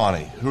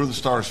Ronnie? Who are the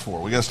stars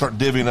for? We got to start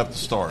divvying up the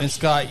stars. And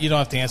Scott, you don't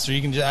have to answer.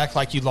 You can just act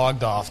like you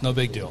logged off. No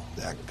big deal.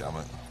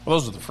 Dadgummit. Well,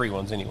 those are the free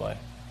ones anyway.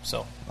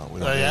 So Oh, we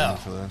don't get yeah. any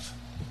for this.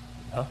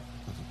 Huh?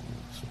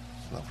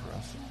 It's not for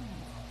us.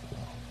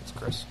 it's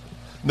Chris.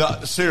 No,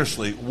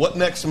 seriously, what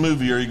next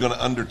movie are you going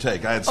to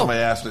undertake? I had somebody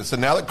ask me. So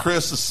now that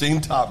Chris has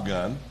seen Top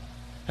Gun,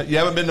 you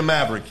haven't been to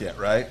Maverick yet,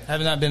 right?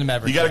 Have not been to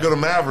Maverick. You got to yet. go to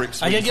Maverick.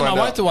 So I we got can to get my find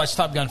wife out. to watch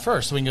Top Gun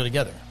first, so we can go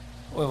together.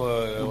 Wait,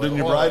 Didn't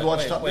your bride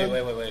watch Top Gun?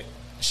 Wait.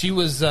 She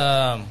was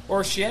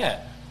Where's she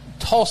at?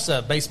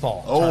 Tulsa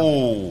baseball.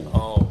 tournament.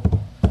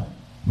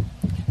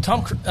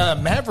 Oh,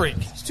 Maverick.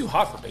 It's too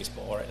hot for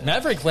baseball right now.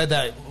 Maverick led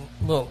that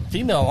little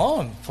female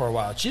on for a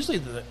while. It's usually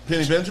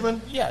Penny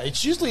Benjamin?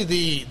 it's usually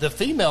the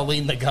female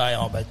leading the guy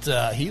on,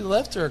 but he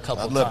left her a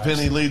couple I'd of let times.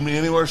 Penny lead me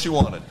anywhere she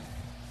wanted.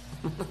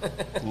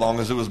 As long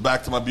as it was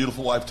back to my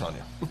beautiful wife,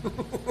 Tanya.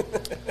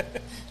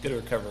 Good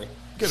recovery.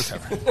 Good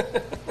recovery.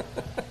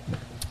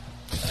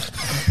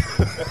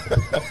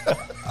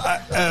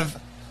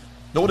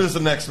 Now, what is the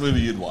next movie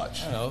you'd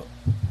watch? I don't know.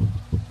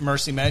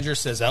 Mercy Manager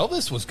says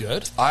Elvis was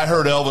good. I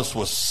heard Elvis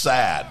was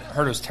sad. I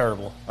heard it was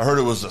terrible. I heard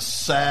it was a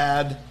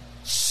sad,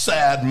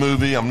 sad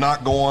movie. I'm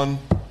not going.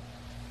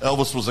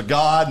 Elvis was a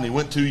god, and he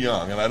went too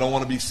young, and I don't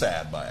want to be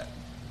sad by it.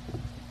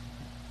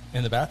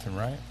 In the bathroom,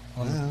 right?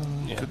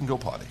 Yeah. Couldn't go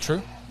potty.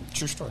 True.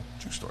 True story.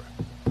 True story.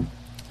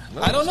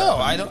 I don't know.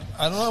 I don't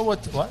know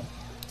what.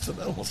 So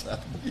that almost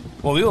happened to you.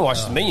 Well, we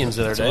watched the Minions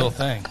the other It's a day. little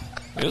thing.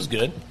 It was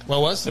good.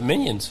 What was The it?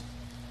 Minions.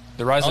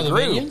 The Rise of the Gru.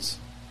 Minions?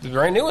 The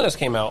brand new one just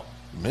came out.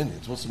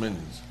 Minions. What's the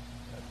Minions?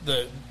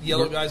 The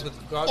yellow guys with the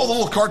Oh, the goggles.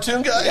 little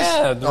cartoon guys?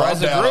 Yeah, the Oh, Rise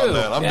I'm down of on Gru.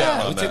 that. I'm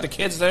down on we that. took the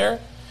kids there.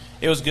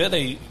 It was good.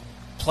 They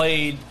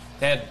played.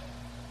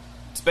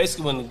 It's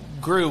basically when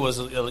Gru was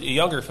a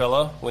younger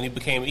fella when he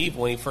became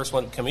evil. When he first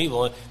went to become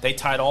evil, and they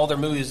tied all their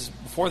movies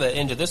before that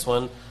into this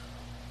one.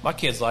 My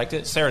kids liked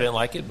it. Sarah didn't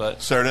like it,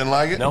 but Sarah didn't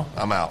like it? No.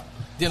 I'm out.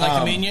 Didn't like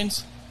the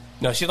Minions.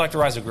 no, she liked the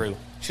Rise of Gru.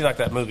 She liked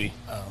that movie.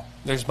 Oh,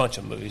 There's a bunch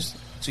of movies,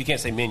 so you can't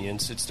say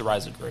Minions. It's the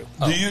Rise of Gru.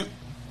 Do you?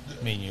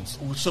 Minions.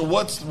 So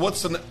what's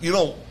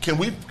the? Can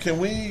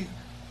we?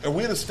 Are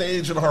we at a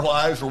stage in our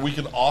lives where we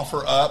can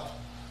offer up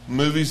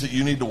movies that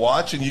you need to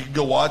watch, and you can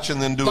go watch and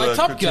then do Like a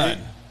Top critique? Gun.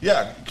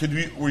 Yeah.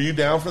 Were you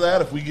down for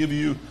that? If we give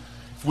you,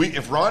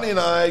 if Ronnie and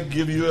I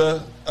give you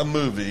a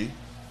movie,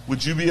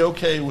 would you be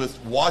okay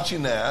with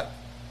watching that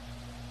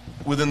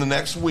within the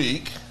next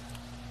week?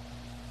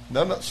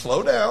 No,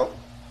 slow down.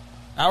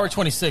 Hour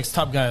 26.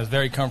 Top Gun is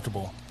very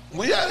comfortable.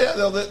 Well, yeah,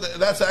 no,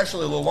 that's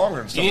actually a little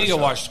longer. Than You need to go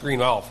Summer watch Green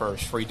Mile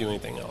first before you do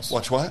anything else. Show.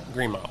 Watch what?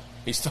 Green Mile.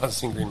 He still hasn't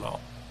seen Green Mile.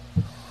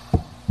 They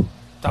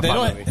Top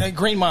five don't. movie.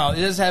 Green Mile.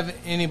 It does have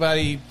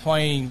anybody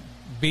playing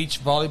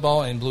beach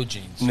volleyball in blue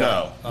jeans.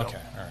 No. Okay.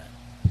 All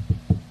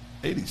right.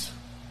 80s.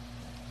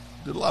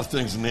 Did a lot of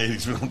things in the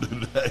 80s we don't do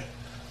today.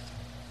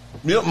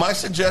 You know, my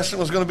suggestion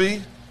was going to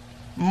be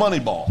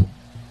Moneyball.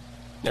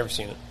 Never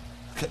seen it.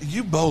 Okay,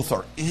 you both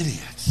are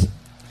idiots.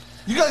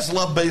 You guys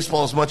love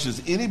baseball as much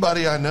as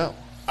anybody I know.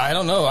 I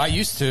don't know. I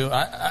used to.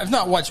 I've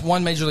not watched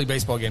one Major League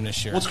Baseball game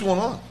this year. What's going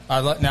on?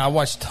 Now I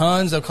watched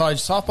tons of college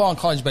softball and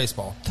college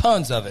baseball.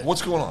 Tons of it.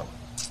 What's going on?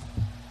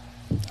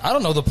 I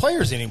don't know the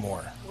players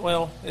anymore.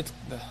 Well, it's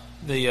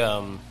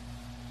the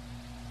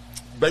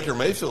Baker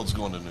Mayfield's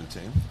going to a new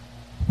team.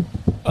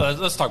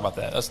 let's talk about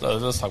that. Let's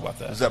talk about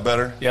that. Is that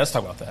better? Yeah, let's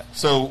talk about that.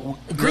 So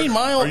Green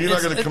Mile. Are you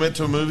not going to commit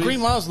to a movie? Green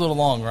Mile's a little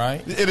long,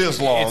 right? It is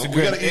long.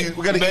 We got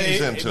to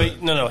ease into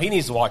it. No, he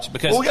needs to watch it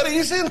because Well, we got to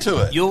ease into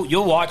it.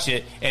 you'll watch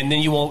it and then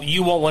you won't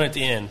want it to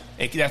end.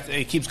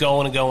 It keeps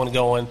going and going and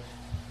going.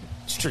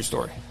 It's a true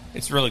story.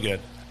 It's really good.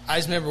 I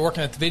just remember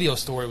working at the video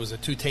store. It was a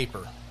two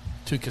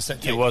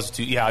cassette tape. It was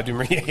two. Yeah, I do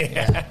remember.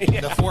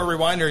 Yeah. The 4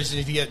 rewinders.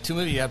 If you get 2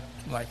 movies, you have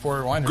like 4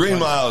 rewinders. Green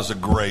Mile is a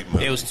great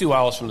movie. It was 2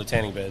 hours from the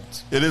tanning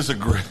beds. It is a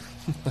great.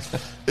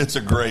 It's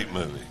a great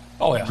movie.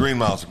 Oh yeah, Green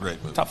Mile's a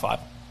great movie. Top 5.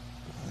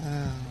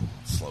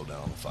 Slow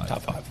down on the 5.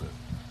 Top 5.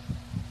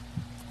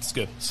 It's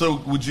good. So,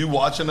 would you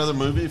watch another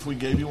movie if we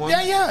gave you one?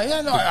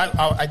 Yeah. No,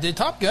 I did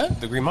Top Gun.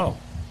 The Green Mile.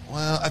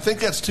 Well, I think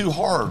that's too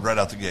hard right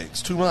out the gate.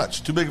 It's too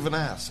much. Too big of an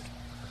ask.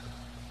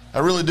 I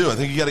really do. I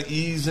think you got to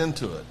ease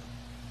into it.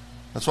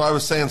 That's why I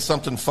was saying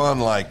something fun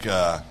like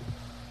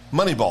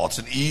Moneyball. It's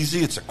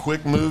it's a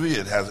quick movie.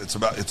 It's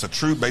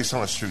based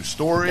on a true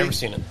story. Never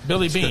seen it.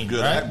 Billy It's Bean,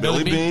 good. right?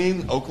 Billy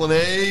Bean, Oakland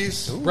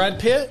A's, Brad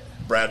Pitt.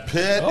 Brad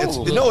Pitt.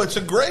 Oh, It's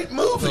a great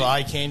movie. Little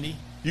eye candy.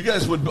 You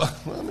guys would. Well,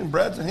 I mean,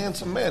 Brad's a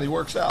handsome man. He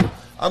works out.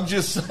 I'm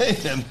just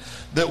saying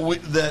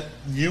that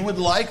you would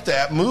like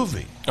that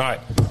movie. All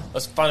right,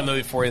 let's find a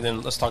movie for you.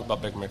 Then let's talk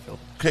about Baker Mayfield.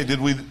 Okay, did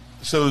we?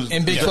 So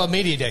In Big 12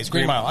 Media Days,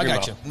 Green Mile. I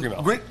got you. Green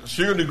Mile.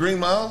 So you're gonna do Green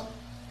Mile?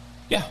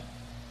 Yeah,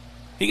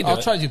 he can do I'll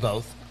it. try to do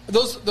both.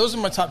 Those are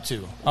my top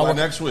 2. By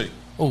next week.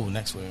 Oh,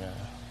 next week.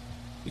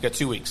 You got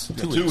 2 weeks.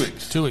 Yeah, 2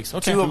 weeks. 2 weeks.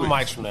 Okay. 2 open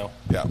mics from now.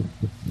 Yeah.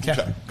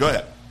 Okay. Go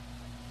ahead.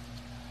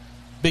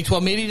 Big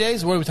 12 Media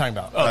Days. What are we talking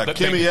about?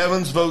 Kimmy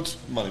Evans votes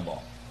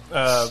Moneyball.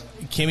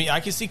 Kimmy. I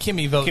can see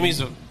Kimmy voting.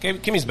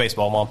 Kimmy's a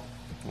baseball mom.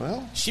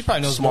 Well, She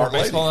probably knows Smart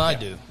more baseball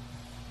lady. than I do.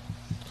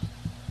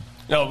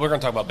 No, we're going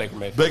to talk about Baker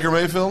Mayfield. Baker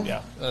Mayfield.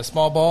 Yeah.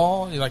 Small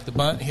ball. You like the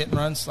bunt, hit and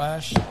run,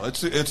 slash.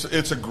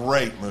 It's a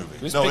great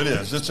movie. It's No, big. it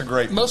is. It's a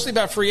great movie. Mostly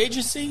about free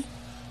agency.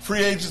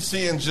 Free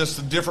agency and just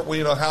a different way,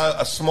 how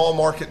a small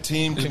market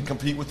team can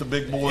compete with the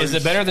big boys. Is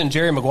it better than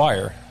Jerry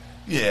Maguire?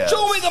 Yeah.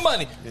 Show me the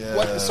money.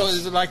 Yes. So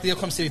is it like the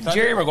Oklahoma City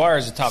Thunder? Jerry Maguire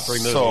is a top 3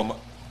 movie. So,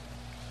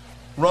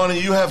 Ronnie,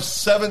 you have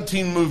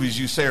 17 movies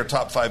you say are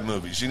top 5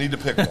 movies. You need to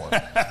pick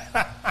one.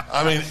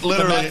 I mean,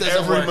 literally doesn't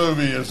every work.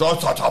 movie is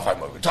top 5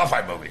 movie. Top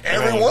 5 movie.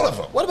 Every one of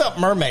them. What about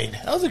Mermaid?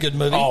 That was a good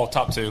movie. Oh,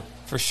 top 2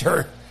 for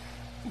sure.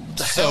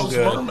 So Hell's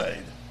good.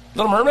 Mermaid.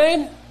 Little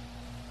Mermaid?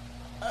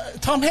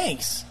 Tom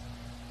Hanks.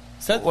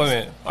 Is that, Wait a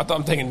minute.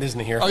 I'm thinking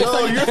Disney here. Oh,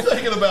 No, you're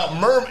thinking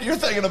about You're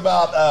thinking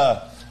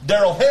about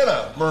Daryl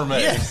Hannah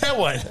Mermaid. yeah, that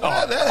one.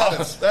 I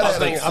was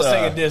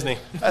thinking Disney.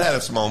 That had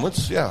its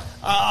moments. Yeah.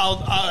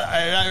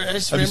 I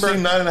just Have you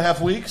remember. seen 9.5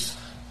 Weeks?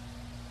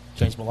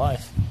 Changed my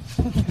life.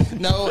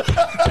 No, when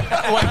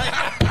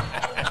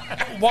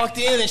I walked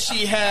in and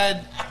she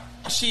had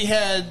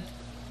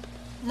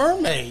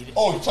Mermaid.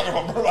 Oh, you're talking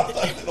about Mermaid. I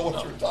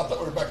thought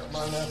we were back at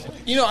 9.5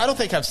 Weeks. You know, I don't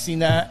think I've seen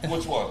that.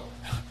 Which one?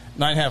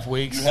 9.5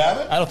 weeks. You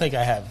haven't? I don't think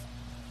I have.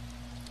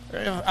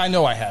 I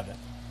know I haven't.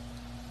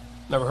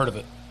 Never heard of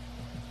it.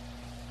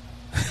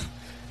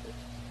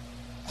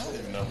 I don't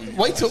even know who you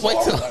Wait till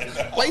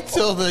right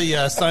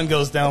the sun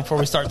goes down before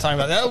we start talking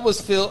about that. That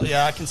was Phil.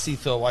 Yeah, I can see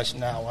Phil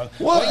watching that one.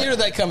 What? What year did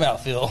that come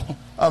out, Phil?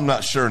 I'm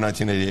not sure.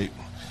 1988.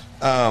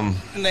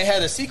 And they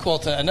had a sequel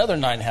to another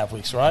 9.5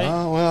 weeks, right?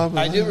 Oh, well,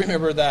 I do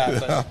remember that.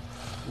 Yeah.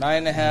 But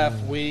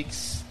 9.5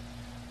 weeks.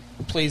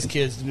 Please,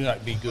 kids, do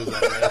not be Googling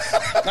this.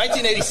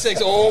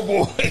 1986. Oh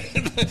boy,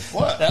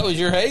 What? That was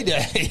your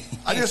heyday.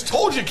 I just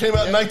told you it came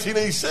out in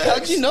 1986.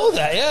 How'd you know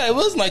that? Yeah, it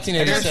was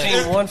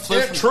 1986. One flew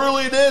It from,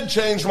 truly did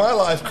change my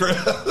life,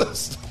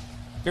 Chris.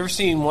 you ever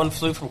seen One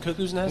Flew from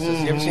Cuckoo's Nest? You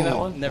ever seen that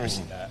one? Never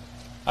seen that.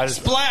 I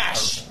just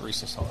Splash! I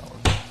recently saw that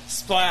one.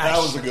 Splash. That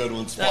was a good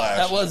one. Splash.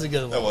 That was a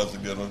good one. That was a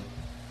good one.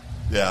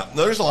 Yeah,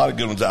 there's a lot of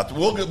good ones out there.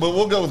 But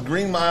we'll go with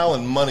Green Mile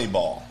and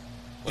Moneyball.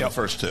 The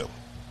first 2.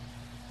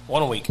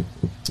 One a week.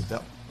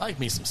 Yep. I like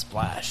me some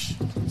Splash.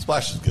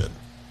 Splash is good.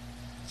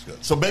 It's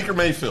good. So Baker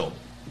Mayfield,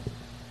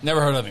 Never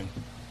heard of him.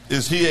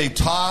 is he a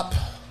top?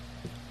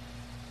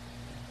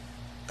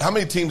 How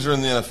many teams are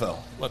in the NFL?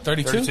 What,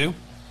 32? 32?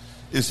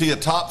 Is he a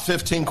top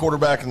 15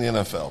 quarterback in the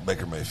NFL,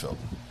 Baker Mayfield?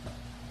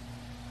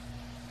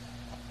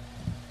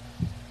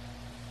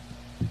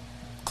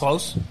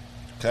 Close.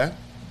 Okay.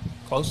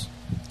 Close.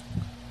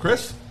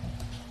 Chris?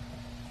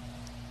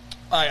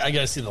 I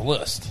got to see the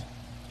list.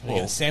 We Whoa.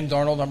 got Sam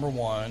Darnold, number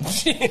 1.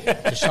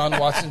 Deshaun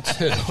Watson,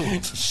 2.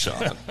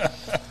 Deshaun.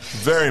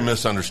 Very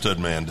misunderstood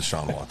man,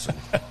 Deshaun Watson.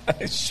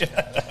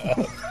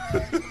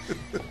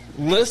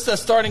 List of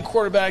starting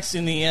quarterbacks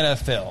in the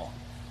NFL.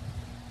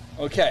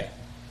 Okay.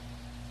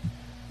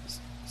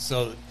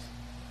 So,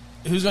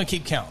 who's going to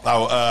keep count?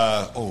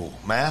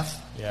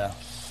 Math? Yeah.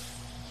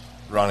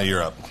 Ronnie,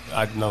 you're up.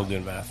 I'm no good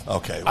at math.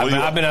 Okay.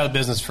 I've been out of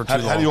business for too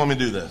long. How do you want me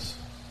to do this?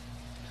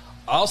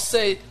 I'll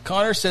say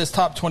Connor says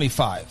top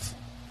 25.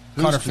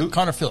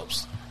 Connor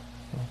Phillips.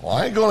 Well,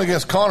 I ain't going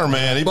against Connor,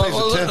 man. He pays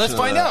attention. Let's to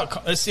find that.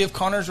 out. Let's see if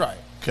Connor's right.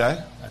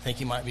 Okay. I think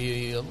he might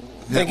be. I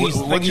think he's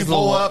a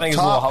little low.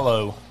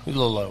 He's a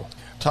little low.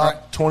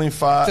 Top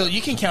 25. Phil,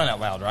 you can count out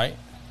loud, right?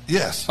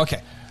 Yes.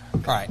 Okay. All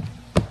right.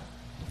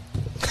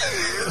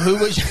 Who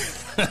was?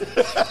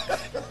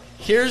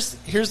 Here's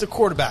the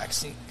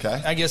quarterbacks.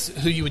 Okay. I guess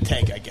who you would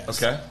take. I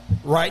guess. Okay.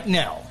 Right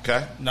now.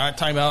 Okay. Not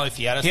talking about if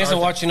you had a. He hasn't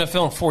watched enough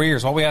film in 4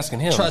 years. Why are we asking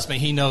him? Trust me,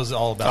 he knows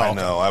all about it. I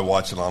know. I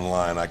watch it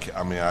online.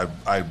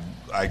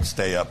 I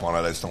stay up on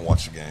it. I just don't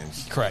watch the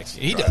games. Correct.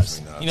 He Drives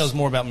does. me nuts. He knows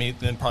more about me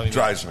than probably me.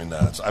 Drives me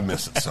nuts. I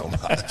miss it so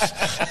much.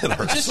 It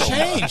hurts Just so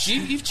change. much.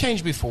 You've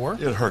changed before.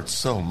 It hurts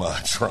so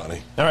much,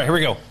 Ronnie. All right, here we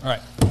go. All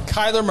right.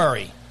 Kyler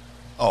Murray.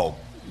 Oh,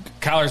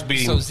 Kyler's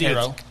beating. So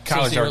zero.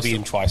 Kyler's zero, already beat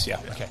him twice. Yeah.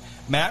 Okay.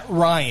 Matt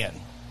Ryan.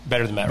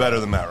 Better than Matt. better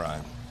than Matt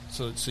Ryan.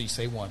 So you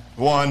say one.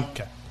 1,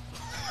 Okay.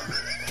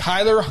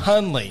 Kyler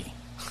Hunley.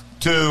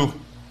 2.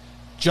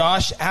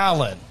 Josh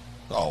Allen.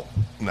 Oh,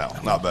 no,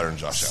 not better than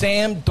Josh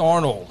Sam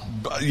Darnold.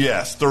 Allen.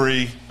 Yes,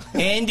 3,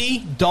 Andy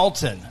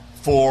Dalton.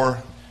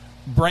 4,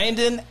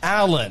 Brandon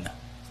Allen.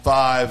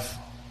 5.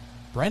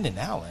 Brandon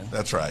Allen?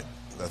 That's right.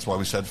 That's why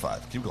we said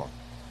 5. Keep going.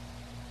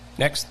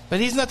 Next, But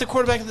he's not the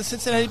quarterback of the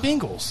Cincinnati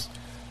Bengals.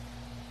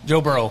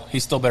 Joe Burrow.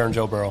 He's still better than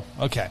Joe Burrow.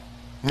 Okay.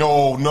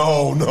 No.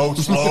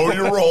 Slow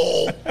your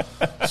roll.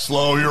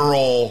 Slow your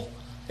roll.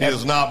 He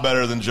is not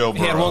better than Joe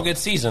Burrow. He had one good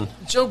season.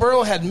 Joe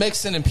Burrow had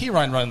Mixon and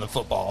Pirine running the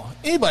football.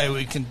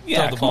 Anybody can throw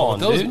the come ball on,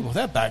 dude. with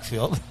that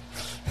backfield.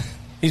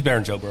 He's better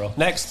than Joe Burrow.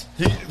 Next,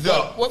 Whatever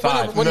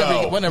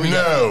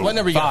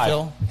you got, Five.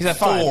 Phil. He's at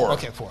 5. 4.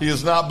 Okay, 4. He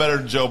is not better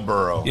than Joe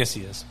Burrow. Yes,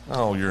 he is.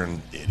 Oh, you're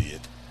an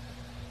idiot.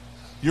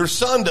 Your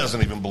son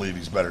doesn't even believe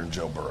he's better than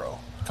Joe Burrow.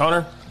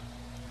 Connor,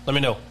 let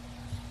me know.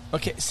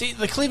 Okay, see,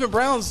 the Cleveland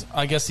Browns,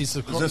 I guess he's the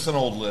Is this an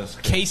old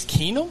list? Case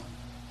Keenum?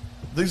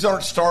 These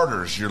aren't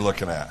starters you're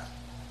looking at.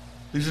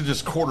 These are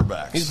just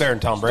quarterbacks. He's better than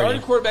Tom Brady.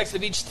 Starting quarterbacks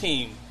of each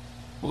team.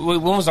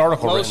 When was the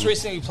article Most written?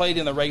 recently played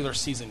in the regular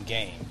season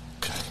game.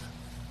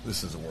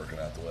 This isn't working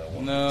out the way I want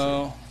it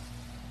No.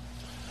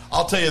 to.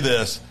 I'll tell you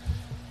this.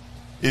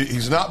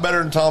 He's not better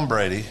than Tom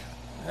Brady.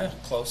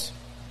 Close.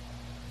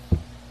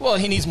 Well,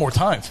 he needs more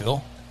time,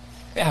 Phil.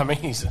 Yeah, I mean,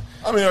 he's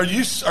I mean, are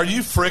you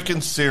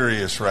freaking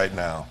serious right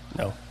now?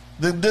 no.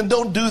 Then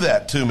don't do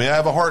that to me. I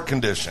have a heart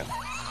condition.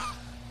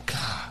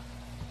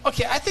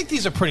 Okay, I think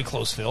these are pretty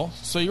close, Phil.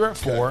 So you're at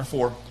 4. Okay,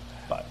 4.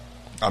 5.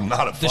 I'm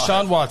not at 5.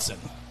 Deshaun Watson.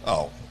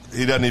 Oh,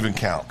 he doesn't even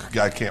count.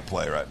 Guy can't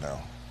play right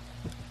now.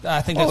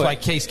 I think that's why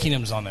Case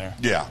Keenum's on there.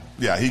 Yeah,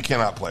 he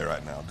cannot play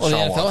right now. Well, the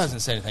Deshaun NFL Watson.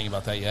 hasn't said anything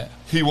about that yet.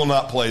 He will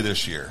not play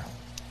this year.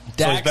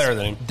 So he's better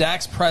than him.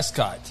 Dax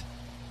Prescott.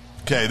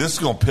 Okay, this is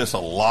going to piss a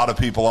lot of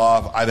people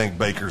off. I think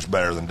Baker's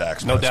better than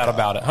Dax No Prescott. doubt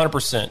about it.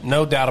 100%.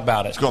 No doubt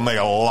about it. It's going to make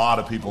a lot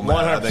of people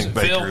mad. I think 100%.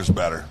 Baker Phil, is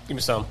better. Give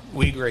me some.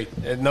 We agree.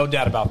 No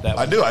doubt about that.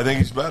 I do. I think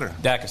he's better.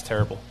 Dak is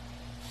terrible.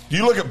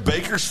 You look at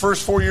Baker's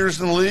first 4 years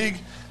in the league,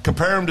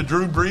 compare him to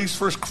Drew Brees'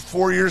 first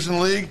 4 years in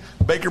the league,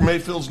 Baker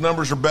Mayfield's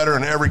numbers are better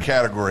in every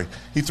category.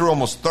 He threw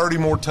almost 30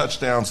 more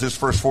touchdowns his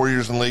first 4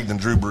 years in the league than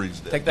Drew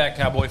Brees did. Take that,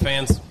 Cowboy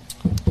fans.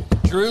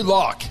 Drew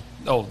Lock.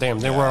 Oh, damn.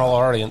 They were all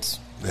our audience.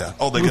 Yeah.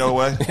 Oh, they go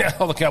away? Yeah,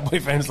 all the Cowboy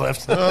fans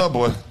left. Oh,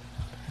 boy.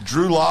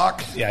 Drew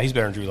Lock? Yeah, he's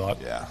better than Drew Lock.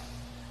 Yeah.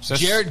 So that's-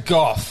 Jared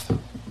Goff.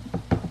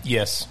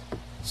 Yes.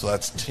 So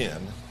that's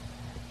 10.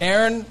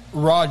 Aaron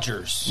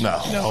Rodgers.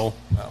 No.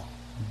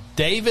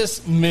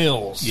 Davis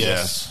Mills.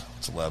 Yes.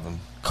 It's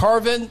 11.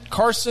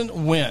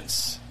 Carson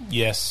Wentz.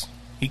 Yes.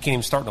 He can't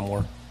even start no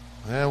more.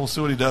 Yeah, we'll see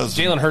what he does.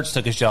 Jalen Hurts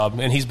took his job,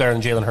 and he's better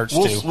than Jalen Hurts,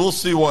 too. We'll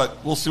see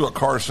what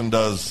Carson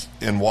does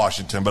in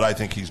Washington, but I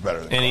think he's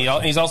better than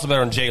And he's also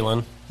better than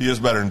Jalen. he is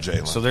better than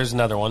Jalen. So there's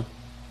another one.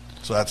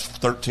 So that's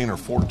 13 or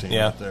 14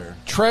 Yeah. right there.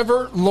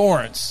 Trevor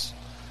Lawrence.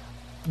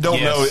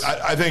 Don't Yes. know.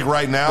 I think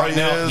right now Right he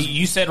now, is.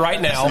 you said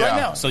right now. Yeah. Right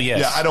now. So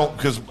yes. Yeah, I don't,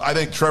 because I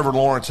think Trevor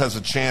Lawrence has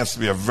a chance to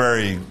be a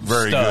very,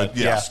 very Stud,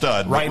 good yeah.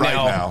 stud. Right but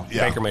now,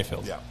 yeah. Baker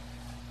Mayfield. Yeah.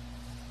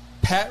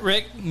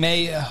 Patrick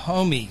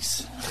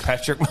Mahomes.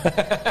 Patrick.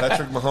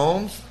 Patrick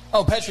Mahomes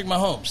Oh, Patrick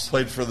Mahomes.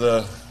 played for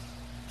the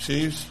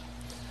Chiefs.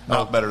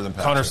 Not better than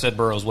Patrick. Connor said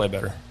Burrow's way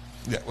better.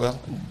 Yeah, well,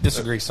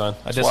 Disagree, son.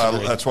 I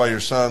disagree. that's why your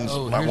son's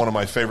Oh, one of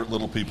my favorite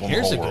little people in the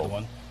Here's whole a world. good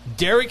one.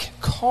 Derek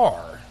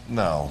Carr.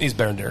 No. He's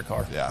better than Derek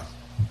Carr. Yeah.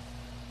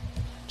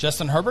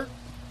 Justin Herbert.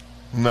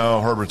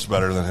 No, Herbert's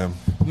better than him.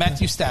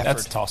 Matthew Stafford.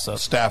 That's a toss-up.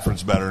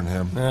 Stafford's better than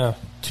him. Yeah.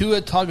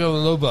 Tua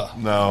Tagovailoa.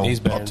 No, He's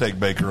better. I'll take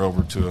Baker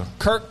over to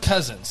Kirk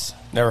Cousins.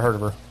 Never heard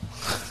of her.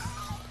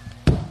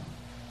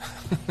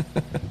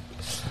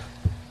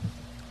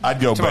 I'd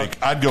go Kirk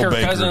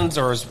Baker. Cousins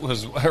or his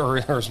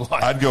wife.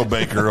 I'd go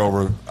Baker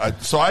over.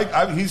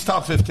 He's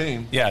top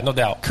 15. Yeah, no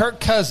doubt. Kirk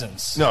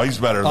Cousins. No, he's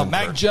better than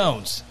Mac Kirk.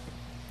 Jones.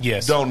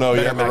 Yes. Don't know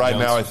Better yet, but Mac right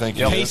Jones. now I think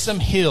Yep. he is. Taysom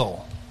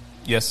Hill.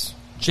 Yes.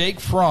 Jake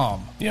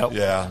Fromm. Yep.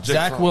 Yeah. Jake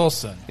Zach Fromm.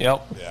 Wilson.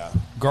 Yep. Yeah.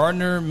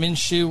 Gardner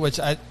Minshew, which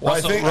I think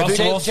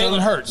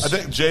Jalen Hurts. I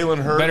think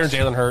Jalen Hurts. Better than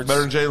Jalen Hurts.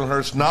 Better than Jalen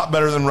Hurts. Not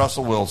better than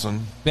Russell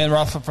Wilson. Ben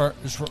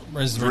Roethlisberger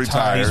is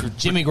retired.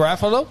 Jimmy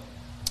Garoppolo.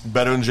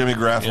 Better than Jimmy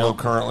Garoppolo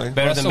currently.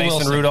 Better Russell than Mason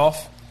Wilson.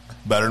 Rudolph.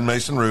 Better than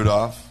Mason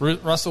Rudolph.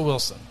 Russell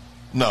Wilson.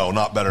 No,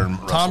 not better than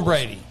Russell Tom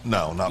Wilson. Brady.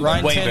 No, not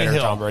Ryan better. Way better than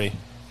Tannehill. Tom Brady.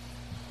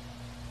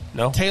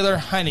 No? Taylor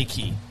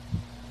Heineke.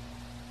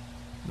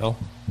 No?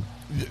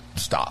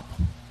 Stop.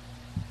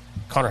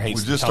 Connor We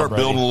hates just Tom start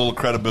Brady. building a little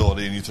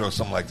credibility, and you throw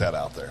something like that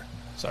out there.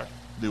 Sorry.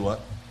 Do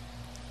what?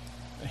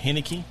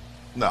 Heineke.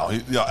 No,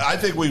 I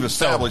think we've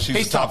established he's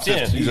He's a top top 10.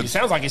 15. He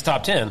sounds like he's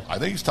top 10. I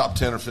think he's top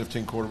 10 or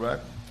 15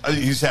 quarterback. I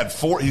think he's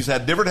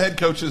had different head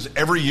coaches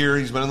every year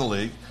he's been in the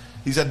league.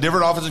 He's had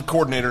different offensive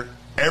coordinator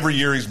every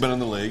year he's been in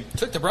the league.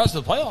 Took the Browns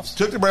to the playoffs.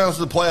 Took the Browns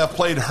to the playoff,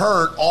 played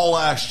hurt all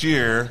last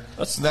year.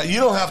 Now, you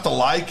don't have to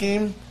like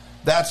him.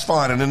 That's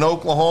fine. And in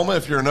Oklahoma,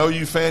 if you're an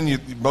OU fan,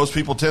 most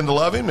people tend to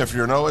love him. If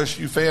you're an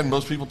OSU fan,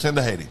 most people tend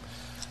to hate him.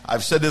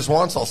 I've said this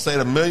once. I'll say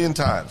it a million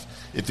times.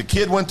 If the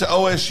kid went to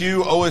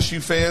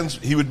OSU fans,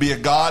 he would be a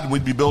god, and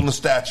we'd be building a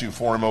statue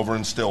for him over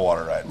in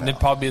Stillwater right now. There'd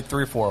probably be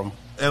 3 or 4 of them.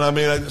 And I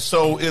mean,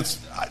 so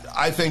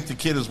I think the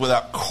kid is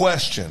without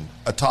question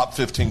a top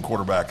 15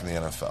 quarterback in the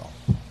NFL.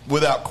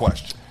 Without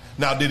question.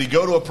 Now, did he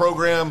go to a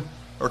program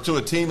or to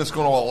a team that's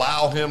going to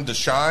allow him to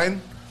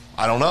shine?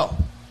 I don't know.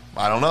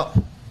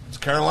 It's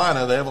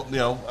Carolina. They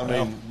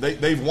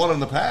have, they've won in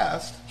the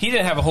past. He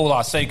didn't have a whole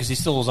lot to say because he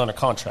still was under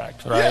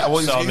contract, right? Yeah, well,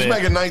 he's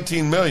making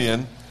 $19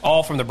 million.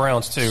 All from the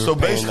Browns, too. So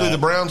basically, the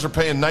Browns are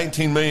paying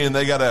 $19 million.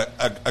 They got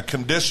a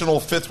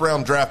conditional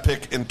 5th-round draft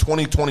pick in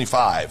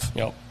 2025.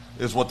 Yep.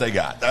 Is what they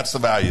got. That's the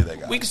value they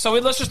got.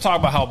 Let's just talk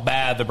about how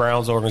bad the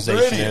Browns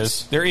organization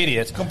is. They're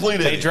idiots. Complete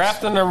They idiots.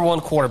 draft the number 1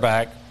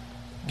 quarterback,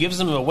 gives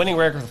them a winning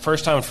record for the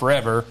first time in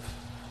forever,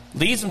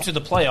 leads them to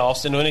the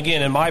playoffs, and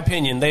again, in my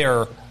opinion, they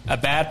are a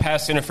bad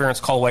pass interference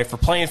call away for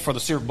playing for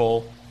the Super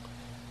Bowl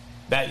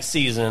that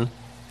season.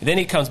 And then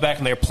he comes back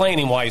and they're playing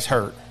him while he's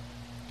hurt.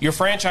 Your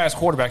franchise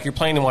quarterback, you're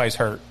playing him while he's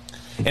hurt.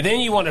 And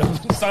then you want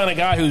to sign a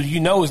guy who you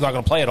know is not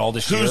going to play at all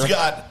this year.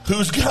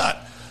 Who's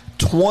got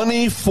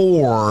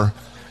 24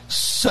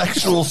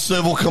 sexual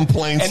civil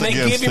complaints and they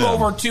against give him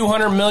over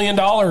 $200 million.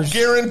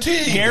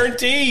 Guaranteed.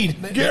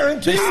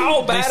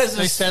 How bad is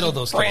They this settled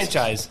those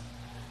franchise?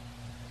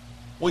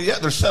 Well, yeah,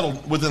 they're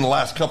settled within the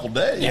last couple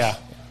days. Yeah.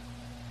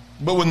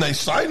 But when they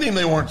signed him,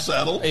 they weren't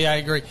settled. Yeah, I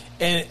agree.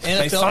 And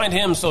They signed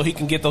him so he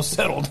can get those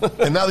settled.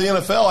 And now the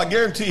NFL, I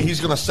guarantee he's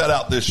going to set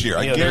out this year.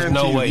 I Yeah, there's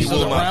guarantee no way. he So will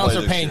the not Browns play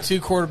are this paying year.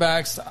 2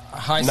 quarterbacks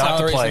high Not to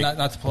salaries play. and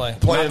not to play.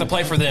 Not to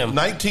play for them.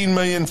 $19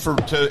 million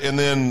and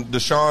then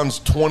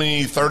Deshaun's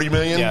 $20-30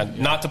 million. Yeah,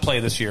 not to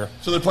play this year.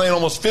 So they're paying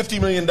almost $50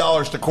 million to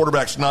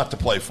quarterbacks not to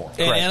play for.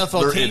 And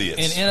They're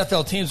idiots. And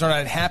NFL teams are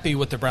not happy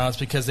with the Browns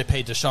because they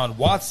paid Deshaun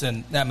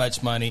Watson that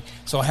much money.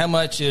 So how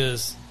much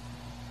is,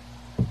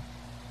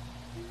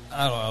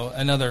 I don't know,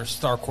 another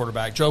star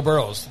quarterback, Joe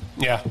Burrows?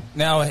 Yeah.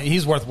 Now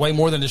he's worth way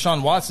more than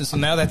Deshaun Watson, so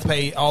now they have to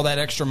pay all that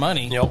extra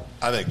money. Yep.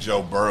 I think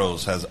Joe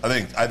Burrows has. I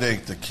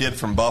think the kid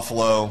from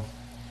Buffalo.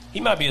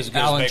 He might be as good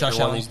Allen, as Baker Josh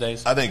one Allen. these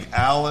days. I think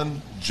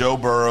Allen, Joe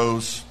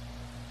Burrows,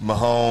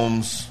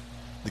 Mahomes,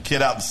 the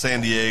kid out in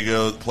San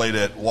Diego that played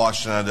at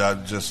Washington.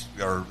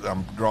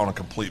 I'm drawing a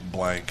complete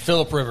blank.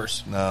 Phillip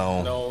Rivers.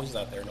 No, he's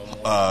not there no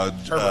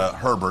more.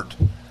 Herbert.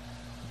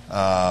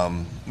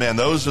 Man,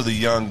 those are the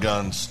young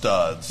gun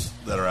studs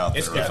that are out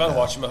It's there. been right fun now.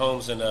 watching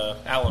Mahomes and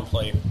Allen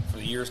play for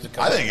the years to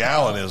come. I think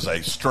Allen is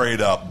a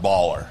straight up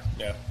baller.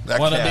 Yeah. That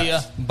Want to cat- be a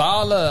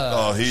baller.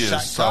 Oh, he is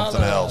Shot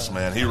something caller. else,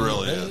 man. He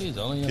really He's is.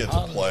 only a Kid's a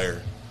baller.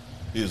 player.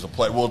 He is a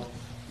player.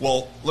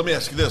 Well, let me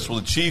ask you this: will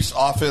the Chiefs'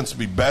 offense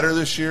be better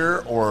this year,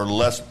 or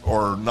less,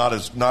 or not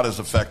as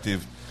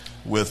effective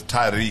with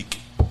Tyreek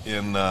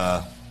in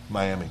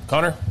Miami?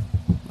 Connor,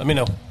 let me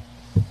know.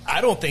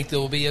 I don't think they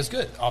will be as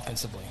good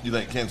offensively. You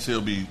think Kansas City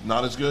will be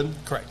not as good?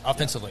 Correct.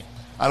 Offensively.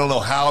 I don't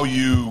know how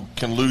you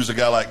can lose a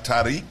guy like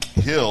Tyreek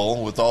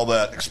Hill with all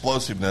that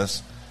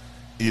explosiveness.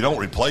 You don't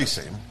replace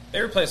him.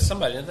 They replaced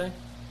somebody, didn't they?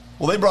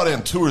 Well, they brought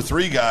in 2 or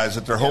 3 guys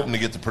that they're hoping to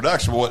get the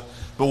production. But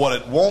what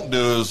it won't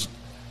do is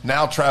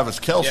now Travis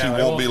Kelce Yeah, it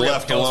won't won't be free up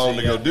left Kelce, alone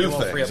to go yeah. do It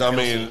won't free things. up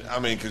I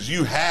mean, because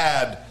you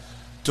had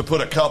to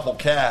put a couple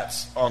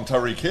cats on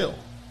Tyreek Hill.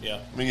 Yeah.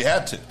 I mean, you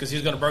had to. Because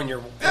he's going to burn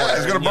your. Yeah,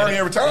 he's gonna burn you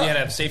every time. You had to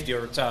have safety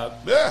over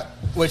top. Yeah.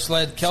 Which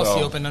led Kelsey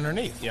So- open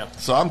underneath. Yeah.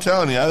 So I'm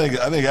telling you, I think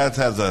that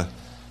has a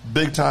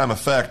big time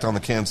effect on the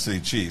Kansas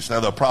City Chiefs. Now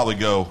they'll probably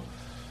go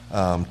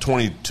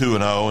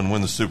 22-0 and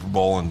win the Super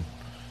Bowl and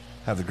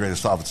have the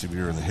greatest offensive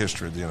year in the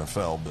history of the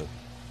NFL.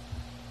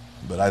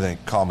 But I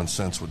think common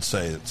sense would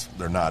say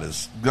they're not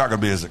going to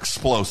be as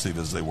explosive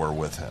as they were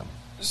with him.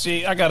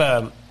 See, I got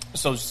a.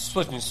 So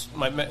switching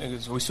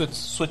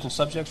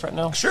subjects right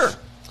now? Sure.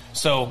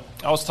 So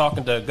I was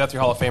talking to Guthrie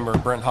Hall of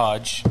Famer Brent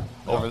Hodge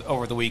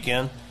over the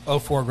weekend.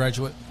 04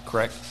 graduate.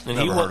 Correct. And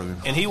Never heard of him.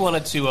 And he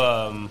wanted to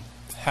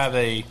have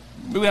a.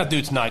 We have to do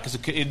it tonight because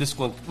this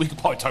one we could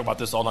probably talk about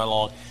this all night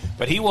long.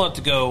 But he wanted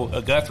to go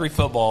a Guthrie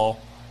football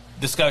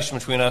discussion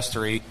between us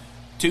three,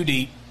 too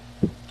deep.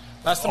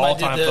 Last time I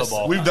did All-time this,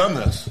 football. We've done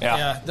this.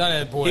 yeah, done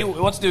it, boy. He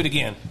wants to do it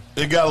again.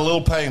 It got a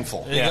little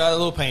painful. It got a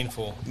little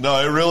painful. No,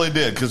 it really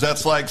did, because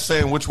that's like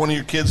saying which one of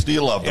your kids do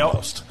you love the Yep.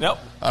 most. Yep.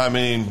 I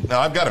mean,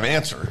 now I've got an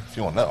answer if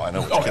you want to know. I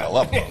know which kid I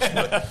love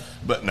most,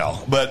 but no.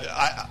 But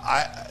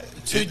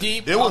Too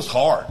deep? It was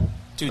hard.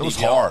 Too it was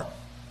deep, yeah. hard.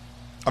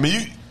 I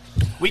mean,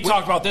 We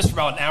talked about this for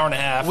about an hour and a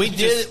half. We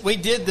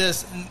did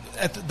this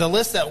at the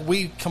list that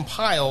we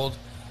compiled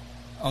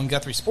on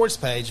Guthrie Sports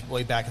page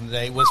way back in the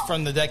day was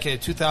from the decade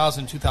of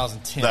 2000,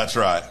 2010. that's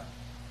right.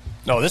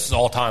 No, this is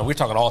all time. We're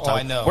talking all time.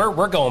 I know.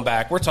 We're going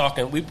back. We're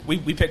talking. We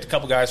picked a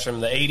couple guys from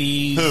the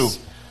 80s. Who?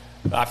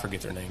 I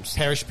forget their names.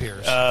 Parrish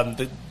Pierce.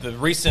 The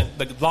recent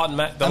Lawton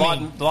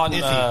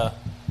Iffy.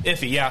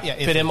 Iffy. Yeah, Yeah,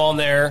 Put Iffy. him on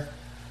there.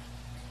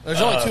 There's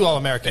only two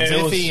All-Americans,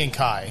 it was- Iffy and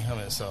Kai. I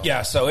mean, so.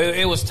 Yeah, so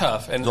it was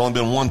tough. And There's only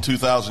been one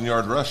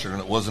 2,000-yard rusher, and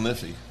it wasn't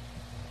Iffy.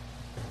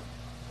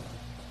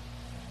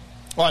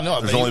 Well, I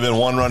know. There's only been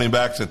one running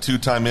back to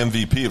two-time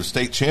MVP of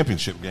state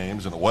championship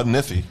games, and it wasn't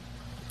Iffy.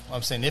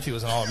 I'm saying Iffy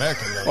was an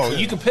All-American. oh,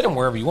 you can put him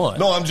wherever you want.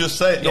 No, I'm just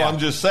saying. Yeah. No, I'm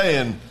just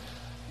saying.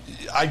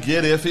 I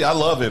get Iffy. I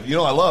love Iffy.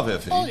 I love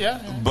Iffy. Oh, yeah.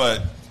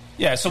 But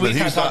Yeah, so we But kind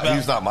of he's talked not- about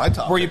he's not my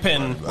top Where you pick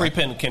pin running back. where you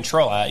pin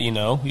control at, you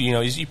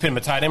pin him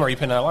at tight end or you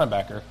pin him at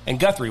linebacker. And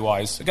Guthrie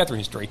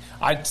history,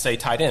 I'd say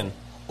tight end.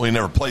 well, he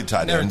never played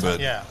tight Never end, t- but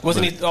yeah.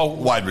 Wasn't but he? Oh,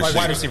 wide receiver.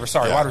 Wide receiver.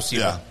 Sorry, Yeah, wide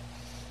receiver. Yeah.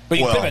 But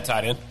you can Well- put him at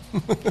tight end.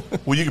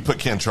 Well, you could put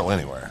Cantrell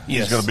anywhere.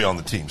 Yes. He's going to be on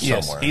the team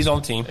Yes, somewhere. he's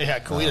on the team. Yeah,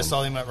 Kawita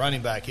saw him at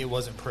running back. It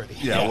wasn't pretty.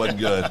 Yeah, it wasn't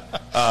good.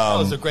 That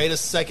was the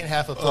greatest second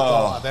half of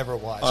football I've ever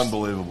watched.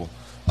 Unbelievable.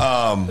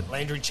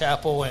 Landry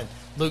Chappell and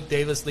Luke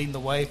Davis leading the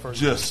way for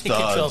Just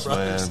Cantrell studs,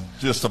 brothers.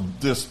 man.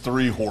 Just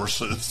three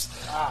horses.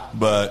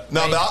 But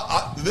no,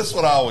 this is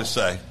what I always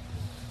say,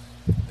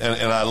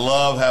 and I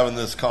love having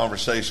this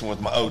conversation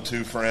with my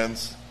 02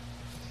 friends.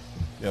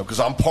 Because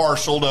I'm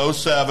partial to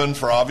 07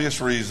 for obvious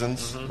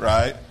reasons,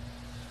 right?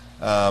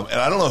 And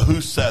I don't know who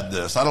said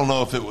this. I don't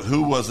know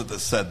who was it that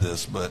said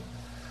this, but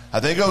I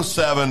think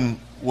 07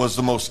 was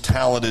the most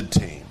talented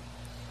team.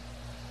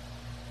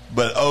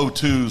 But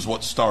 02 is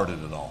what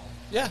started it all.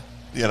 Yeah.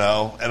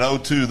 And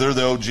 02, they're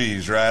the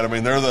OGs, right? I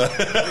mean, they're the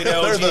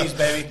OGs,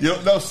 baby.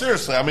 No,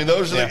 seriously. I mean,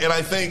 those are Yeah. and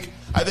I think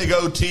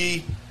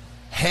OT,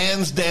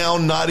 hands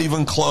down, not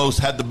even close,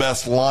 had the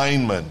best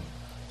lineman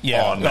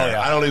on there. Oh,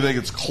 yeah. I don't even think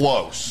it's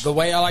close. The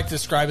way I like to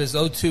describe it is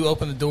 02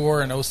 opened the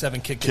door and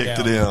 07 kicked it Kicked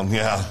down. it in,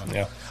 yeah.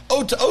 Yeah.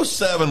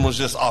 07 was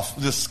just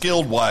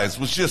skilled wise,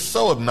 was just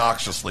so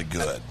obnoxiously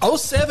good.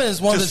 07 is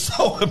one Just of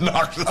so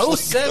obnoxiously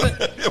 07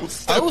 good. It was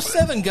stupid.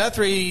 07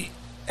 Guthrie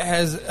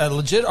has a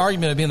legit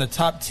argument of being the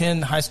top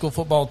 10 high school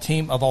football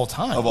team of all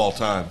time. Of all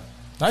time.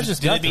 Not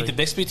just Did they Guthrie. beat the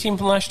Bixby team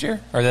from last year?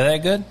 Are they that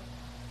good?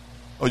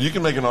 Oh, you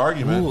can make an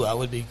argument. Ooh, that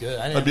would be good.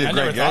 That'd be a I great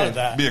never game. thought of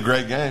that. Be a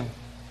great game.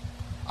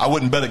 I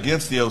wouldn't bet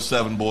against the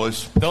 07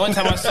 boys. The only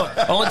time I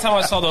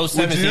saw the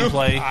 07 Would you? team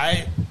play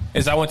I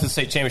is I went to the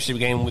state championship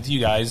game with you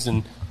guys,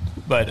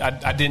 but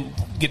I didn't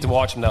get to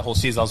watch them that whole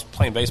season. I was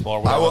playing baseball.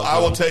 Or whatever I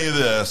will doing. tell you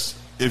this: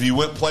 if you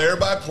went player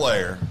by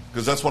player,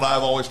 because that's what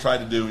I've always tried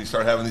to do when you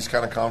start having these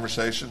kind of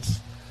conversations.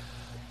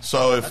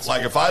 So if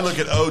I look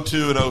at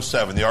 02 and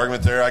 07, the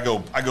argument there, I go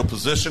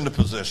position to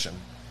position,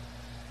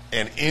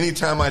 and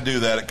anytime I do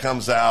that, it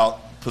comes out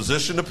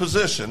position to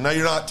position. Now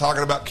you're not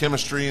talking about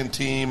chemistry and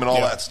team and all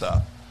Yeah. that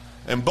stuff.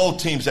 And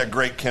both teams had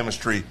great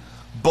chemistry.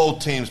 Both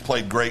teams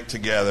played great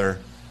together.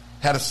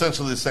 Had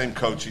essentially the same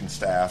coaching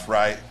staff,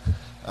 right?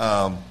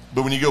 But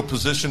when you go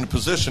position to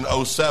position,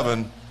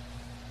 07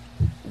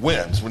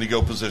 wins when you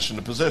go position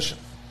to position.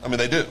 I mean,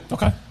 they do.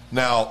 Okay.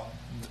 Now,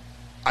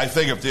 I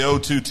think if the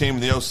 02 team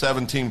and the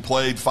 07 team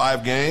played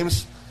 5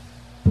 games,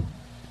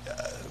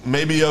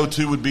 maybe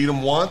 02 would beat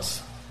them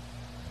once,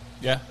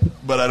 yeah.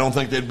 but I don't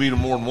think they'd beat them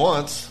more than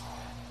once.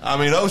 I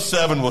mean,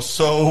 07 was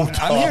so I'm here to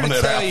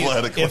dominant tell you,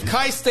 athletically. if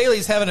Kai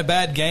Staley's having a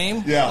bad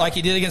game, Yeah. like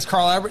he did against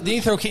Carl Albert, then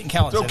you throw Keaton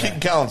Collins Throw in Keaton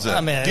there. Collins in. I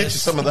mean, Get you it's-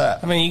 some of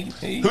that. I mean,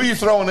 Who are you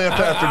throwing in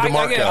after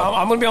DeMarco?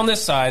 I'm going to be on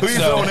this side. Who are you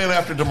so throwing in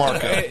after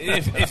DeMarco?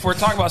 if we're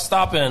talking about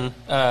stopping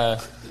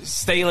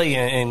Staley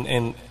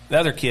and the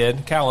other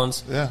kid,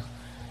 Collins, Yeah.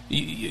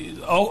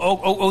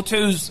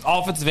 02's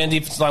offensive and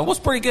defensive line was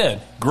pretty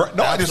good. Great.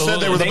 No, I just said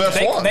they were the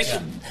best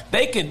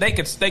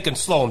ones. They can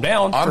slow them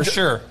down for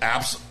sure.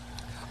 Absolutely.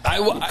 They're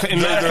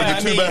the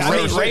two best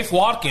receivers. Rafe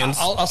Watkins.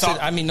 I'll say,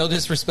 I mean, no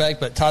disrespect,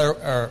 but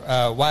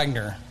Tyler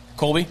Wagner.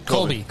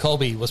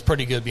 Colby was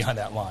pretty good behind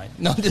that line.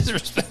 No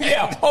disrespect.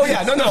 Yeah. Oh,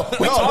 yeah. No.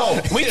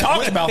 We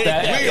talked about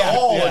that. We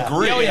all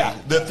agree Oh, yeah.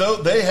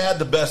 that they had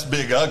the best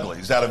big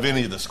uglies out of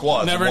any of the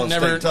squads. Never- in one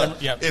never- state title.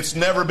 never- yep. It's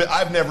never been.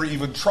 I've never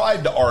even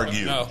tried to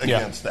argue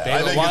against that. Baylor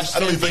I don't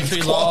Washington, even think it's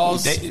Petrie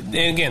close. Laws. And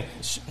again,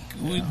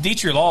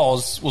 Dietrich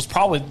Laws was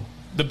probably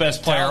the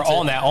best player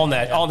on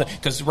that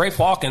because Rafe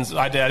Watkins.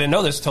 I didn't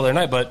know this till the other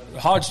night, but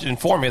Hodge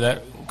informed me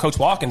that Coach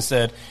Watkins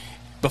said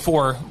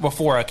before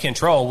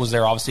Kentrell was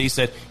there.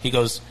 Obviously, he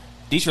goes,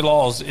 Dietrich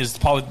Laws is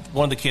probably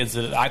one of the kids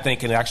that I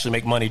think can actually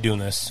make money doing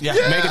this. Yeah.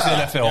 Make it to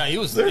the NFL. Yeah, he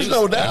was. There's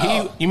no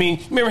doubt. You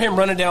remember him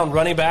running down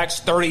running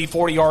backs 30,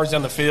 40 yards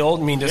down the field?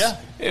 I mean,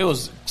 it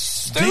was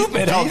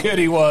stupid how good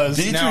he was.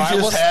 Dietrich Now,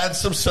 just had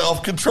some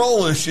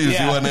self-control issues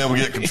he wasn't able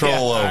to get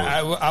control over.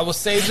 I will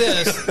say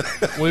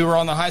this. We were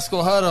on the high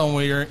school huddle and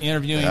we were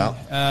interviewing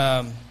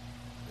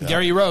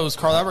Gary Rose,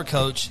 Carl Albert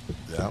coach.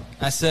 Yeah.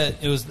 I said,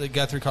 it was the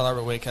Guthrie Carl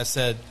Albert week. I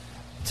said,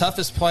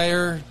 toughest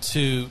player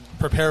to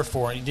prepare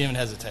for, and he didn't even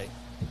hesitate.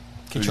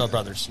 Cantrell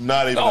Brothers.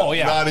 Not even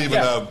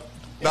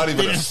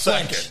a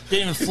second.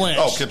 Didn't even flinch.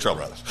 Oh, Cantrell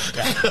Brothers.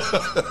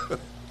 Yeah.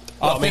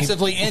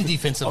 Offensively and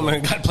defensively. I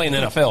mean, got playing in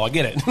the NFL. I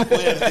get it.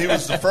 Well, he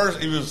was the first.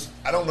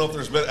 I don't know if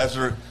there's been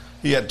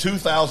he had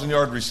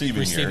 2,000-yard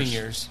receiving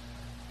years.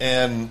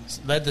 And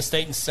led the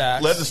state in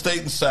sacks.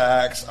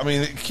 I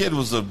mean, the kid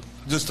was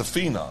just a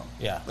phenom.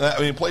 Yeah. I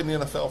mean, he played in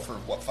the NFL for,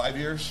 5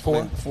 years?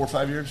 4 or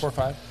 5 years? 4 or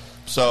 5.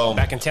 So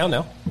back in town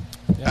now.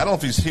 Yeah. I don't know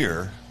if he's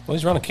here. Well,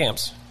 he's running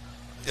camps.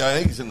 Yeah, I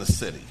think he's in the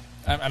city.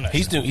 I'm not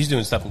he's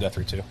doing stuff in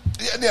Guthrie, too.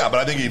 Yeah, but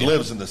I think he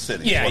lives in the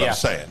city is what I'm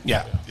saying.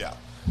 Yeah.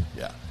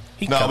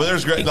 But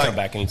there's great. He can come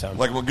back anytime.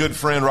 Like my good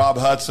friend Rob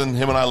Hudson,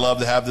 him and I love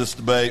to have this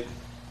debate.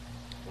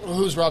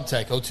 Who's Rob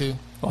take? 02?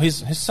 Well,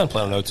 his son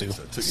played on 02.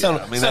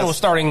 Son was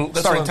starting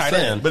tight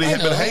end. But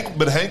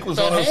Hank was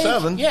on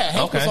 07. Yeah,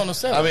 Hank was on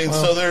 07. I mean,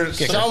 so there's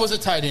John was a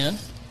tight end.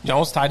 John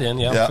was tight end,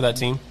 for that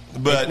team.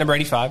 But number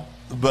 85.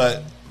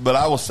 But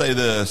I will say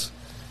this: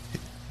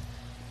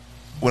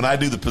 when I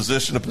do the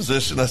position to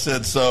position, I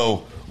said,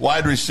 so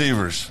wide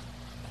receivers,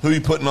 who are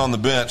you putting on the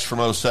bench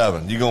from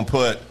 07? You gonna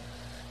put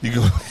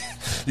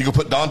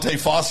Dante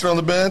Foster on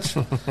the bench?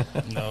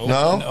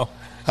 No.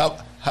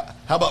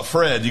 How about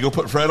Fred? You go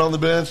put Fred on the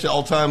bench,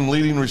 all-time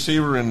leading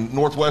receiver in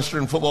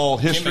Northwestern football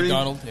history?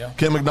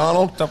 Ken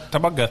McDonald. Talk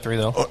about Guthrie,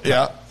 though.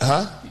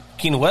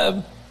 Keenan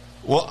Webb.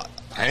 Well,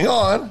 hang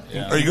on.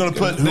 Yeah. Are you going to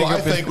put who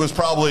I think was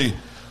probably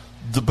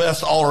the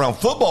best all-around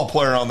football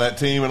player on that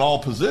team in all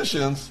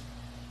positions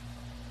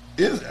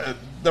is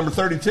number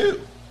 32?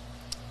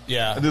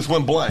 Yeah. I just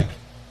went blank.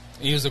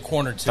 He was a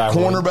corner, too.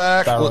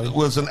 Cornerback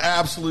was an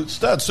absolute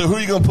stud. So who are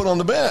you going to put on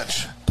the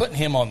bench? Putting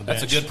him on the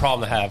bench. That's a good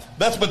problem to have.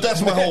 That's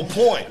my whole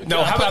point.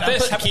 No, how about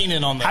this?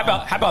 Keenan on that.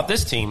 How about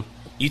this team?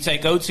 You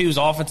take 02's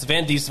offensive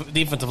and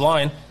defensive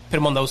line, put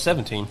them on the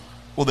 07 team.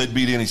 Well, they'd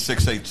beat any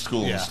 6'8"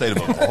 school in the state of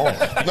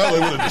Oklahoma. No, they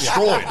would have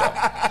destroyed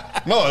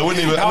them. No, they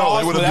wouldn't even. No,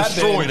 they would have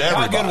destroyed everybody.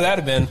 How good would that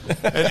have been?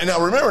 and now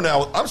remember,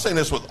 I'm saying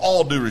this with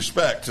all due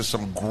respect to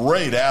some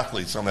great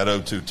athletes on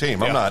that 02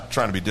 team. I'm not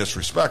trying to be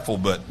disrespectful,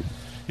 but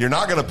you're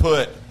not going to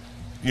put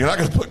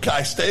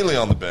Kai Staley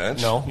on the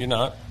bench. No, you're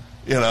not.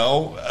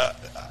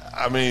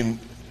 I mean,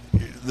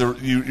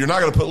 you're not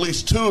going to put at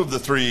least 2 of the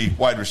 3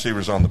 wide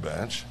receivers on the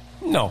bench.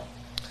 No.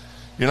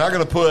 You're not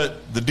going to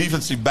put the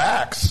defensive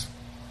backs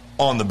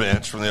on the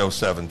bench from the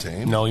 07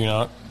 team. No, you're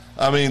not.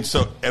 I mean,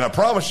 and I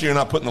promise you're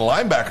not putting the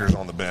linebackers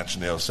on the bench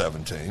in the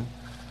 07 team.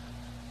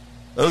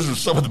 Those are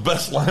some of the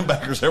best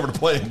linebackers ever to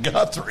play in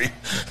Guthrie.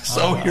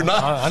 So you're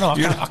not. I know.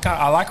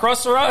 I like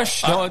Russell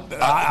Rush. I'm going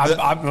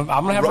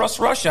to have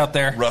Russell Rush out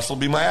there. Russ will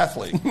be my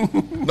athlete.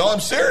 No, I'm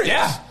serious.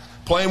 Yeah.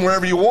 Play him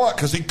wherever you want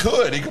because he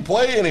could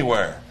play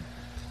anywhere.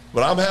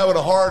 But I'm having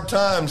a hard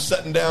time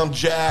setting down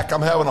Jack.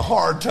 I'm having a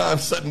hard time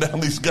setting down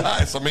these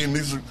guys. I mean,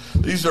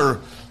 these are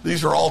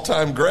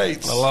all-time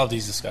greats. I love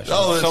these discussions.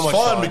 Oh, it's so much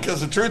fun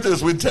because the truth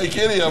is we'd take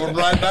any of them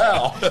right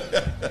now.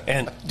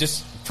 And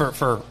just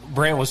for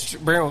Brent,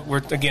 we're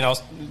again, I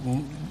was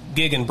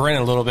gigging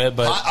Brent a little bit,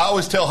 but I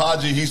always tell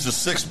Haji he's the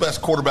 6th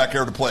best quarterback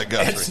ever to play at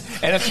Guthrie.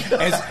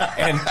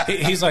 And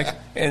he's like,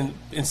 and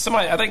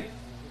somebody, I think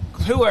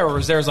whoever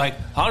was there was like,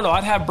 I don't know,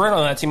 I'd have Brent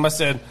on that team. I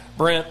said,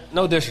 Brent,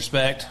 no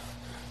disrespect,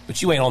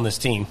 but you ain't on this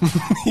team.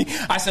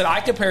 I said,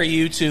 I compare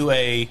you to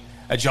a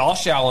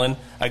Josh Allen,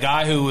 a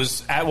guy who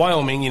was at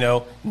Wyoming,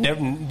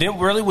 didn't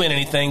really win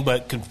anything,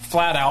 but could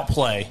flat out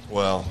play.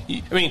 Well,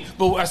 I mean,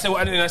 but I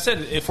said,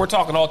 if we're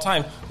talking all the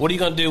time, what are you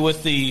going to do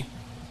with the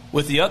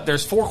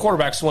there's 4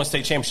 quarterbacks who won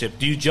state championship.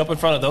 Do you jump in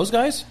front of those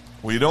guys?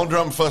 Well, you don't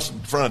jump in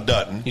front of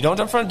Dutton. You don't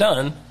jump in front of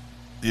Dutton.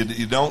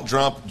 You don't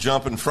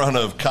jump in front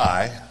of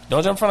Kai.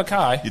 Don't jump in front of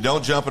Kai. You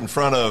don't jump in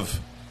front of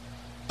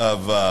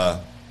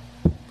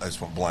I just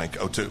went blank.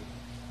 02.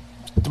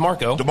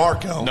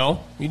 DeMarco.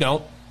 No, you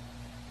don't.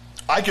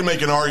 I can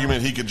make an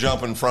argument he could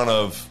jump in front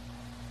of.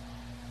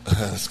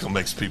 This going to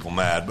make people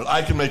mad, but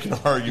I can make an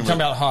argument. You're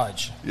talking about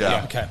Hodge.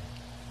 Yeah. Okay.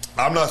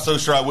 I'm not so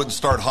sure I wouldn't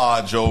start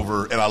Hodge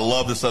over, and I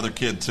love this other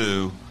kid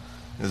too.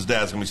 His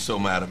dad's going to be so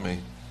mad at me.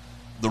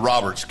 The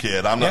Roberts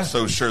kid. I'm not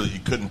so sure that you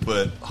couldn't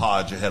put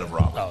Hodge ahead of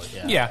Roberts.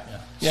 Oh, yeah.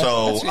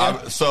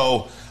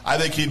 So I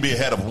think he'd be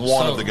ahead of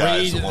one of the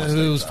guys. Reed,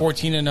 who's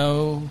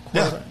 14-0.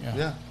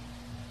 Yeah.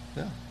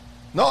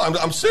 No,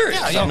 I'm serious.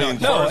 Yeah,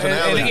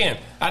 and again,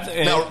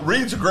 now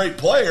Reed's a great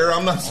player.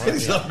 I'm not saying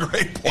he's not a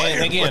great player.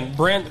 And again,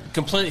 Brent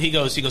completely. He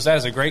goes. That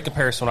is a great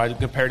comparison. When I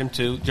compared him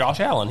to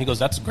Josh Allen, he goes,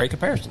 that's a great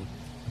comparison.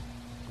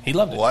 He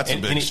loved it. Well, that's And-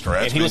 a big and he-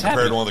 stretch. and he Being was compared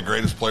happy. to one of the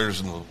greatest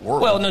players in the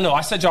world. Well, no.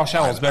 I said Josh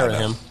Allen's better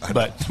than him, I know.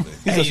 but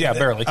he says, yeah,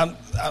 barely. I'm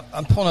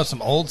pulling up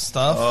some old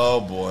stuff.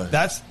 Oh boy,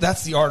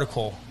 That's the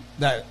article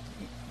that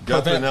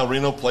Guthrie and El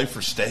Reno play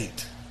for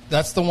state.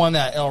 That's the one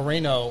that El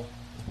Reno,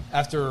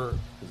 after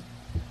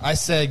I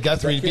said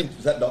Guthrie, Who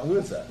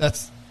is that?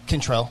 that's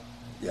Kentrell.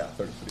 Yeah,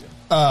 30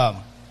 video.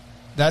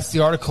 That's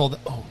the article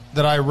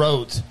that I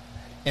wrote,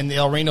 and the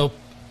El Reno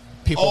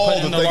people Oh, put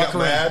it in that the they got locker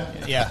room.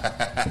 mad?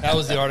 Yeah, that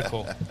was the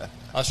article.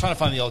 I was trying to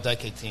find the old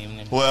decade team.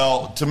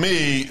 Well, to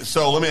me,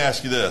 so let me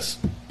ask you this: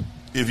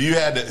 if you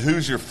had to,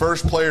 who's your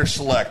first player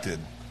selected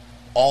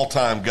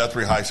all-time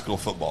Guthrie High School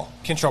football?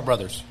 Kentrell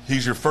Brothers.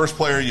 He's your first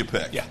player you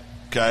pick. Yeah.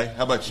 Okay.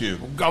 How about you?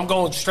 I'm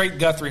going straight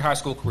Guthrie high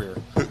school career.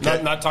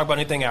 Okay. Not talk about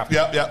anything after.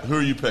 Yeah. Who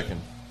are you picking?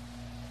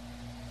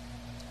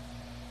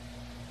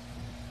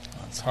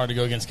 It's hard to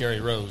go against Gary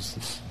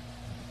Rose.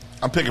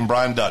 I'm picking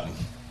Brian Dutton.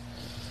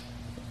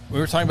 We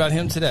were talking about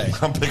him today.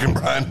 I'm picking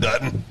Brian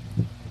Dutton.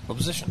 What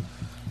position?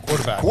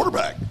 Quarterback.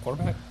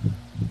 Quarterback.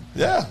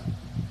 Yeah.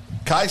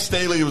 Kai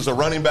Staley was a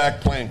running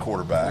back playing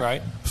quarterback.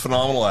 Right.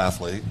 Phenomenal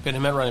athlete. Put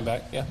him at running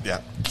back. Yeah. Yeah.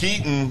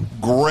 Keaton,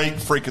 great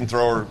freaking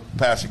thrower,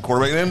 passing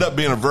quarterback. And ended up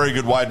being a very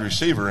good wide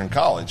receiver in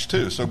college,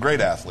 too. So great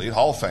athlete.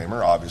 Hall of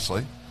Famer,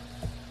 obviously.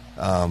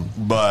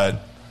 But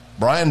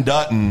Brian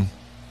Dutton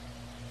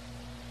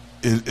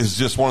is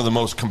just one of the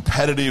most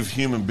competitive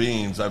human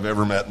beings I've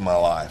ever met in my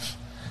life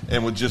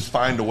and would just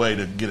find a way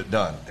to get it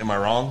done. Am I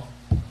wrong?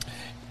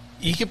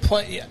 You could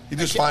play. Yeah, You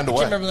just I can't- find a I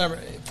way. can't remember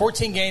the number.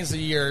 14 games a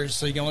year,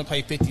 so you can only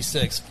play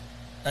 56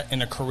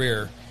 in a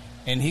career.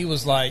 And he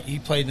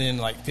played in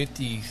like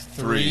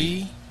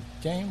 53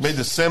 games. Made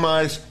the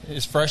semis.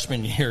 His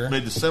freshman year.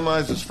 Made the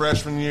semis his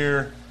freshman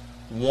year.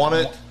 Won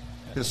it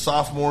his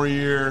sophomore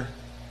year.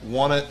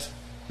 Won it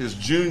his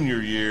junior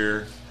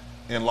year.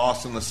 And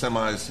lost in the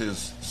semis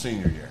his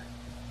senior year.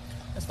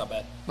 That's not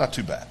bad. Not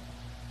too bad.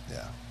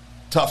 Yeah.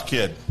 Tough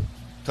kid.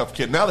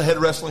 Now the head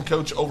wrestling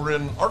coach over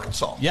in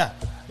Arkansas. Yeah.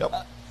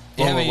 Yep.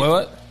 Yeah,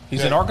 What?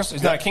 He's in Yeah. Arkansas?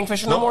 He's not a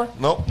Kingfisher no more?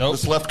 Nope. Nope.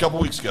 Just left a couple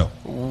weeks ago.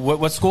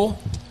 What school?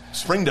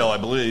 Springdale, I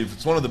believe.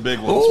 It's one of the big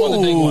ones. Ooh. It's one of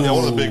the big ones. Yeah,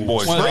 one of the big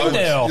boys.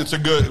 Springdale. It's a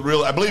good,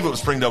 real. I believe it was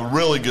Springdale.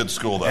 Really good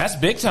school, though. That's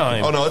big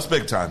time. Oh no, it's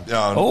big time.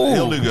 Yeah, Oh,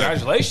 he'll do good.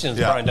 congratulations,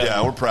 yeah, Brian Dutton.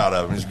 Yeah, we're proud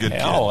of him. He's a good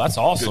kid. Oh, that's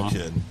awesome.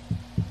 Good kid.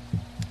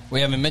 We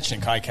haven't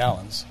mentioned Kai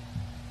Callens.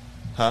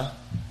 Huh?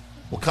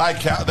 Well,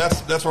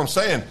 that's what I'm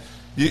saying.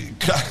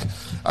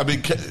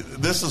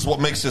 This is what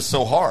makes this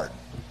so hard.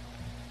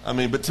 I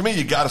mean, but to me,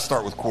 you got to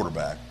start with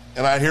quarterback.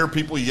 And I hear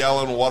people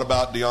yelling, "What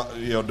about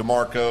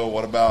DeMarco?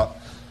 What about?"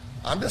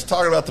 I'm just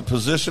talking about the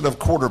position of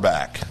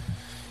quarterback.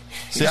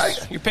 See,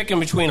 You're picking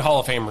between Hall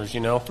of Famers, you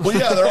know? well,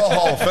 yeah, they're all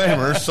Hall of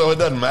Famers, so it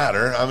doesn't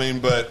matter. I mean,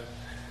 but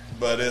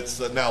it's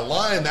now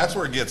line. That's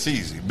where it gets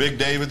easy. Big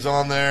David's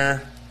on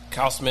there.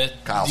 Kyle Smith.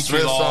 Kyle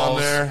Dietrich Smith's on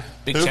Laws. there.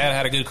 Big Who? Chad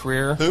had a good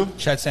career. Who?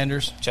 Chad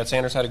Sanders. Chad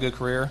Sanders had a good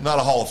career. Not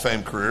a Hall of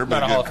Fame career, but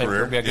Not a a Hall good of Fame career.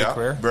 career, but a good Yeah,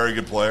 career. very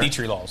good player.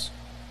 Dietrich Laws.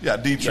 Yeah,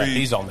 Dietrich. Yeah,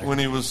 he's on there. When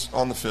he was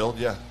on the field.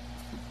 Yeah.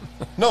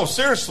 No,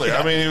 seriously. Yeah.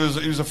 I mean,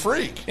 he was a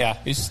freak. Yeah,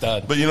 he's a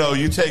stud. But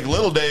you take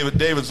little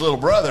David's little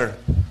brother,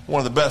 one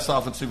of the best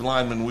offensive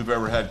linemen we've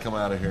ever had come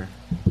out of here.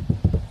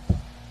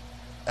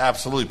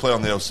 Absolutely, play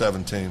on the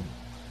 07 team.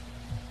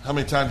 How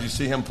many times do you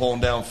see him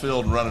pulling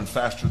downfield and running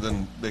faster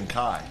than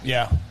Kai?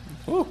 Yeah.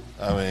 Woo.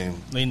 I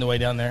mean, Leading the way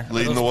down there.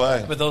 leading the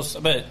way. I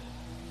bet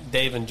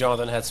Dave and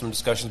Jonathan had some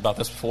discussions about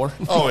this before.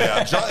 Oh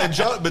yeah,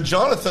 but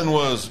Jonathan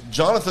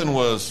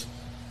was.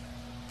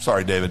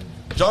 Sorry, David.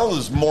 Jonathan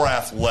was more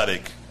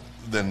athletic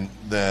than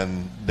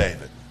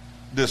David.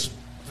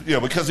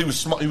 Because he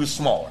was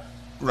smaller,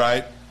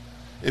 right?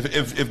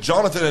 If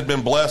Jonathan had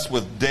been blessed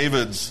with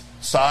David's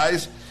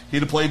size,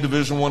 he'd have played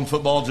Division I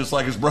football just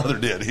like his brother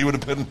did. He would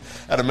have been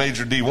at a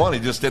major D1. He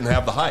just didn't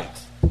have the height.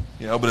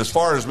 But as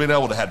far as being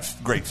able to have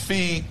great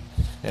feet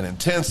and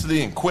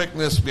intensity and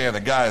quickness, man, the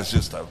guy is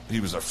he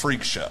was a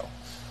freak show.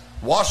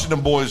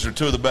 Washington boys are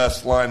two of the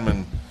best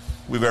linemen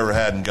we've ever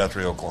had in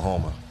Guthrie,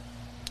 Oklahoma.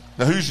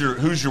 Now, who's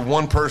your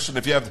one person?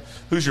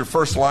 Who's your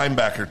first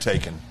linebacker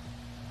taken?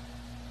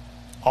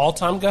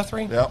 All-time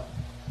Guthrie? Yep.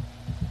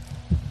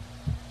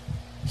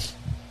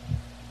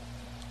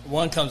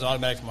 One comes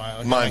automatic to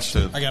mind. Mine's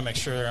too. I got to make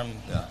sure I'm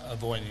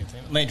avoiding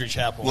anything. Landry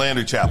Chapel.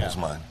 Landry Chapel's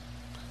mine.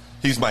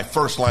 He's my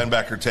first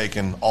linebacker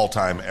taken all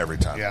time, every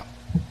time. Yeah.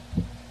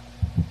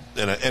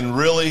 And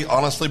really,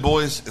 honestly,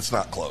 boys, it's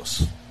not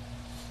close.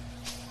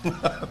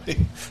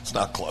 It's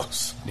not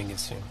close. Didn't get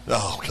to see him.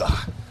 Oh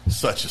God,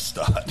 such a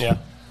stud. Yeah.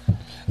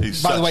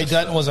 He's By the such way, a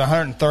Dutton stud. was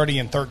 130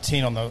 and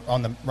 13 on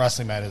the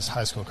wrestling mat his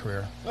high school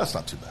career. That's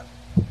not too bad.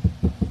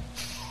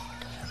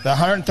 The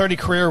 130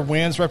 career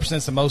wins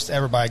represents the most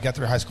ever by a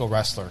Guthrie High School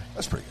wrestler.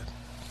 That's pretty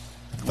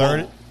good.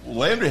 Third. Well,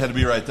 Landry had to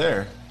be right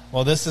there.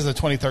 Well, this is a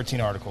 2013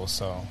 article,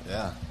 so.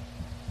 Yeah.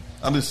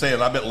 I'm just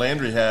saying. I bet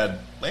Landry had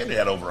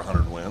over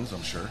 100 wins.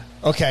 I'm sure.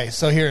 Okay,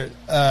 so here,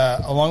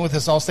 along with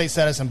his all-state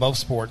status in both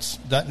sports,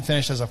 Dutton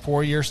finished as a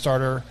 4-year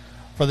starter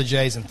for for the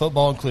Jays in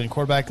football, including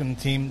quarterbacking the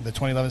team, the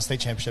 2011 state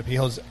championship. He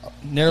holds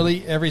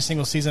nearly every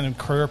single season in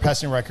career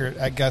passing record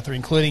at Guthrie,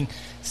 including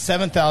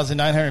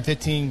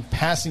 7,915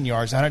 passing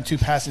yards, 102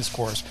 passing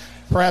scores.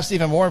 Perhaps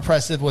even more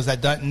impressive was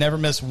that Dunton never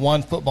missed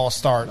one football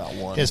start. Not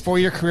one. His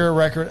 4-year career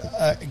record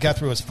at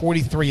Guthrie was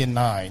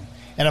 43-9,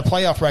 and a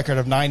playoff record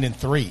of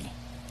 9-3.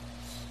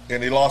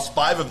 And he lost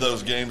 5 of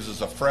those games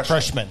as a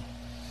freshman.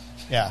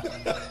 Yeah.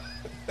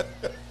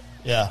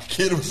 Yeah.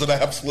 Kid was an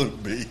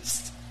absolute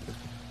beast.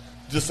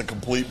 Just a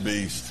complete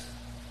beast.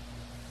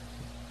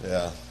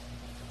 Yeah.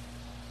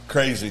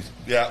 Crazy.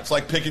 Yeah, it's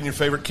like picking your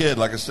favorite kid,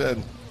 like I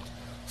said.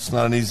 It's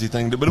not an easy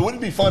thing to do. But it would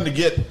be fun to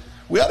get.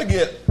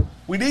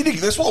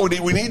 This is what we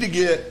need. We need to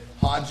get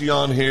Haji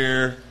on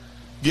here,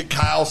 get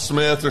Kyle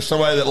Smith or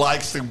somebody that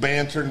likes to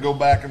banter and go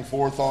back and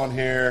forth on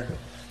here.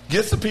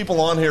 Get some people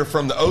on here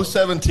from the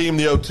 07 team,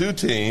 the 02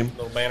 team.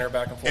 Little banner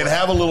back and forth. And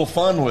have a little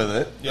fun with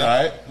it,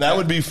 right? That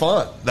would be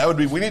fun.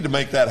 We need to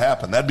make that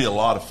happen. That'd be a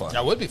lot of fun.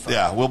 That would be fun.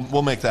 Yeah,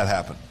 we'll make that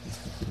happen.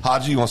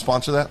 Haji, you want to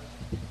sponsor that?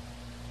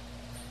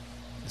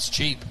 It's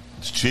cheap.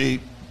 It's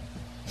cheap.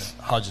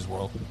 Hodge's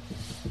World.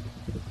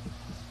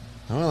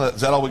 Well,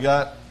 is that all we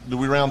got? Did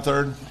we round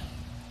third?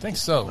 I think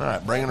so. All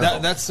right, bring it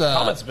up. That's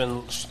Comments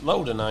been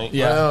slow tonight.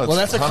 yeah. Well,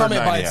 That's it's a comment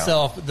by 190 out.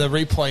 itself. The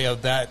replay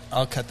of that,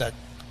 I'll cut that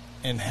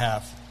in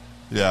half.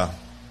 Yeah.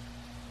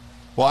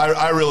 Well,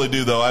 I really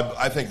do, though.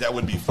 I think that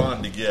would be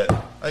fun to get. I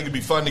think it'd be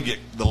fun to get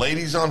the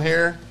ladies on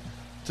here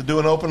to do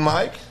an open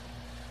mic.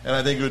 And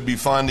I think it would be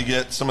fun to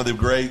get some of the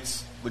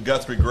greats, the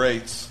Guthrie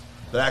greats,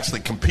 that actually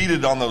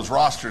competed on those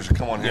rosters to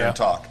come on here and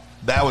talk.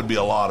 That would be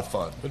a lot of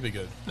fun. Would be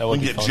good. That We would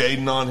can be get fun.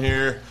 Jaden on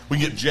here. We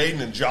can get Jaden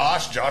and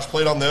Josh. Josh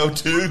played on the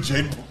 02.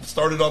 Jaden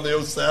started on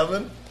the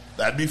 07.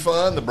 That'd be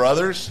fun. The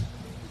brothers.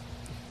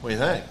 What do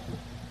you think?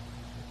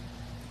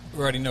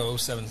 We already know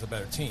 07's the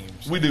better team.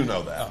 So. We do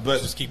know that. Oh,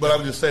 but just keep but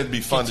going. I'm just saying it'd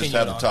be fun just to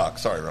have the Continue on. talk.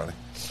 Sorry, Ronnie.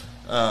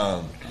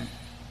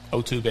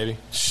 02, baby.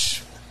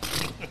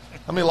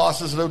 How many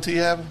losses did OT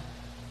have?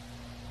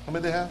 How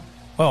many they have?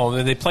 Well,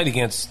 they played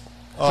against.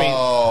 I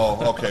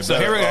mean, Okay. so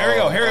here we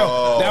go.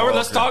 Now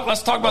let's talk about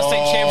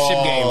state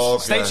championship games.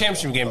 okay. State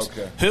championship games.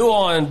 Okay. Who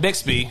on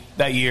Bixby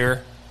that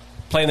year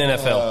played in the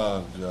NFL?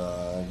 Oh,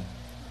 God.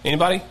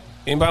 Anybody?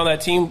 Anybody on that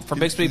team for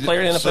Bixby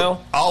player in the NFL?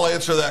 So I'll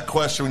answer that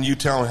question when you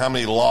tell me how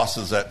many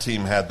losses that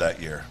team had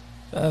that year.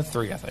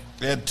 3, I think.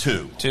 They had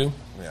 2. 2.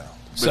 Yeah.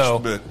 So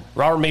But-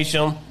 Robert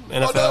Meacham,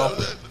 NFL.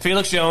 no,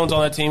 Felix Jones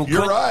on that team.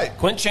 You're right.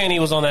 Quint Chaney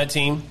was on that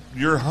team.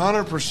 You're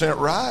 100%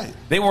 right.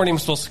 They weren't even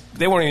supposed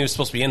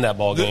to be in that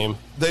ball game.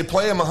 They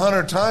play them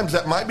 100 times.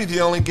 That might be the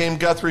only game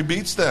Guthrie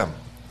beats them.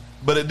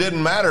 But it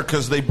didn't matter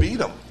because they beat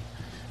them.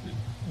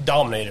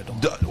 Dominated them.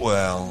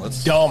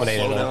 Let's Dominated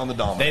slow them. down on the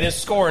dominance. They didn't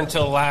score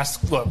until the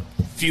last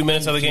few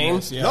minutes of the game.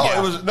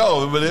 Yeah.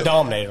 But it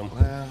Dominated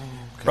them.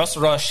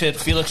 Russell Rush hit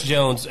Felix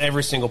Jones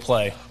every single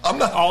play. I'm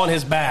not- all on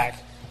his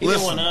back. He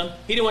Listen. didn't want none.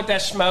 He didn't want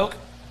that smoke.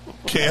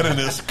 Cannon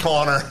is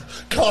Connor.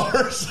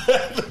 Connor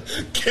said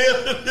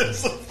Cannon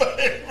is a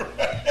favorite.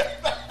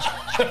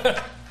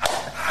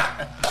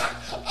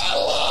 I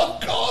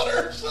love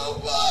Connor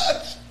so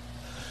much.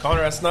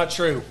 Connor, that's not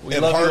true. We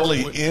And love hardly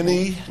you all.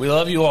 any We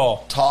love you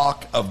all.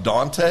 talk of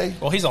Dante.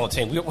 Well, he's on the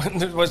team.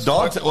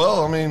 Dante,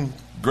 well, I mean,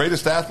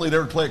 greatest athlete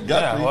ever played at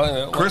Guthrie. Yeah,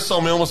 well, Chris saw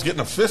me almost getting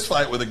a fist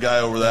fight with a guy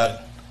over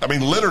that. I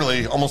mean,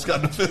 literally, almost got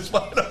in a fist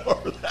fight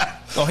over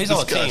that. Oh, he's on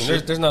the team.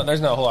 discussion. There's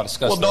not a whole lot of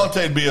discussion. Well,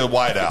 Dante'd be a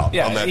wideout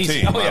Yeah, on that he's-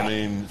 team. oh, yeah. I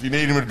mean, if you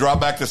need him to drop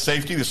back to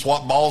safety to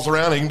swap balls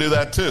around, he can do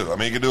that too. I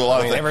mean, he can do a lot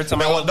I mean, of every things. time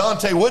Now, I- what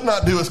Dante would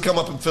not do is come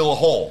up and fill a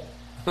hole.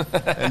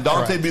 And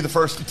Dante'd be the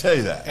first to tell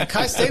you that.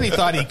 Kai Staley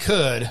thought he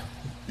could.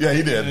 Yeah, he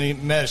And did. he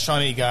met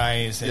Shawnee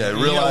guys. And, Yeah, you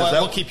know realized what?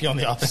 that- We'll keep you on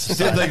the offensive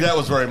Didn't side. think that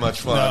was very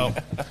much fun.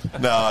 No.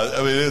 No,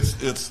 I mean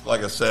it's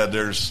like I said.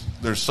 There's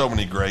so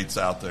many greats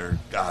out there.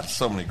 God,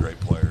 so many great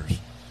players.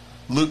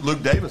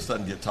 Luke Davis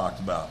doesn't get talked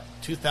about.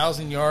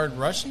 2,000-yard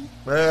rushing?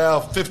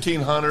 Well,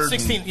 1,500.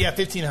 16, yeah,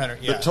 1,500.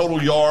 Yeah. The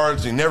total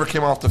yards. He never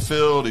came off the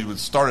field. He would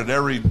start at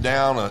every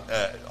down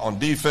on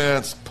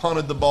defense,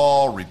 punted the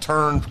ball,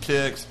 returned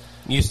kicks.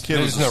 Kid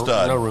was There's a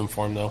stud. no room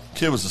for him though.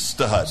 Kid was a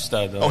stud.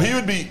 Stud, though. Oh, he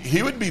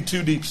would be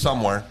too deep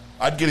somewhere.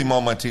 I'd get him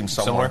on my team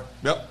somewhere.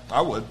 Yep,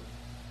 I would.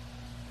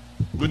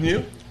 Wouldn't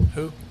you?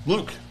 Who?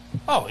 Luke.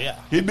 Oh, yeah.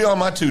 He'd be on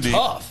my 2 deep.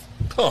 Tough.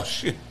 Oh,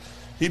 shit.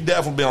 He'd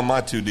definitely be on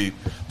my 2 deep.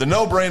 The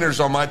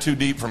no-brainers on my 2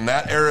 deep from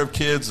that era of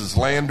kids is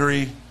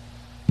Landry,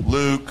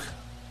 Luke,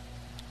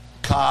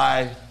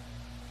 Kai,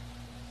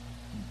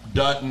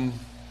 Dutton,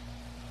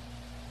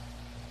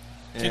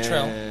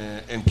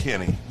 Kittrell. and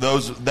Kenny.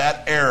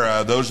 That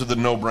era, those are the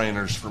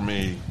no-brainers for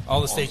me.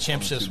 All the state on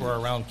championships 2 were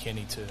deep. around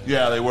Kenny, too.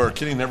 Yeah, they were.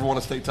 Kenny never won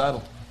a state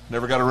title.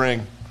 Never got a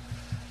ring.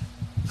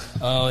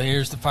 Oh,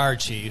 here's the fire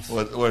chief.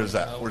 What is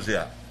that? Where's he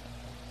at?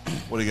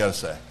 What do you got to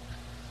say?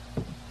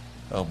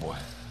 Oh, boy.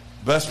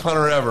 Best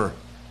punter ever.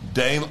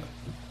 Dane.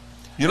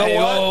 You know Hey,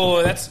 what?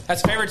 oh,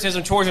 that's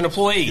favoritism towards an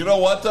employee. You know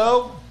what,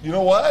 though? You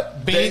know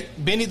what?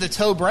 Benny the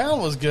Toe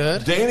Brown was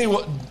good.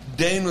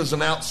 Dane was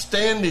an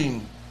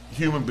outstanding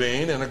human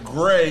being and a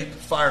great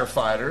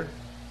firefighter.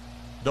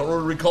 Don't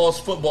really recall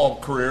his football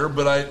career,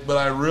 but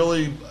I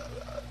really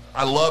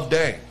love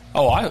Dane.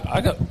 Oh,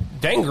 I got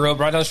Dane grew up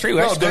right down the street.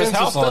 We actually go to his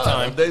house all the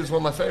time. Dane's one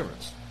of my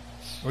favorites.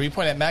 Were you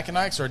pointing at Mac and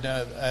Ike's or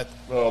down at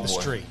the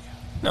street?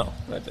 No,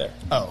 right there.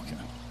 Oh, okay.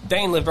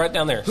 Dane lived right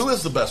down there. Who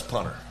is the best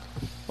punter?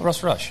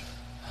 Russ Rush.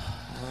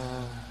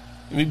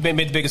 He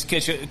made the biggest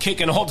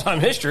kick in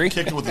all-time history.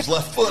 Kicked it with his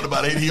left foot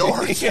about 80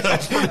 yards. Yeah.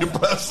 That's pretty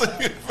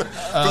impressive. For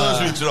those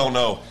of you who don't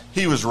know,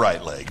 he was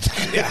right-legged.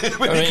 Yeah. He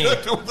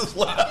kicked it with his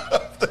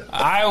left.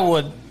 I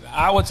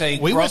would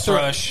take Russ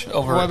Rush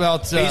over. What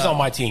about, he's on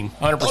my team,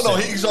 100%. Oh, no,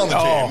 he's on the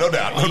team. No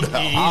doubt.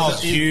 I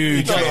was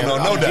huge.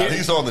 No doubt.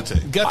 He's on the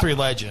team. Guthrie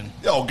legend.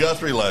 Oh,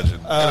 Guthrie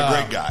legend. And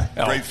a great guy.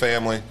 Great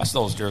family. I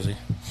stole his jersey.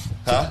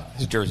 Huh?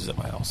 His jersey's at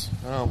my house.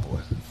 Oh, boy.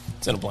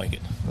 It's in a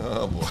blanket.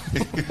 Oh, boy.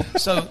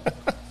 So,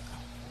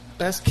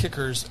 best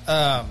kickers.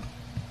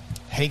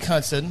 Hank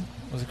Hudson.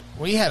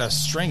 We had a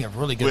string of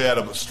really good. We had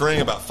a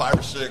string about 5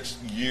 or 6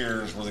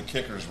 years where the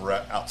kickers were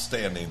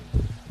outstanding.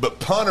 But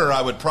punter,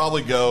 I would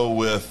probably go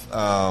with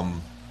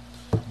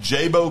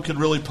J-Bo could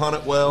really punt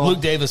it well. Luke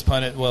Davis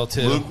punted well,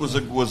 too. Luke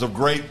was a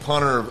great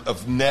punter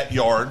of net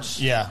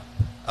yards. Yeah.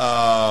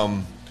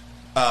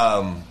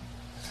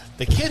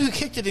 The kid who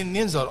kicked it in the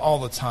end zone all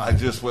the time. I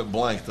just went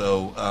blank,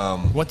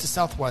 though. Went to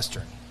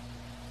Southwestern.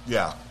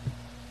 Yeah.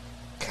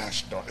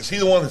 Gosh darn. Is he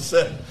the one that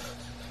said,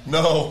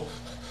 no,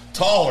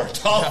 taller?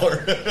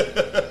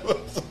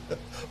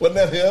 Wasn't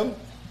that him?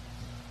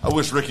 I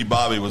wish Ricky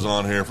Bobby was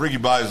on here. If Ricky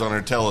Bobby's on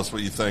here, tell us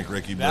what you think,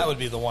 Ricky. That would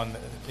be the one.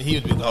 He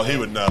would be the one. Oh, he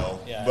would know.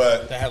 Yeah,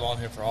 but to have on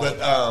here for all of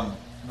it.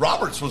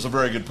 Roberts was a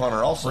very good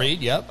punter also. Reed,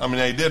 yep. I mean,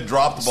 they did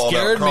drop the ball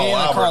Scared down me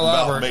and Carl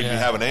Albert. Made me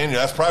have an aneurysm.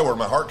 That's probably where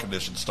my heart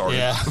condition started.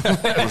 Yeah.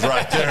 It was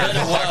right there. It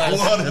was like,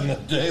 what in the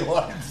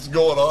daylight is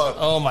going on?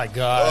 Oh, my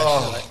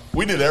gosh.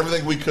 We did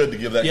everything we could to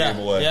give that game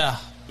away. Yeah.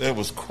 It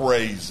was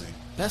crazy.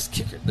 Best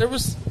kicker.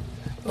 There's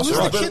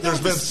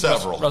been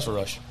several. Russell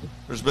Rush.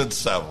 There's been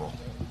several.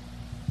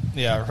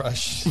 Yeah,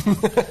 Rush.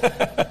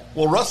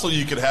 Well, Russell,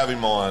 you could have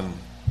him on.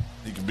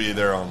 He could be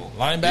there on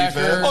linebacker.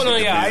 defense. Oh, no, He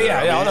could yeah, be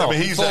there. yeah, I know. I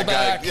mean, he's Fullback.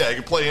 that guy. Yeah, he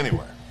can play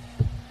anywhere.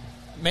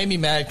 Made me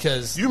mad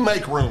because You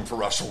make room for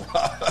Russell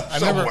I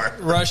remember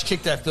Rush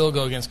kicked that field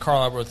goal against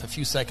Carl Albert with a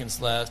few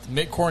seconds left.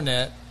 Mick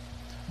Cornett.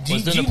 Do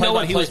you know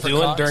what he was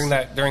doing during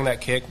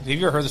that kick? Have you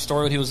ever heard the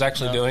story what he was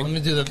actually doing? Let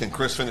me do Can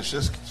Chris finish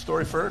this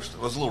story first?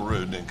 It was a little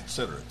rude and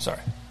inconsiderate. Sorry.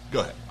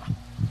 Go ahead.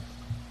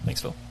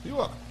 Thanks, Phil. You're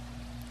welcome.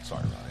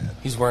 Sorry, Ronnie.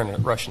 He's wearing a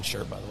Russian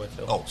shirt, by the way,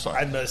 Phil. Oh,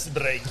 sorry. must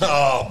break.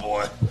 Oh,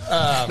 boy.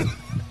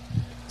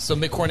 So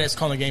Mick Cornett's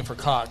calling the game for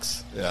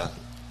Cox. Yeah.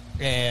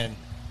 And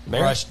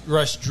Mary?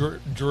 Rush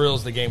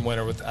drills the game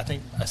winner with, I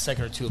think, a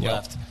second or two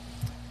left.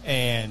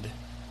 And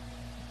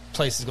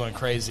place is going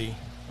crazy.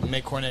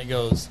 Mick Cornett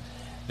goes,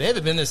 they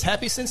haven't been this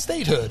happy since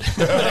statehood.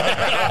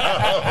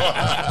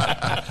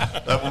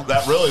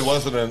 That really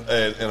wasn't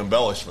an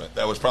embellishment.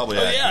 That was probably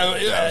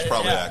accurate. That was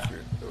probably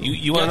accurate.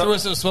 You want to know?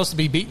 was supposed to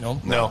be beating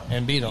them. No.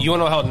 And beat them. You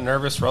want to know how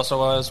nervous Russell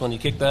was when he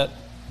kicked that?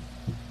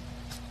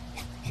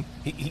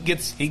 He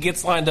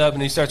gets lined up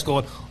and he starts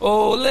going,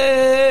 ole,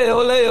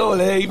 ole, ole.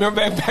 You remember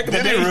back in the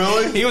day? Did he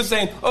really? He was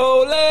saying,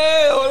 ole, ole,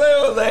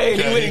 ole.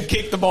 And he went and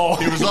kicked the ball.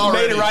 He was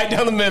already, made it right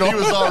down the middle. He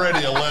was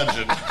already a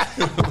legend.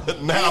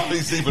 But now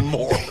he's even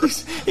more.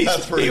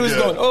 That's pretty He was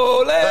good. going,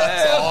 ole,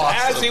 That's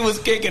awesome. as he was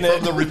kicking it.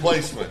 From the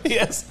replacement.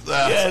 Yes.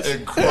 That's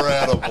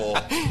incredible.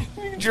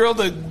 He drilled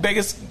the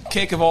biggest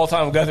kick of all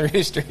time in Guthrie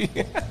history.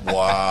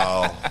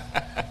 Wow.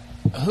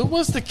 Who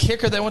was the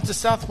kicker that went to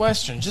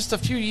Southwestern just a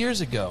few years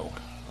ago?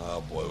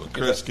 Oh, boy. When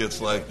Chris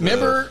gets like the,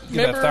 Remember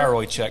Get that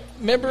thyroid check.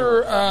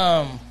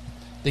 Remember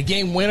the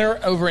game winner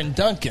over in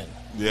Duncan?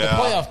 Yeah. The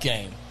playoff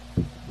game.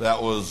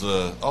 that was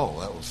that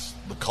was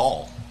the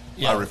call.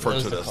 Yeah, I refer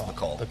it to was it as the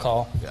call. The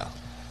call. Yeah.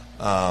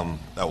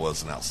 That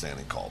was an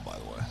outstanding call, by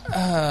the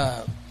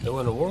way. They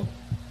won the world?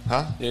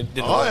 Huh? Did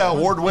Oh, yeah,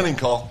 award-winning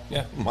call.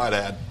 Yeah. Might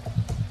add.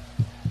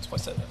 That's why I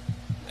said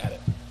that. Add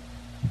it.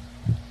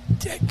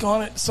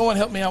 Daggone it. Someone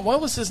help me out. What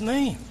was his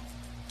name?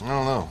 I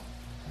don't know.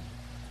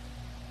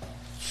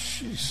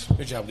 Jeez.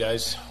 Good job,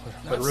 guys.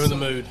 But ruin the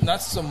mood.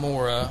 Not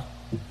Samora.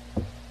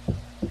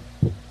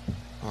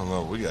 I don't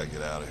know. We got to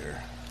get out of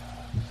here.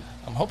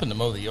 I'm hoping to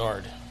mow the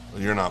yard.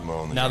 Well, you're not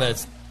mowing the Now yard. that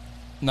it's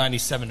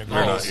 97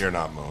 degrees. You're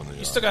not mowing the yard.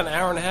 You still got an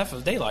hour and a half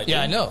of daylight.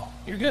 Yeah, dude. I know.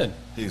 You're good.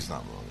 He's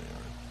not mowing the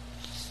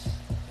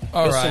yard.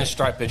 All Let's right. send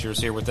stripe pictures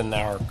here within an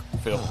hour,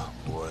 Phil. Oh,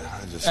 boy.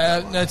 I just...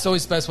 It's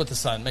always best with the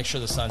sun. Make sure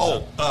the sun's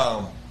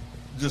up.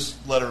 Just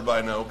let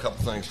everybody know a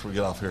couple things before we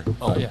get off here.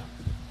 Oh, yeah.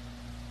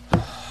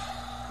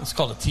 It's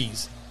called a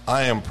tease.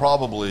 I am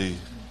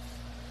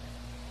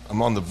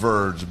I'm on the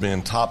verge of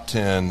being top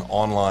 10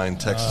 online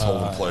Texas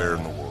Hold'em player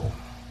in the world.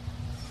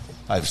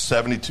 I have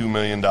 $72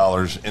 million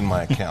in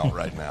my account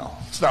right now.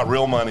 It's not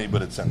real money,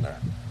 but it's in there.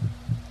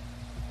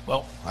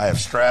 Well, I have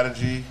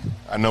strategy.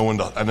 I know when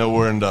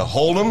to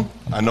hold them.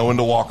 I know when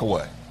to walk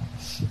away.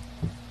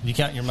 You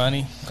count your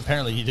money?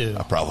 Apparently you do.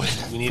 I probably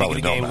we need to get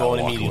the game going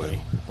immediately.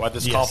 Why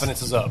this Yes.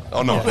 confidence is up.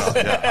 Oh no,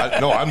 yeah,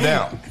 I'm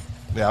down.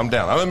 Yeah, I'm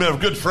down. I'm in a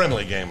good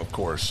friendly game, of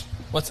course.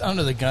 What's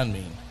under the gun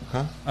mean?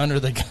 Under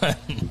the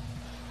gun.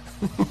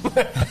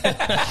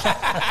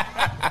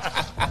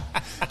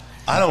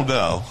 I don't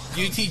know.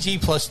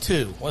 UTG plus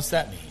 2. What's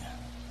that mean?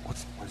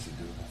 What's he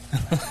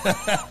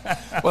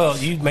doing? Well,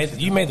 you made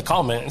the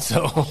comment,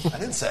 so I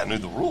didn't say I knew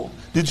the rule.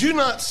 Did you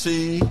not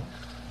see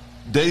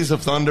Days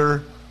of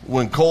Thunder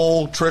when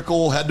Cole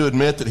Trickle had to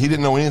admit that he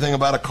didn't know anything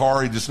about a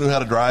car, he just knew how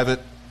to drive it?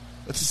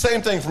 It's the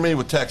same thing for me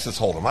with Texas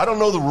Hold'em. I don't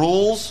know the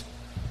rules,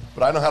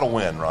 but I know how to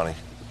win, Ronnie.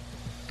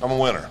 I'm a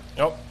winner.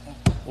 nope.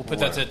 We'll put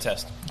that to the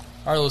test.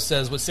 Arlo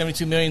says, with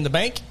 $72 million in the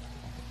bank,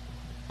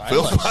 buy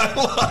Phil's lunch. buying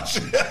lunch.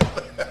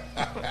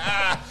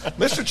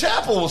 Mr.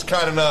 Chappell was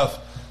kind enough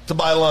to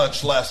buy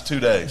lunch last 2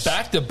 days.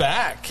 Back to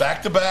back.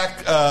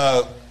 Back-to-back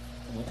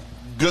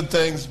good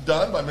things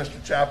done by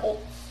Mr.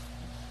 Chappell.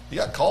 He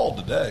got called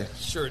today.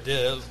 Sure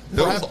did.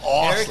 was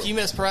awesome. Eric, you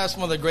missed perhaps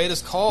one of the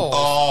greatest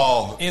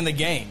calls in the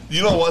game.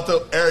 You know what,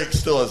 though? Eric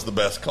still has the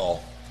best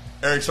call.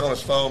 Eric's on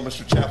his phone.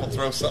 Mr. Chappell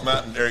throws something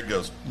out, and Eric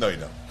goes, no, you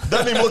don't.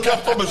 Doesn't even look up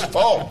from his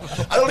phone.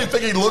 I don't even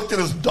think he looked at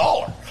his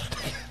dollar.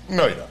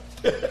 No, you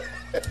don't.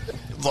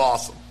 It's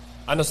awesome.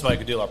 I know somebody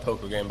could deal our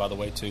poker game, by the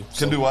way, too.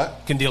 Can do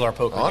what? Can deal our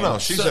poker Oh, game. no,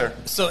 she's there.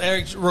 So,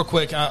 Eric, real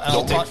quick.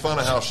 Don't make fun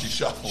of how she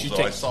shuffles, though.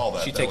 I saw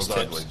that. She That takes was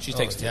tips. ugly. She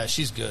takes tips. Yeah,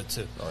 she's good,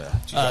 too. Oh, yeah.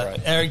 She's all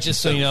right. Eric, just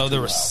so you know, there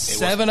were It was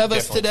 7 of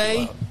us Definitely today. too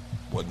loud.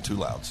 Wasn't too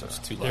loud, sir.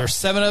 Too There loud. were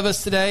 7 of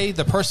us today.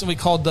 The person we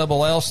called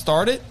Double L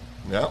started.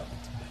 Yeah.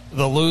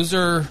 The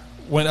loser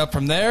went up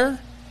from there.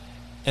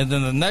 And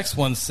then the next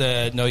one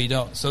said, no, you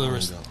don't. So there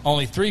was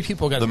only 3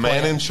 people got The to play.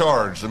 man in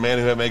charge, the man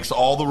who makes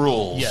all the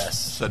rules, Yes.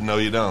 said, no,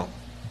 you don't.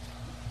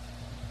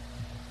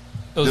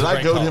 It was Did a I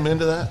great goad call. him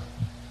into that?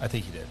 I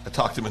think you did. I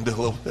talked him into a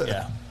little bit.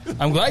 Yeah.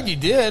 I'm glad you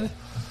did.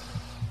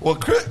 Well,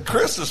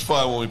 Chris is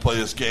fun when we play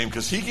this game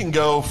because he can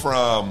go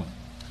from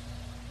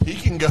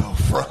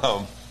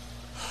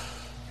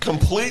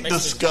complete Makes me-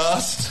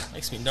 disgust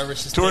Makes me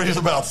nervous. Just to where thinking.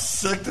 he's about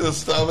sick to his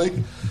stomach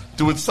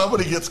to when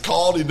somebody gets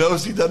called, he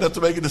knows he doesn't have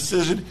to make a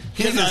decision.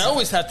 He Because I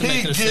always have to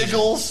make a decision. He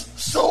giggles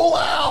so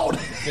loud.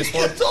 This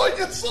one? He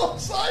gets so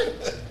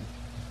excited.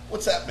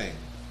 What's that mean?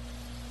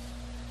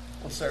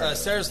 What's Sarah?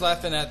 Sarah's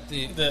laughing at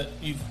the.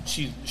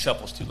 She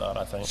shuffles too loud,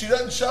 I think. She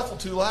doesn't shuffle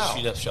too loud.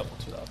 She does shuffle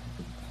too loud.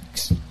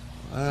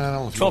 I don't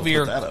know if you 12 want to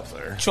year, put that up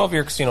there.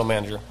 12-year casino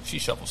manager. She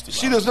shuffles too loud.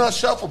 She does not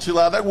shuffle too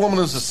loud. That woman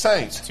is a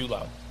saint. Too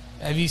loud.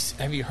 Have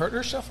you heard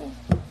her shuffle?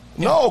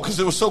 No, because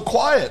it was so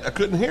quiet. I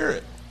couldn't hear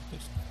it.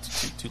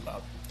 Too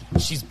loud.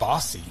 She's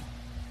bossy.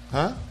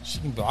 Huh? She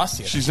can be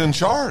bossy. She's in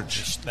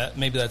charge.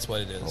 Maybe that's what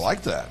it is. I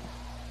like that.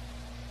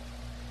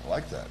 I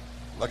like that.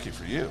 Lucky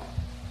for you.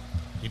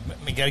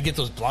 You got to get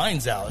those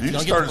blinds out. If You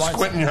don't just get the started blinds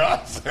squinting your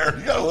eyes there.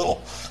 You got a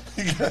little.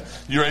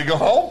 You ready to go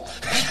home?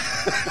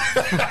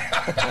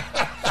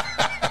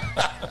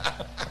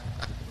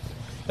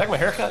 Like my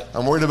haircut?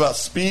 I'm worried about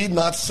speed,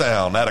 not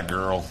sound. That a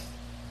girl.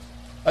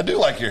 I do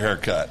like your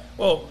haircut.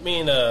 Well, me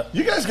and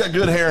You guys got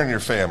good hair in your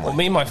family.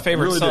 me and my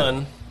favorite Really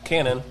son,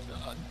 Cannon.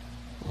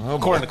 Oh,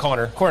 According to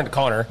Connor.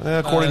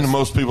 according to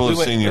most people who've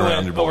seen you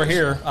around your over boys.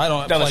 here I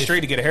don't down the play-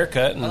 street to get a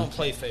haircut. And I don't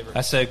play favorite.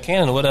 I said,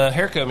 Cannon, what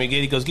haircut me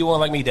get? He goes, get one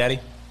like me, Daddy.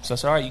 So I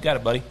said, all right, you got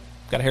it, buddy.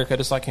 Got a haircut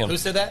just like him. Who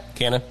said that?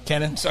 Cannon.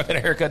 Cannon? So I got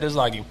a haircut just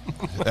like him.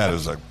 That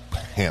is a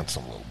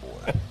handsome little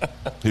boy.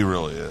 He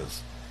really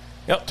is.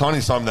 Yep.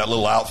 Tony saw him in that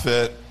little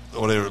outfit.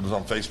 Whatever, it was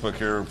on Facebook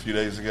here a few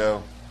days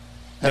ago.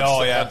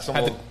 Oh, yeah. Had some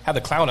Had little- the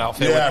clown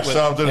outfit. Yeah, with,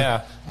 something.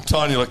 Yeah.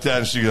 Tanya looked at it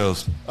and she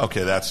goes,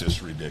 okay, that's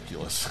just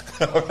ridiculous.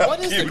 What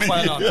is the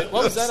clown outfit?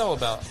 What was that all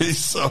about? He's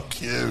so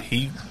cute.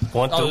 He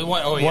wanted to, yeah.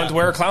 wanted to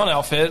wear a clown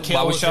outfit Kill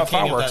while we was the shot king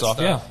of fireworks that off.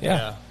 stuff.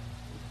 Yeah.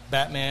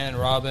 Batman,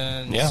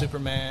 Robin, Yeah.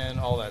 Superman,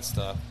 all that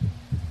stuff.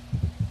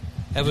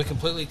 Have we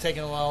completely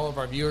taken all of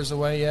our viewers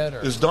away yet? Or?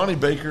 Is Donnie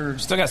Baker...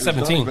 Still got is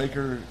 17. Donnie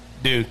Baker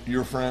Dude,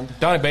 your friend?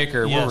 Donnie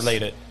Baker, we're Yes.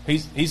 related.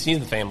 He's in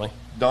the family.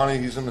 Donnie,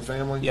 he's in the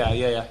family?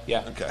 Yeah.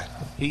 Okay.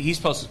 He's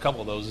posted a couple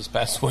of those this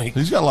past week.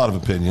 He's got a lot of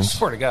opinions.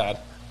 Swear to God.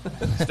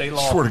 Stay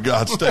long. Swear to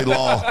God, stay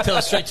law. Tell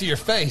it straight to your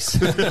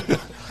face. I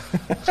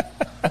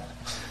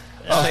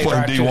was Stay playing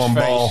right to his D1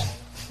 face. ball.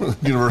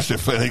 University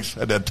of Phoenix.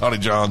 Had that Tony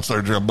John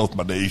surgery on both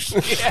my knees.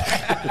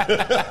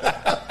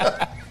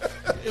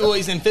 Well,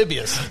 he's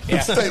amphibious. Yeah.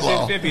 State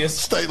law. Amphibious.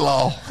 State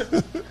law.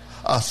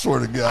 I swear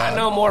to God. I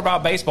know more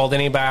about baseball than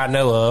anybody I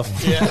know of.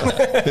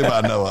 If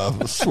I know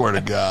of. I swear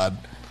to God.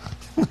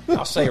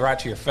 I'll say it right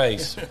to your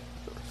face.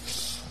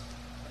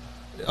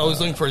 Always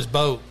looking for his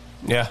boat.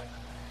 Yeah.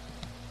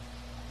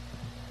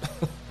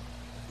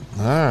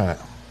 All right.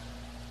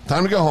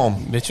 Time to go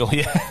home. Mitchell.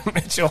 Yeah.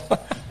 Mitchell.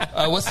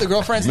 What's the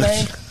girlfriend's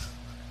name?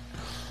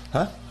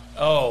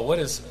 Oh, what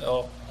is?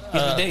 Oh,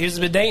 he's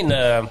been dating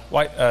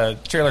white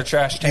trailer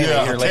trash Tammy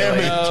Yeah, here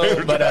lately.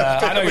 Tammy. But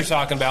I know what you're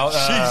talking about.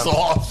 She's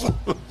awesome.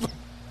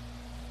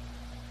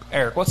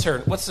 Eric,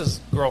 what's his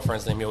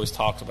girlfriend's name he always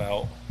talks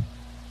about?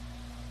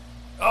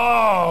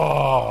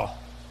 Oh,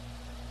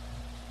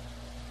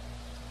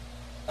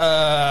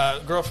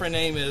 Girlfriend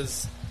name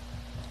is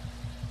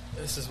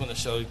This is when the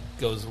show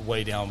goes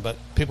way down, but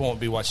people won't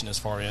be watching this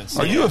far in.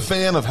 So. Are you a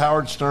fan of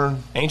Howard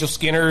Stern? Angel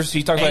Skinners.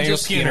 He talked about Angel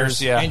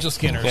Skinners. Yeah. Angel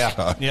Skinners.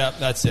 Yeah. Yeah,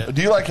 that's it.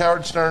 Do you like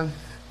Howard Stern?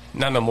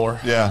 Not no more.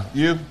 Yeah.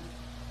 You?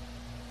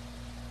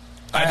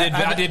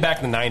 I did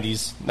back in the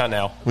 90s. Not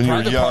now. When you were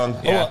Private young?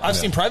 Par- well, I've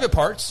seen Private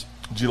Parts.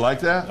 Did you like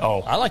that?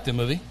 Oh, I like the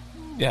movie.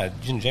 yeah.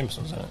 Jen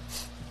Jameson was in it.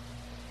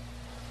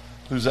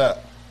 Who's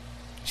that?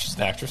 She's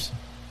an actress.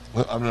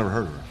 Well, I've never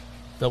heard of her.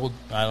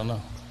 I don't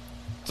know.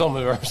 It's the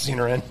only movie I've ever seen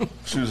her in.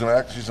 She's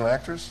an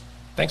actress?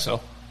 Think so.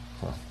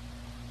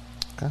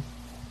 Okay.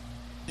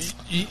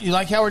 You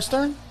like Howard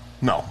Stern?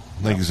 No.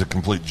 I think he's a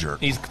complete jerk.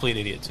 He's a complete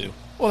idiot, too.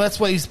 Well, that's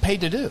what he's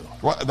paid to do.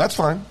 Well, that's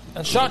fine.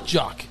 A shock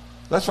jock.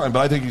 That's fine, but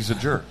I think he's a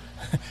jerk.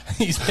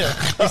 He's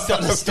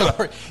telling a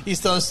story. He's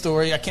telling a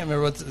story. I can't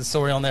remember what's the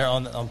story on there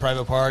on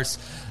Private Parts.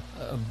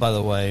 By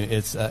the way,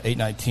 it's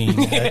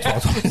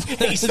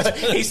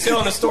 8:19. He's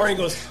telling a story and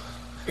goes,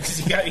 because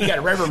he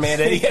got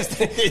reprimanded. He has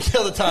to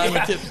tell the time.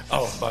 Yeah.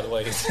 Oh, by the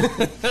way, it's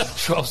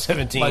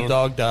 12:17. My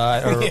dog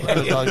died. Or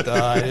the dog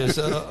died. It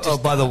was,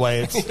 by the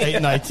way, it's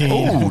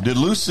 8:19. Oh, did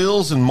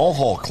Lucille's in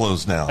Mulhall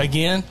close now?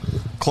 Again?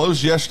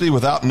 Closed yesterday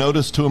without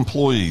notice to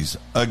employees.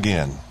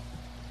 Again.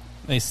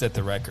 They set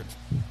the record.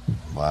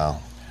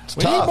 Wow. It's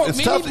We tough. need more- It's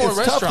we tough. need more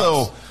It's tough, though.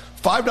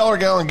 restaurants. $5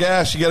 gallon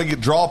gas, you got to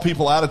draw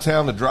people out of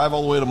town to drive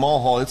all the way to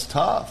Mulhall. It's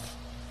tough.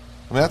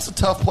 I mean, that's a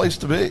tough place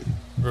to be.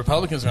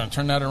 Republicans are going to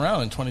turn that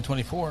around in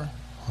 2024.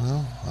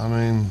 Well, I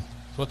mean,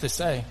 That's what they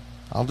say.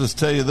 I'll just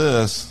tell you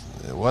this.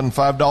 It wasn't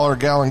 $5 a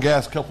gallon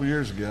gas a couple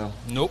years ago.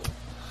 Nope.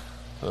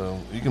 So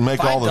you can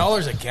make all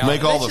 $5 a the gallon.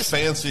 make all That's the just-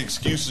 fancy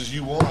excuses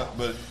you want,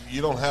 but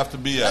you don't have to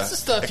be That's the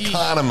stuff you-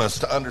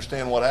 economist to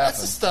understand what That's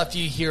the happened. stuff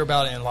you hear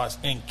about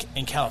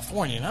in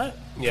California, not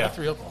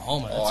Guthrie,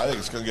 Oklahoma. Oh, I think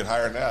it's going to get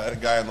higher than that. I had a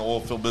guy in the oil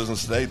field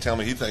business today tell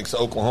me he thinks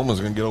Oklahoma's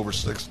going to get over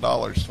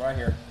 $6. right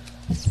here.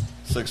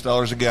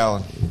 $6 a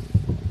gallon.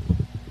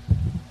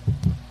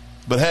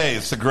 But hey,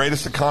 it's the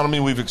greatest economy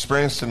we've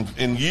experienced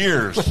in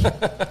years.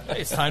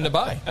 It's time to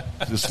buy.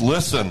 Just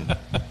listen.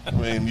 I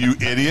mean, you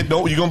idiot. You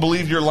going to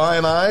believe your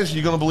lying eyes?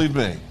 You going to believe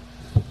me?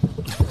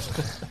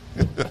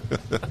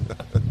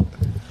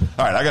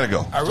 All right, I got to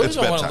go. I really It's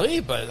don't want to bedtime.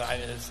 leave, but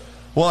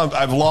Well,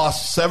 I've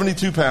lost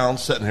 72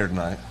 pounds sitting here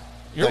tonight.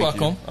 You're Thank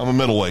welcome. you. I'm a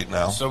middleweight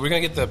now. So we're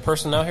gonna get the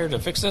person out here to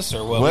fix this,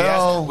 or what?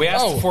 Well- we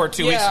asked for it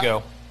 2 weeks yeah.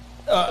 ago.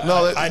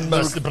 No, I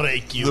must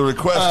break you. The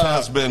request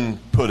has been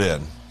put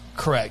in.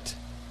 Correct.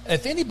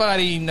 If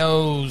anybody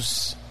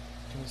knows,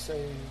 can we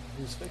say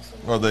who's fixing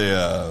it? Are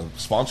they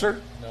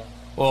sponsored? No.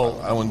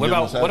 Well, I wouldn't what give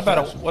them about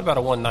satisfaction.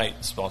 a one night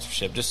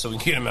sponsorship, just so we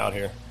can get them out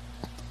here?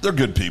 They're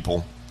good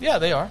people. Yeah,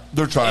 they are.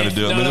 They're trying to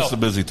do it, but it's a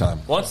busy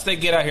time. Once they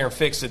get out here and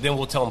fix it, then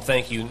we'll tell them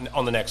thank you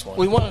on the next one.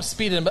 We want to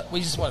speed it up. We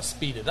just want to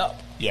speed it up.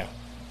 Yeah,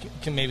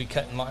 Can maybe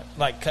cut in line,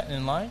 like cutting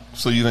in line.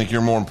 So you think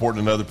you're more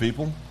important than other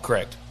people?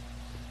 correct.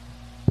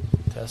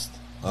 Test.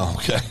 Oh,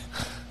 okay.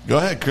 Go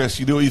ahead, Chris.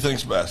 You do what you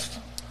think's best.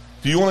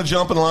 Do you want to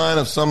jump in line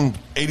of some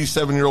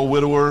 87-year-old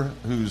widower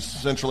whose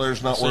central air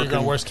is not So you're working?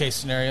 going worst case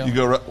scenario. You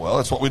go, well,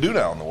 that's what we do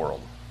now in the world.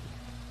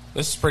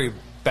 This is pretty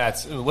bad.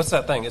 What's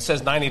that thing? It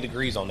says 90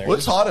 degrees on there. Well,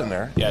 it's hot in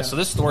there. Yeah, so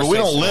this is the worst. But we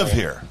case don't live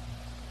scenario. here.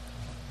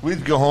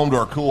 We'd go home to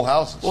our cool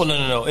houses. Well,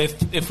 no.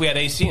 If we had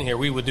AC in here,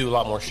 we would do a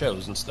lot more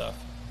shows and stuff.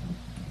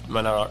 Am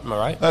I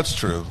right? That's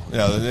true.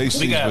 Yeah, the AC's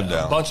We got been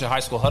down. a bunch of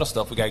high school huddle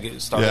stuff we got to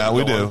get started. Yeah,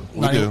 we going. do.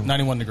 We do.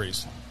 91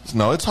 degrees.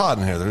 No, it's hot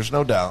in here. There's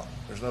no doubt.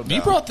 There's no doubt.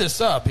 You brought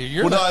this up.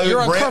 You're, Well, you're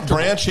no, uncomfortable.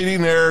 Branch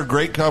Heating there,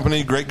 great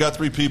company, great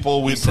Guthrie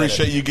people. We said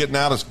appreciate it. you getting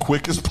out as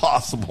quick as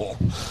possible.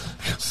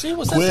 See,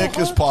 was that Quick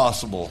so as hard?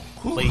 possible.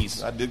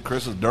 Please. I did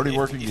Chris's dirty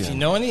work again. If you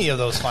know any of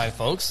those fine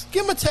folks,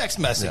 give them a text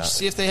message. Yeah.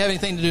 See if they have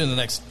anything to do in the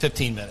next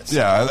 15 minutes.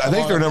 Yeah, I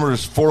think their number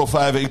is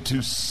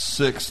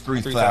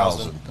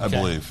 405-826-3000, I Okay.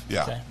 believe.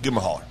 Yeah, Okay. give them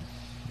a holler.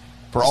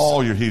 For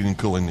all your heating and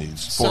cooling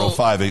needs,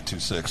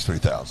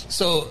 405-826-3000.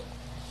 So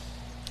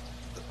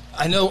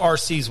I know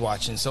RC's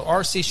watching, so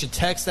RC should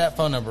text that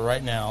phone number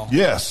right now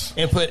Yes.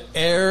 and put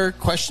air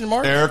question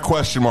mark. Air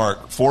question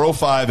mark,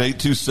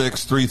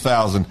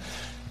 405-826-3000.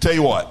 Tell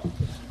you what,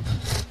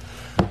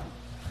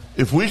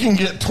 if we can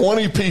get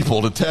 20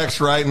 people to text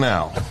right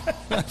now,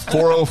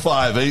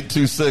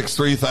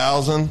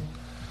 405-826-3000,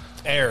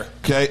 Air.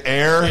 okay,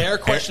 air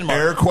question mark.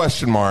 Air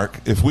question mark.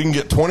 If we can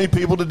get 20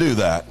 people to do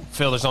that,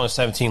 Phil, there's only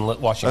 17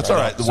 watching. that's all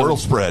right. The word will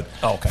spread.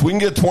 Oh, okay. If we can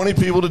get 20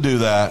 people to do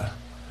that,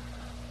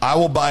 I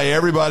will buy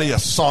everybody a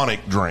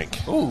Sonic drink.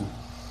 Ooh.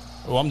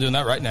 Oh, I'm doing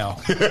that right now.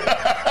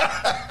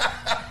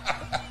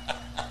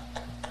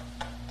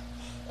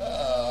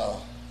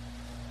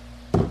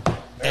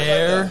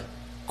 Air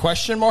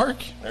question mark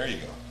There you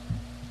go.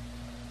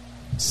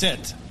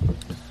 sent.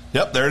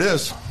 Yep, there it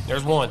is.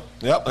 There's one.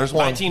 Yep, there's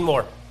one. 19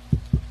 more.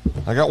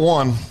 I got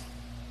one.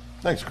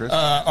 Thanks, Chris.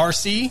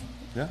 RC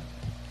yeah.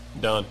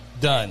 Done.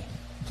 done.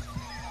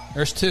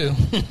 There's two.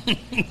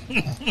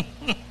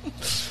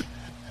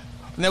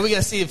 Now we got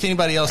to see if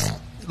anybody else.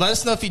 Let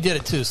us know if you did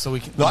it too, so we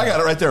can. No, I got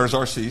it right there. It's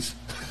RC's.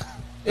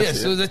 Yeah,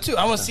 so the two.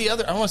 I want to see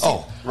other. I want to see.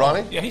 Oh,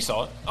 Ronnie? Yeah, he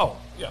saw it. Oh,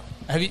 yeah.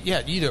 Have you?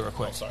 Yeah, you do it real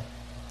quick. Sorry.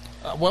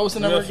 What was the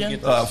number again?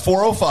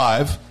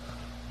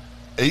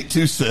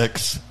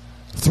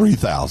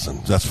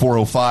 405-826-3000. That's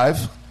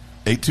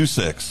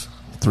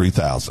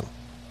 405-826-3000.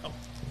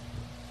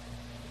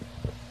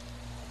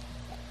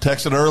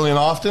 Text it early and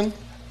often.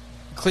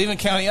 Cleveland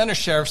County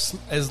Undersheriff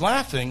is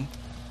laughing,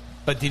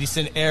 but did he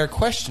send air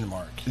question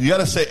mark? You got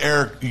to say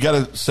air. You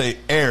got to say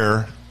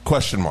air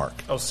question mark.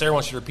 Oh, Sarah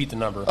wants you to repeat the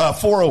number.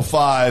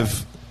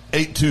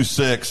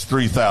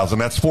 405-826-3000.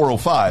 That's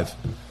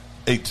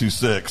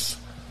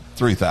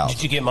 405-826-3000.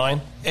 Did you get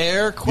mine?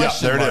 Air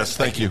question Yeah, there mark. it is.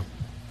 Thank you.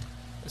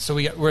 So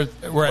we're at We're at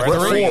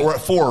 3. four. We're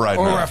at 4 right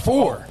Or now. we're at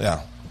 4.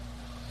 Yeah.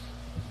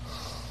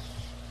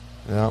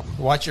 Yeah.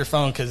 Watch your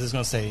phone because it's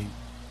going to say,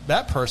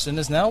 that person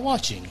is now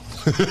watching.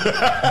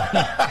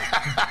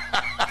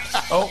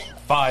 Oh,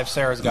 5.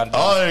 Sarah's got it.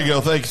 Oh, there you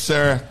go. Thank you,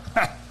 Sarah.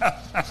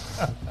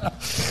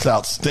 It's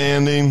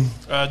outstanding.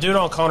 Do it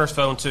on Connor's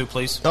phone, too,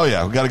 please. Oh,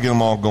 yeah. We got to get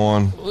them all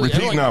going.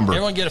 Repeat number.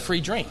 Everyone get a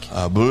free drink.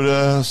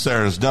 Buddha,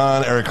 Sarah's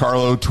done. Eric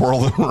Harlow, twirl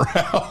them around.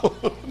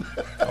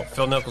 Oh,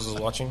 Phil Nichols is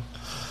watching.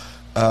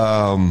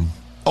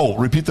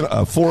 Repeat the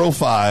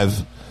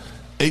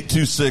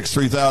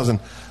 405-826-3000.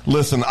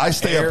 Listen, I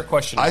stay Air up.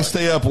 question mark. I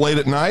stay up late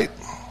at night.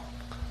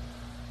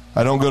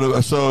 I don't go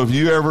to. So if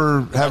you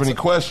ever have any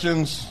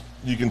questions,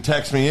 you can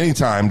text me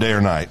anytime, day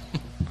or night.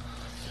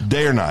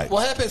 Day or night.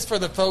 What happens for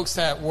the folks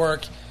that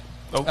work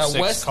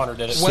 6. Connor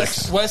did it.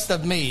 west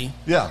of me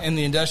Yeah. in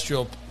the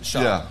industrial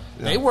shop? Yeah.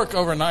 They work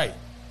overnight.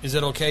 Is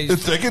it okay?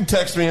 They can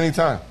text me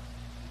anytime.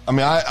 I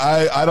mean,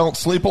 I don't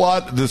sleep a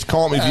lot. Just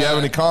call me if you have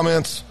any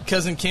comments.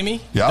 Cousin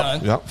Kimmy? Yep.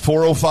 Done. Yep.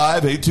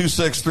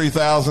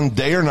 405-826-3000,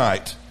 day or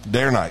night.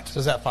 Day or night. So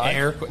is that 5?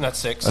 Air, not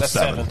 6. That's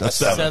 7. That's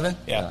 7. 7?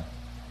 Yeah.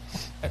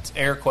 That's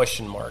air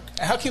question mark.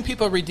 How can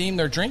people redeem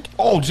their drink?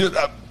 Oh, just,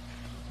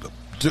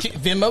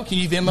 Venmo? Can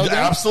you Venmo them?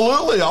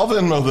 absolutely. I'll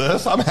Venmo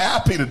this. I'm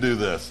happy to do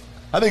this.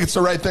 I think it's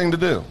the right thing to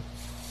do.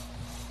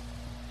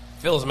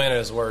 Phil's a man of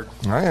his word.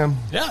 I am.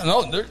 Yeah,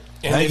 no. They're,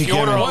 And Thank if you, you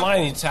order Kevin.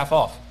 online, it's half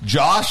off.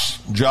 Josh.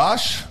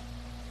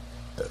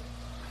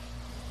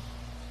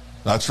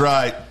 That's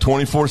right.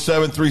 24/7,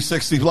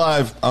 360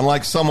 live.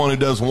 Unlike someone who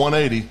does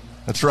 180.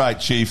 That's right,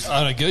 Chief.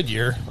 on a good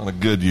year. On a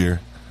good year.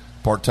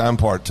 Part-time.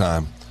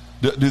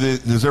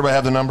 Does everybody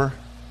have the number?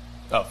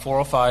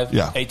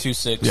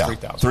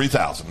 405-826-3000.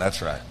 3,000.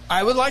 That's right.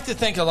 I would like to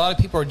think a lot of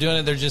people are doing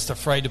it. They're just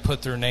afraid to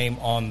put their name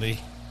on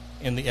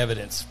in the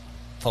evidence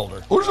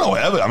folder. Well, there's no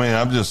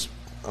evidence.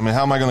 I mean,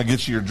 how am I going to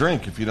get you your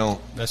drink if you don't?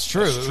 That's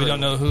true. We don't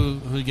know who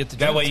get the drink.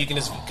 That way you can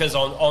just, because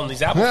on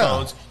these Apple Yeah.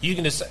 phones, you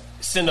can just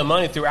send them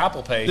money through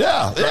Apple Pay.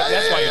 Yeah. Right?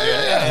 That's why you're doing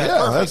it. Yeah,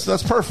 Perfect.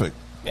 that's perfect.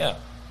 Yeah.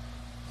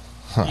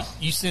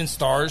 You send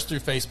stars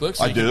through Facebook.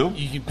 So I you do. Can,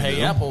 you can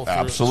pay Apple. Through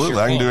Absolutely.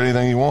 your I can do phone.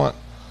 anything you want.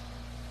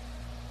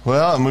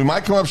 Well, and we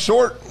might come up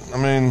short. I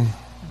mean,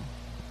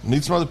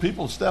 need some other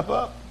people to step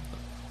up.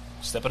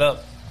 Step it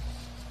up.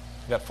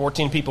 We got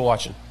 14 people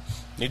watching.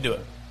 You do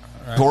it.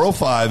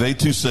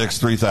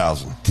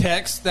 405-826-3000.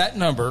 Text that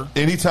number.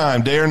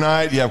 Anytime, day or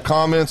night, you have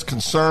comments,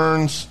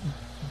 concerns.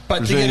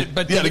 But to get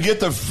it, to get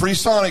the free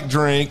Sonic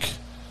drink,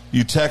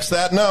 you text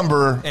that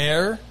number,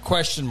 air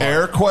question mark.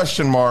 air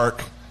question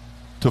mark,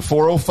 to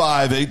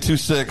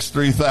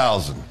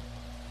 405-826-3000.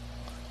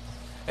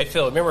 Hey,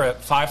 Phil, remember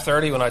at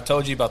 5:30 when I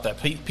told you about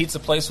that pizza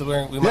place we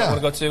might Yeah. want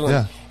to go to?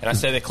 And I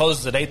said it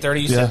closes at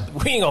 8:30. You said,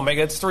 we ain't going to make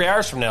it. It's 3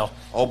 hours from now.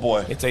 Oh,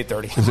 boy. It's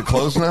 8:30. Is it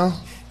closed now?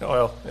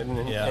 Well,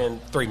 in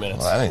 3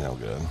 minutes. Well, that ain't no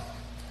good.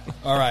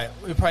 All right,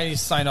 we probably need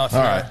to sign off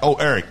All here. right. Oh,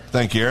 Eric.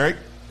 Thank you, Eric.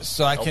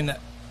 So I can.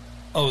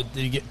 Oh,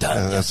 did you get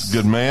done? That's a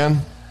good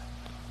man.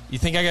 You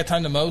think I got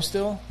time to mow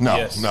still? No,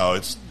 Yes. no,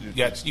 it's You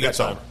got it's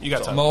time. over. You got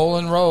It's time. over. Mow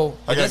and roll.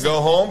 I got to go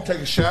home, take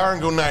a shower,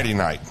 and go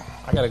nighty-night.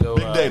 I got to go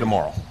Big day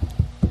tomorrow.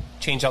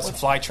 change out some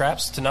fly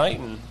traps tonight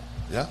and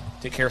Yeah.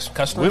 take care of some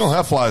customers. We don't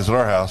have flies at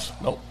our house.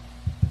 Nope.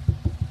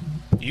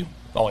 You?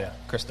 Oh, yeah.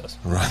 Chris does.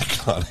 Right,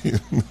 Connie.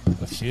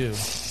 A few.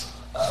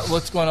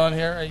 What's going on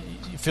here?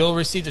 Phil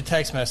received a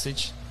text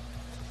message.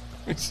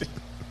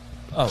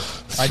 Oh,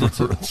 I did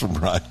too. That's from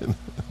Brian.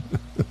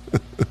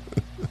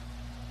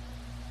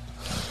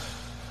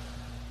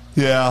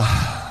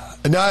 Yeah.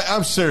 And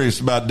I'm serious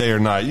about day or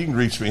night. You can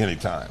reach me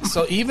anytime.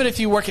 So even if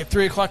you work at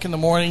 3 o'clock in the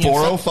morning, and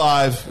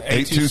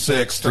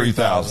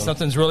 405-826-3000.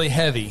 something's really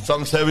heavy.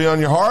 Something's heavy on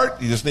your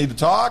heart. You just need to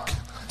talk.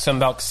 Something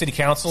about city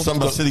council.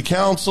 Something about city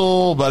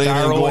council, about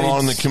anything going on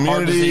in the Thyroids, heart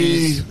community,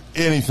 disease.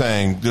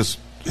 anything. Just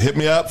hit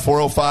me up,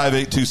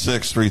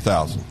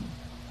 405-826-3000.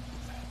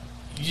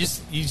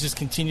 You just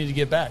continue to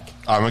get back.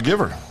 I'm a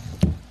giver.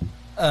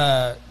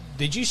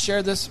 Did you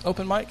share this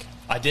open mic?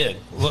 I did.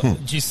 Look,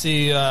 did you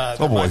see? Oh,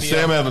 boy.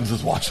 Sam Evans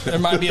is watching. There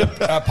might be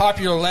a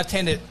popular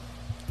left-handed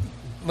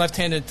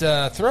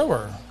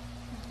thrower.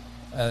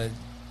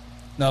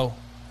 No,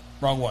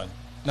 wrong one.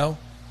 No,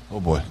 Oh,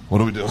 boy.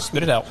 What are we doing?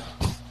 Spit it out.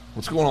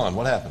 What's going on?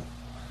 What happened?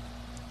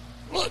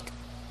 look.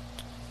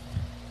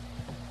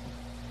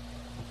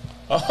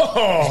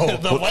 Oh,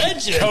 The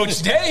legend.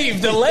 Coach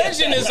Dave, the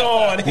legend is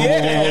on. Whoa,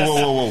 Yes.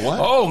 whoa, what?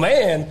 Oh,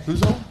 man.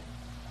 Who's on?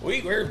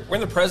 We're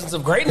in the presence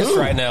of greatness Who?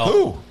 right now.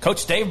 Who?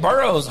 Coach Dave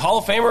Burrows, Hall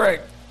of Famer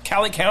at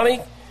Cali County.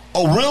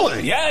 Oh,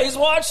 really? Yeah, he's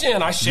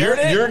watching. I shared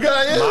it. Your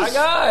guy is? My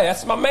guy.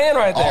 That's my man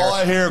right there. All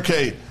I hear,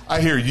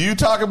 I hear you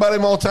talk about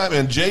him all the time,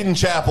 and Jaden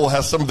Chappell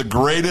has some of the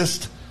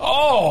greatest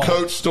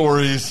coach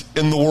stories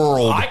in the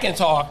world. I can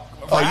talk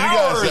for you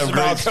guys hours have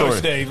about great stories.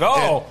 Coach Dave.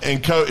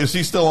 And Coach, is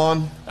he still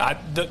on?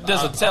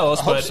 Doesn't tell us,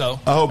 I hope but so.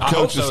 I hope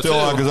Coach is still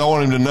on because I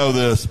want him to know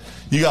this.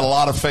 You got a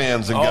lot of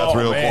fans in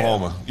Guthrie, man.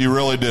 Oklahoma. You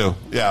really do.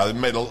 Yeah, it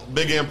made a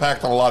big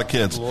impact on a lot of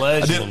kids.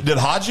 Legend. Did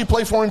Haji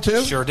play for him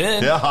too? Sure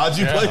did. Yeah,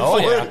 Haji played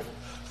for him.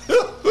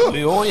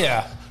 Oh,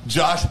 yeah.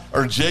 Josh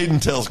or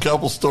Jaden tells a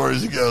couple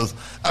stories. He goes,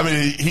 I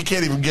mean, he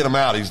can't even get them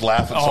out. He's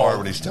laughing so hard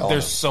when he's telling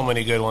There's them. so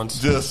many good ones.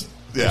 There's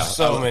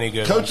so many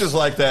good coaches ones.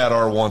 like that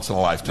are once in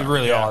a lifetime. They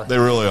really are. They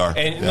really are.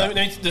 And let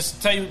me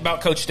just tell you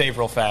about Coach Dave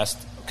real fast,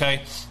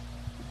 okay?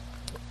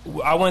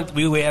 We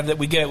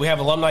have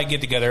alumni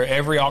get together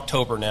every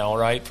October now,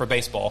 right, for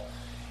baseball.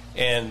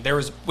 And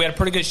we had a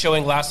pretty good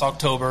showing last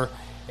October,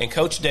 and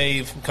Coach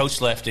Dave, Coach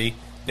Lefty,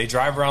 they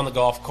drive around the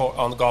golf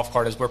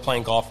cart as we're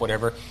playing golf,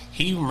 whatever.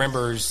 He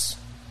remembers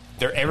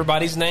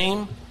everybody's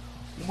name,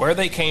 where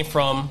they came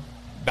from,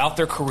 about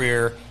their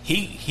career.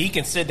 He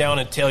can sit down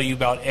and tell you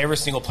about every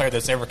single player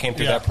that's ever came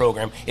through that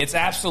program. It's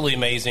absolutely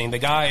amazing. The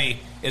guy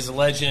is a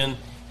legend.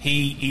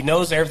 He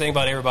knows everything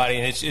about everybody,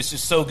 and it's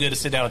just so good to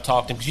sit down and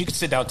talk to him because you can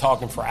sit down and talk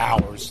to him for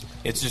hours.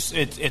 It's just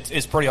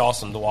it's pretty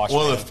awesome to watch.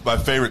 One of my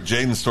favorite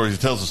Jaden stories. He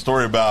tells a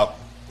story about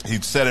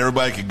he said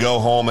everybody could go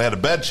home. They had a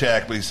bed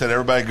check, but he said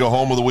everybody could go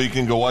home with the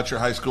weekend, go watch your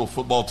high school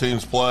football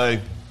teams play,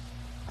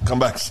 come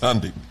back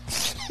Sunday.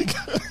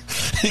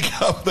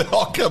 They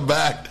all come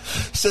back.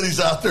 Said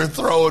he's out there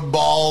throwing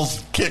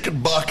balls,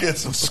 kicking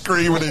buckets, and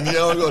screaming and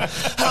yelling, going,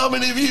 how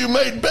many of you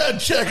made bed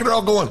check? And they're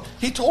all going,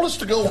 he told us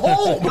to go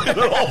home. And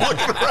they're all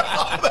looking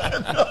around.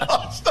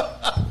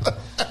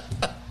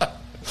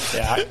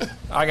 Yeah,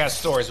 I got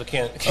stories, but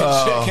can't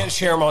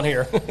share them on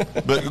here.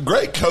 But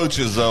great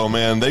coaches, though,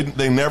 man.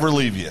 They never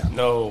leave you.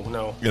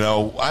 No. You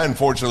know, I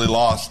unfortunately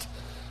lost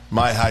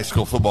my high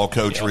school football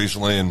coach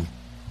recently, and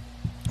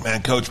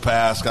man, Coach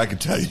Pask, I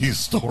could tell you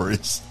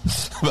stories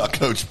about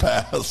Coach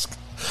Pask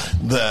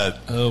that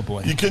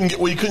you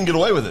couldn't get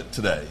away with it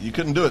today. You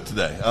couldn't do it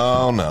today.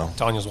 Oh no,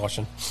 Tanya's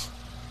watching.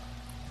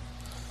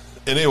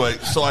 Anyway,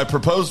 so I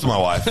proposed to my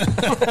wife.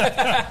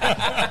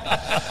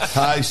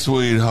 Hi,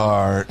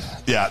 sweetheart.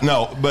 Yeah,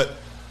 no, but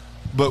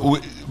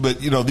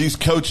you know, these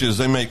coaches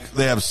they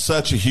have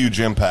such a huge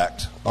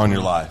impact on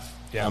your life.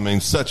 Yeah. I mean,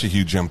 such a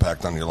huge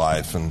impact on your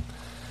life, and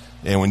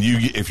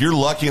if you're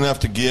lucky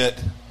enough to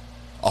get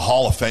a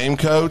Hall of Fame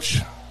coach,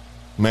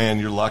 man,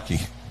 you're lucky.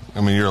 I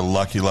mean, you're a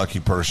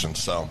lucky person.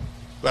 So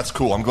that's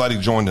cool. I'm glad he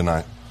joined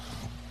tonight.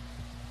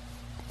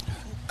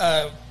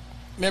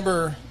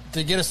 Remember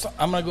to get us.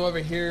 I'm going to go over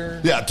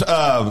here.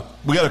 Yeah,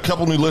 we got a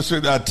couple new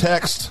listeners.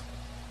 Text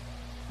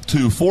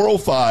to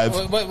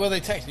 405. What are they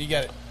texting? You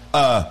got it.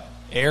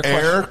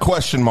 Air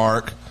question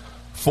mark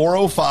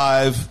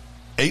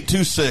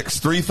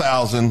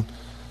 405-826-3000.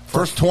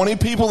 First 20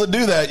 people that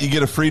do that, you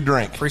get a free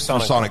drink. Free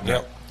Sonic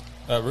drink.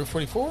 Yep. Route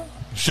 44.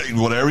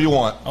 Whatever you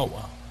want. Oh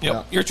wow. Yep.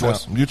 Yeah. Your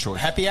choice. Yeah, your choice.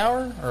 Happy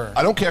hour or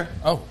I don't care.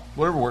 Oh,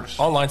 whatever works.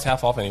 Online's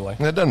half off anyway.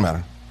 It doesn't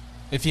matter.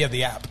 if you have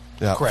the app.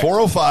 Yeah, Correct.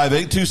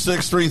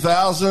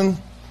 405-826-3000.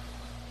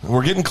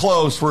 We're getting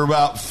close. We're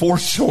about 4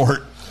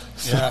 short.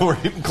 So Yeah. we're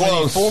getting We need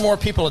close. 4 more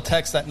people to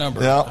text that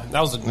number. Yeah.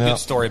 That was a good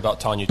story about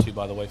Tanya, too,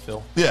 by the way,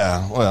 Phil.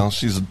 Yeah, well,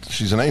 she's an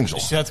angel.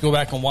 You have to go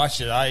back and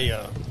watch it.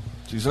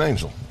 She's an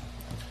angel.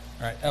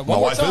 All right. My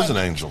wife is an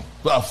angel.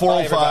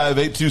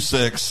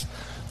 405-826-3000.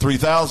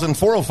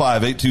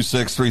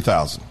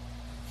 405-826-3000.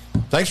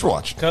 Thanks for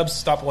watching. Cubs,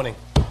 stop winning.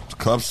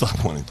 Cubs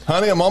stop winning.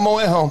 Honey, I'm on my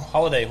way home.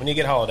 Holiday, when you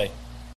get holiday.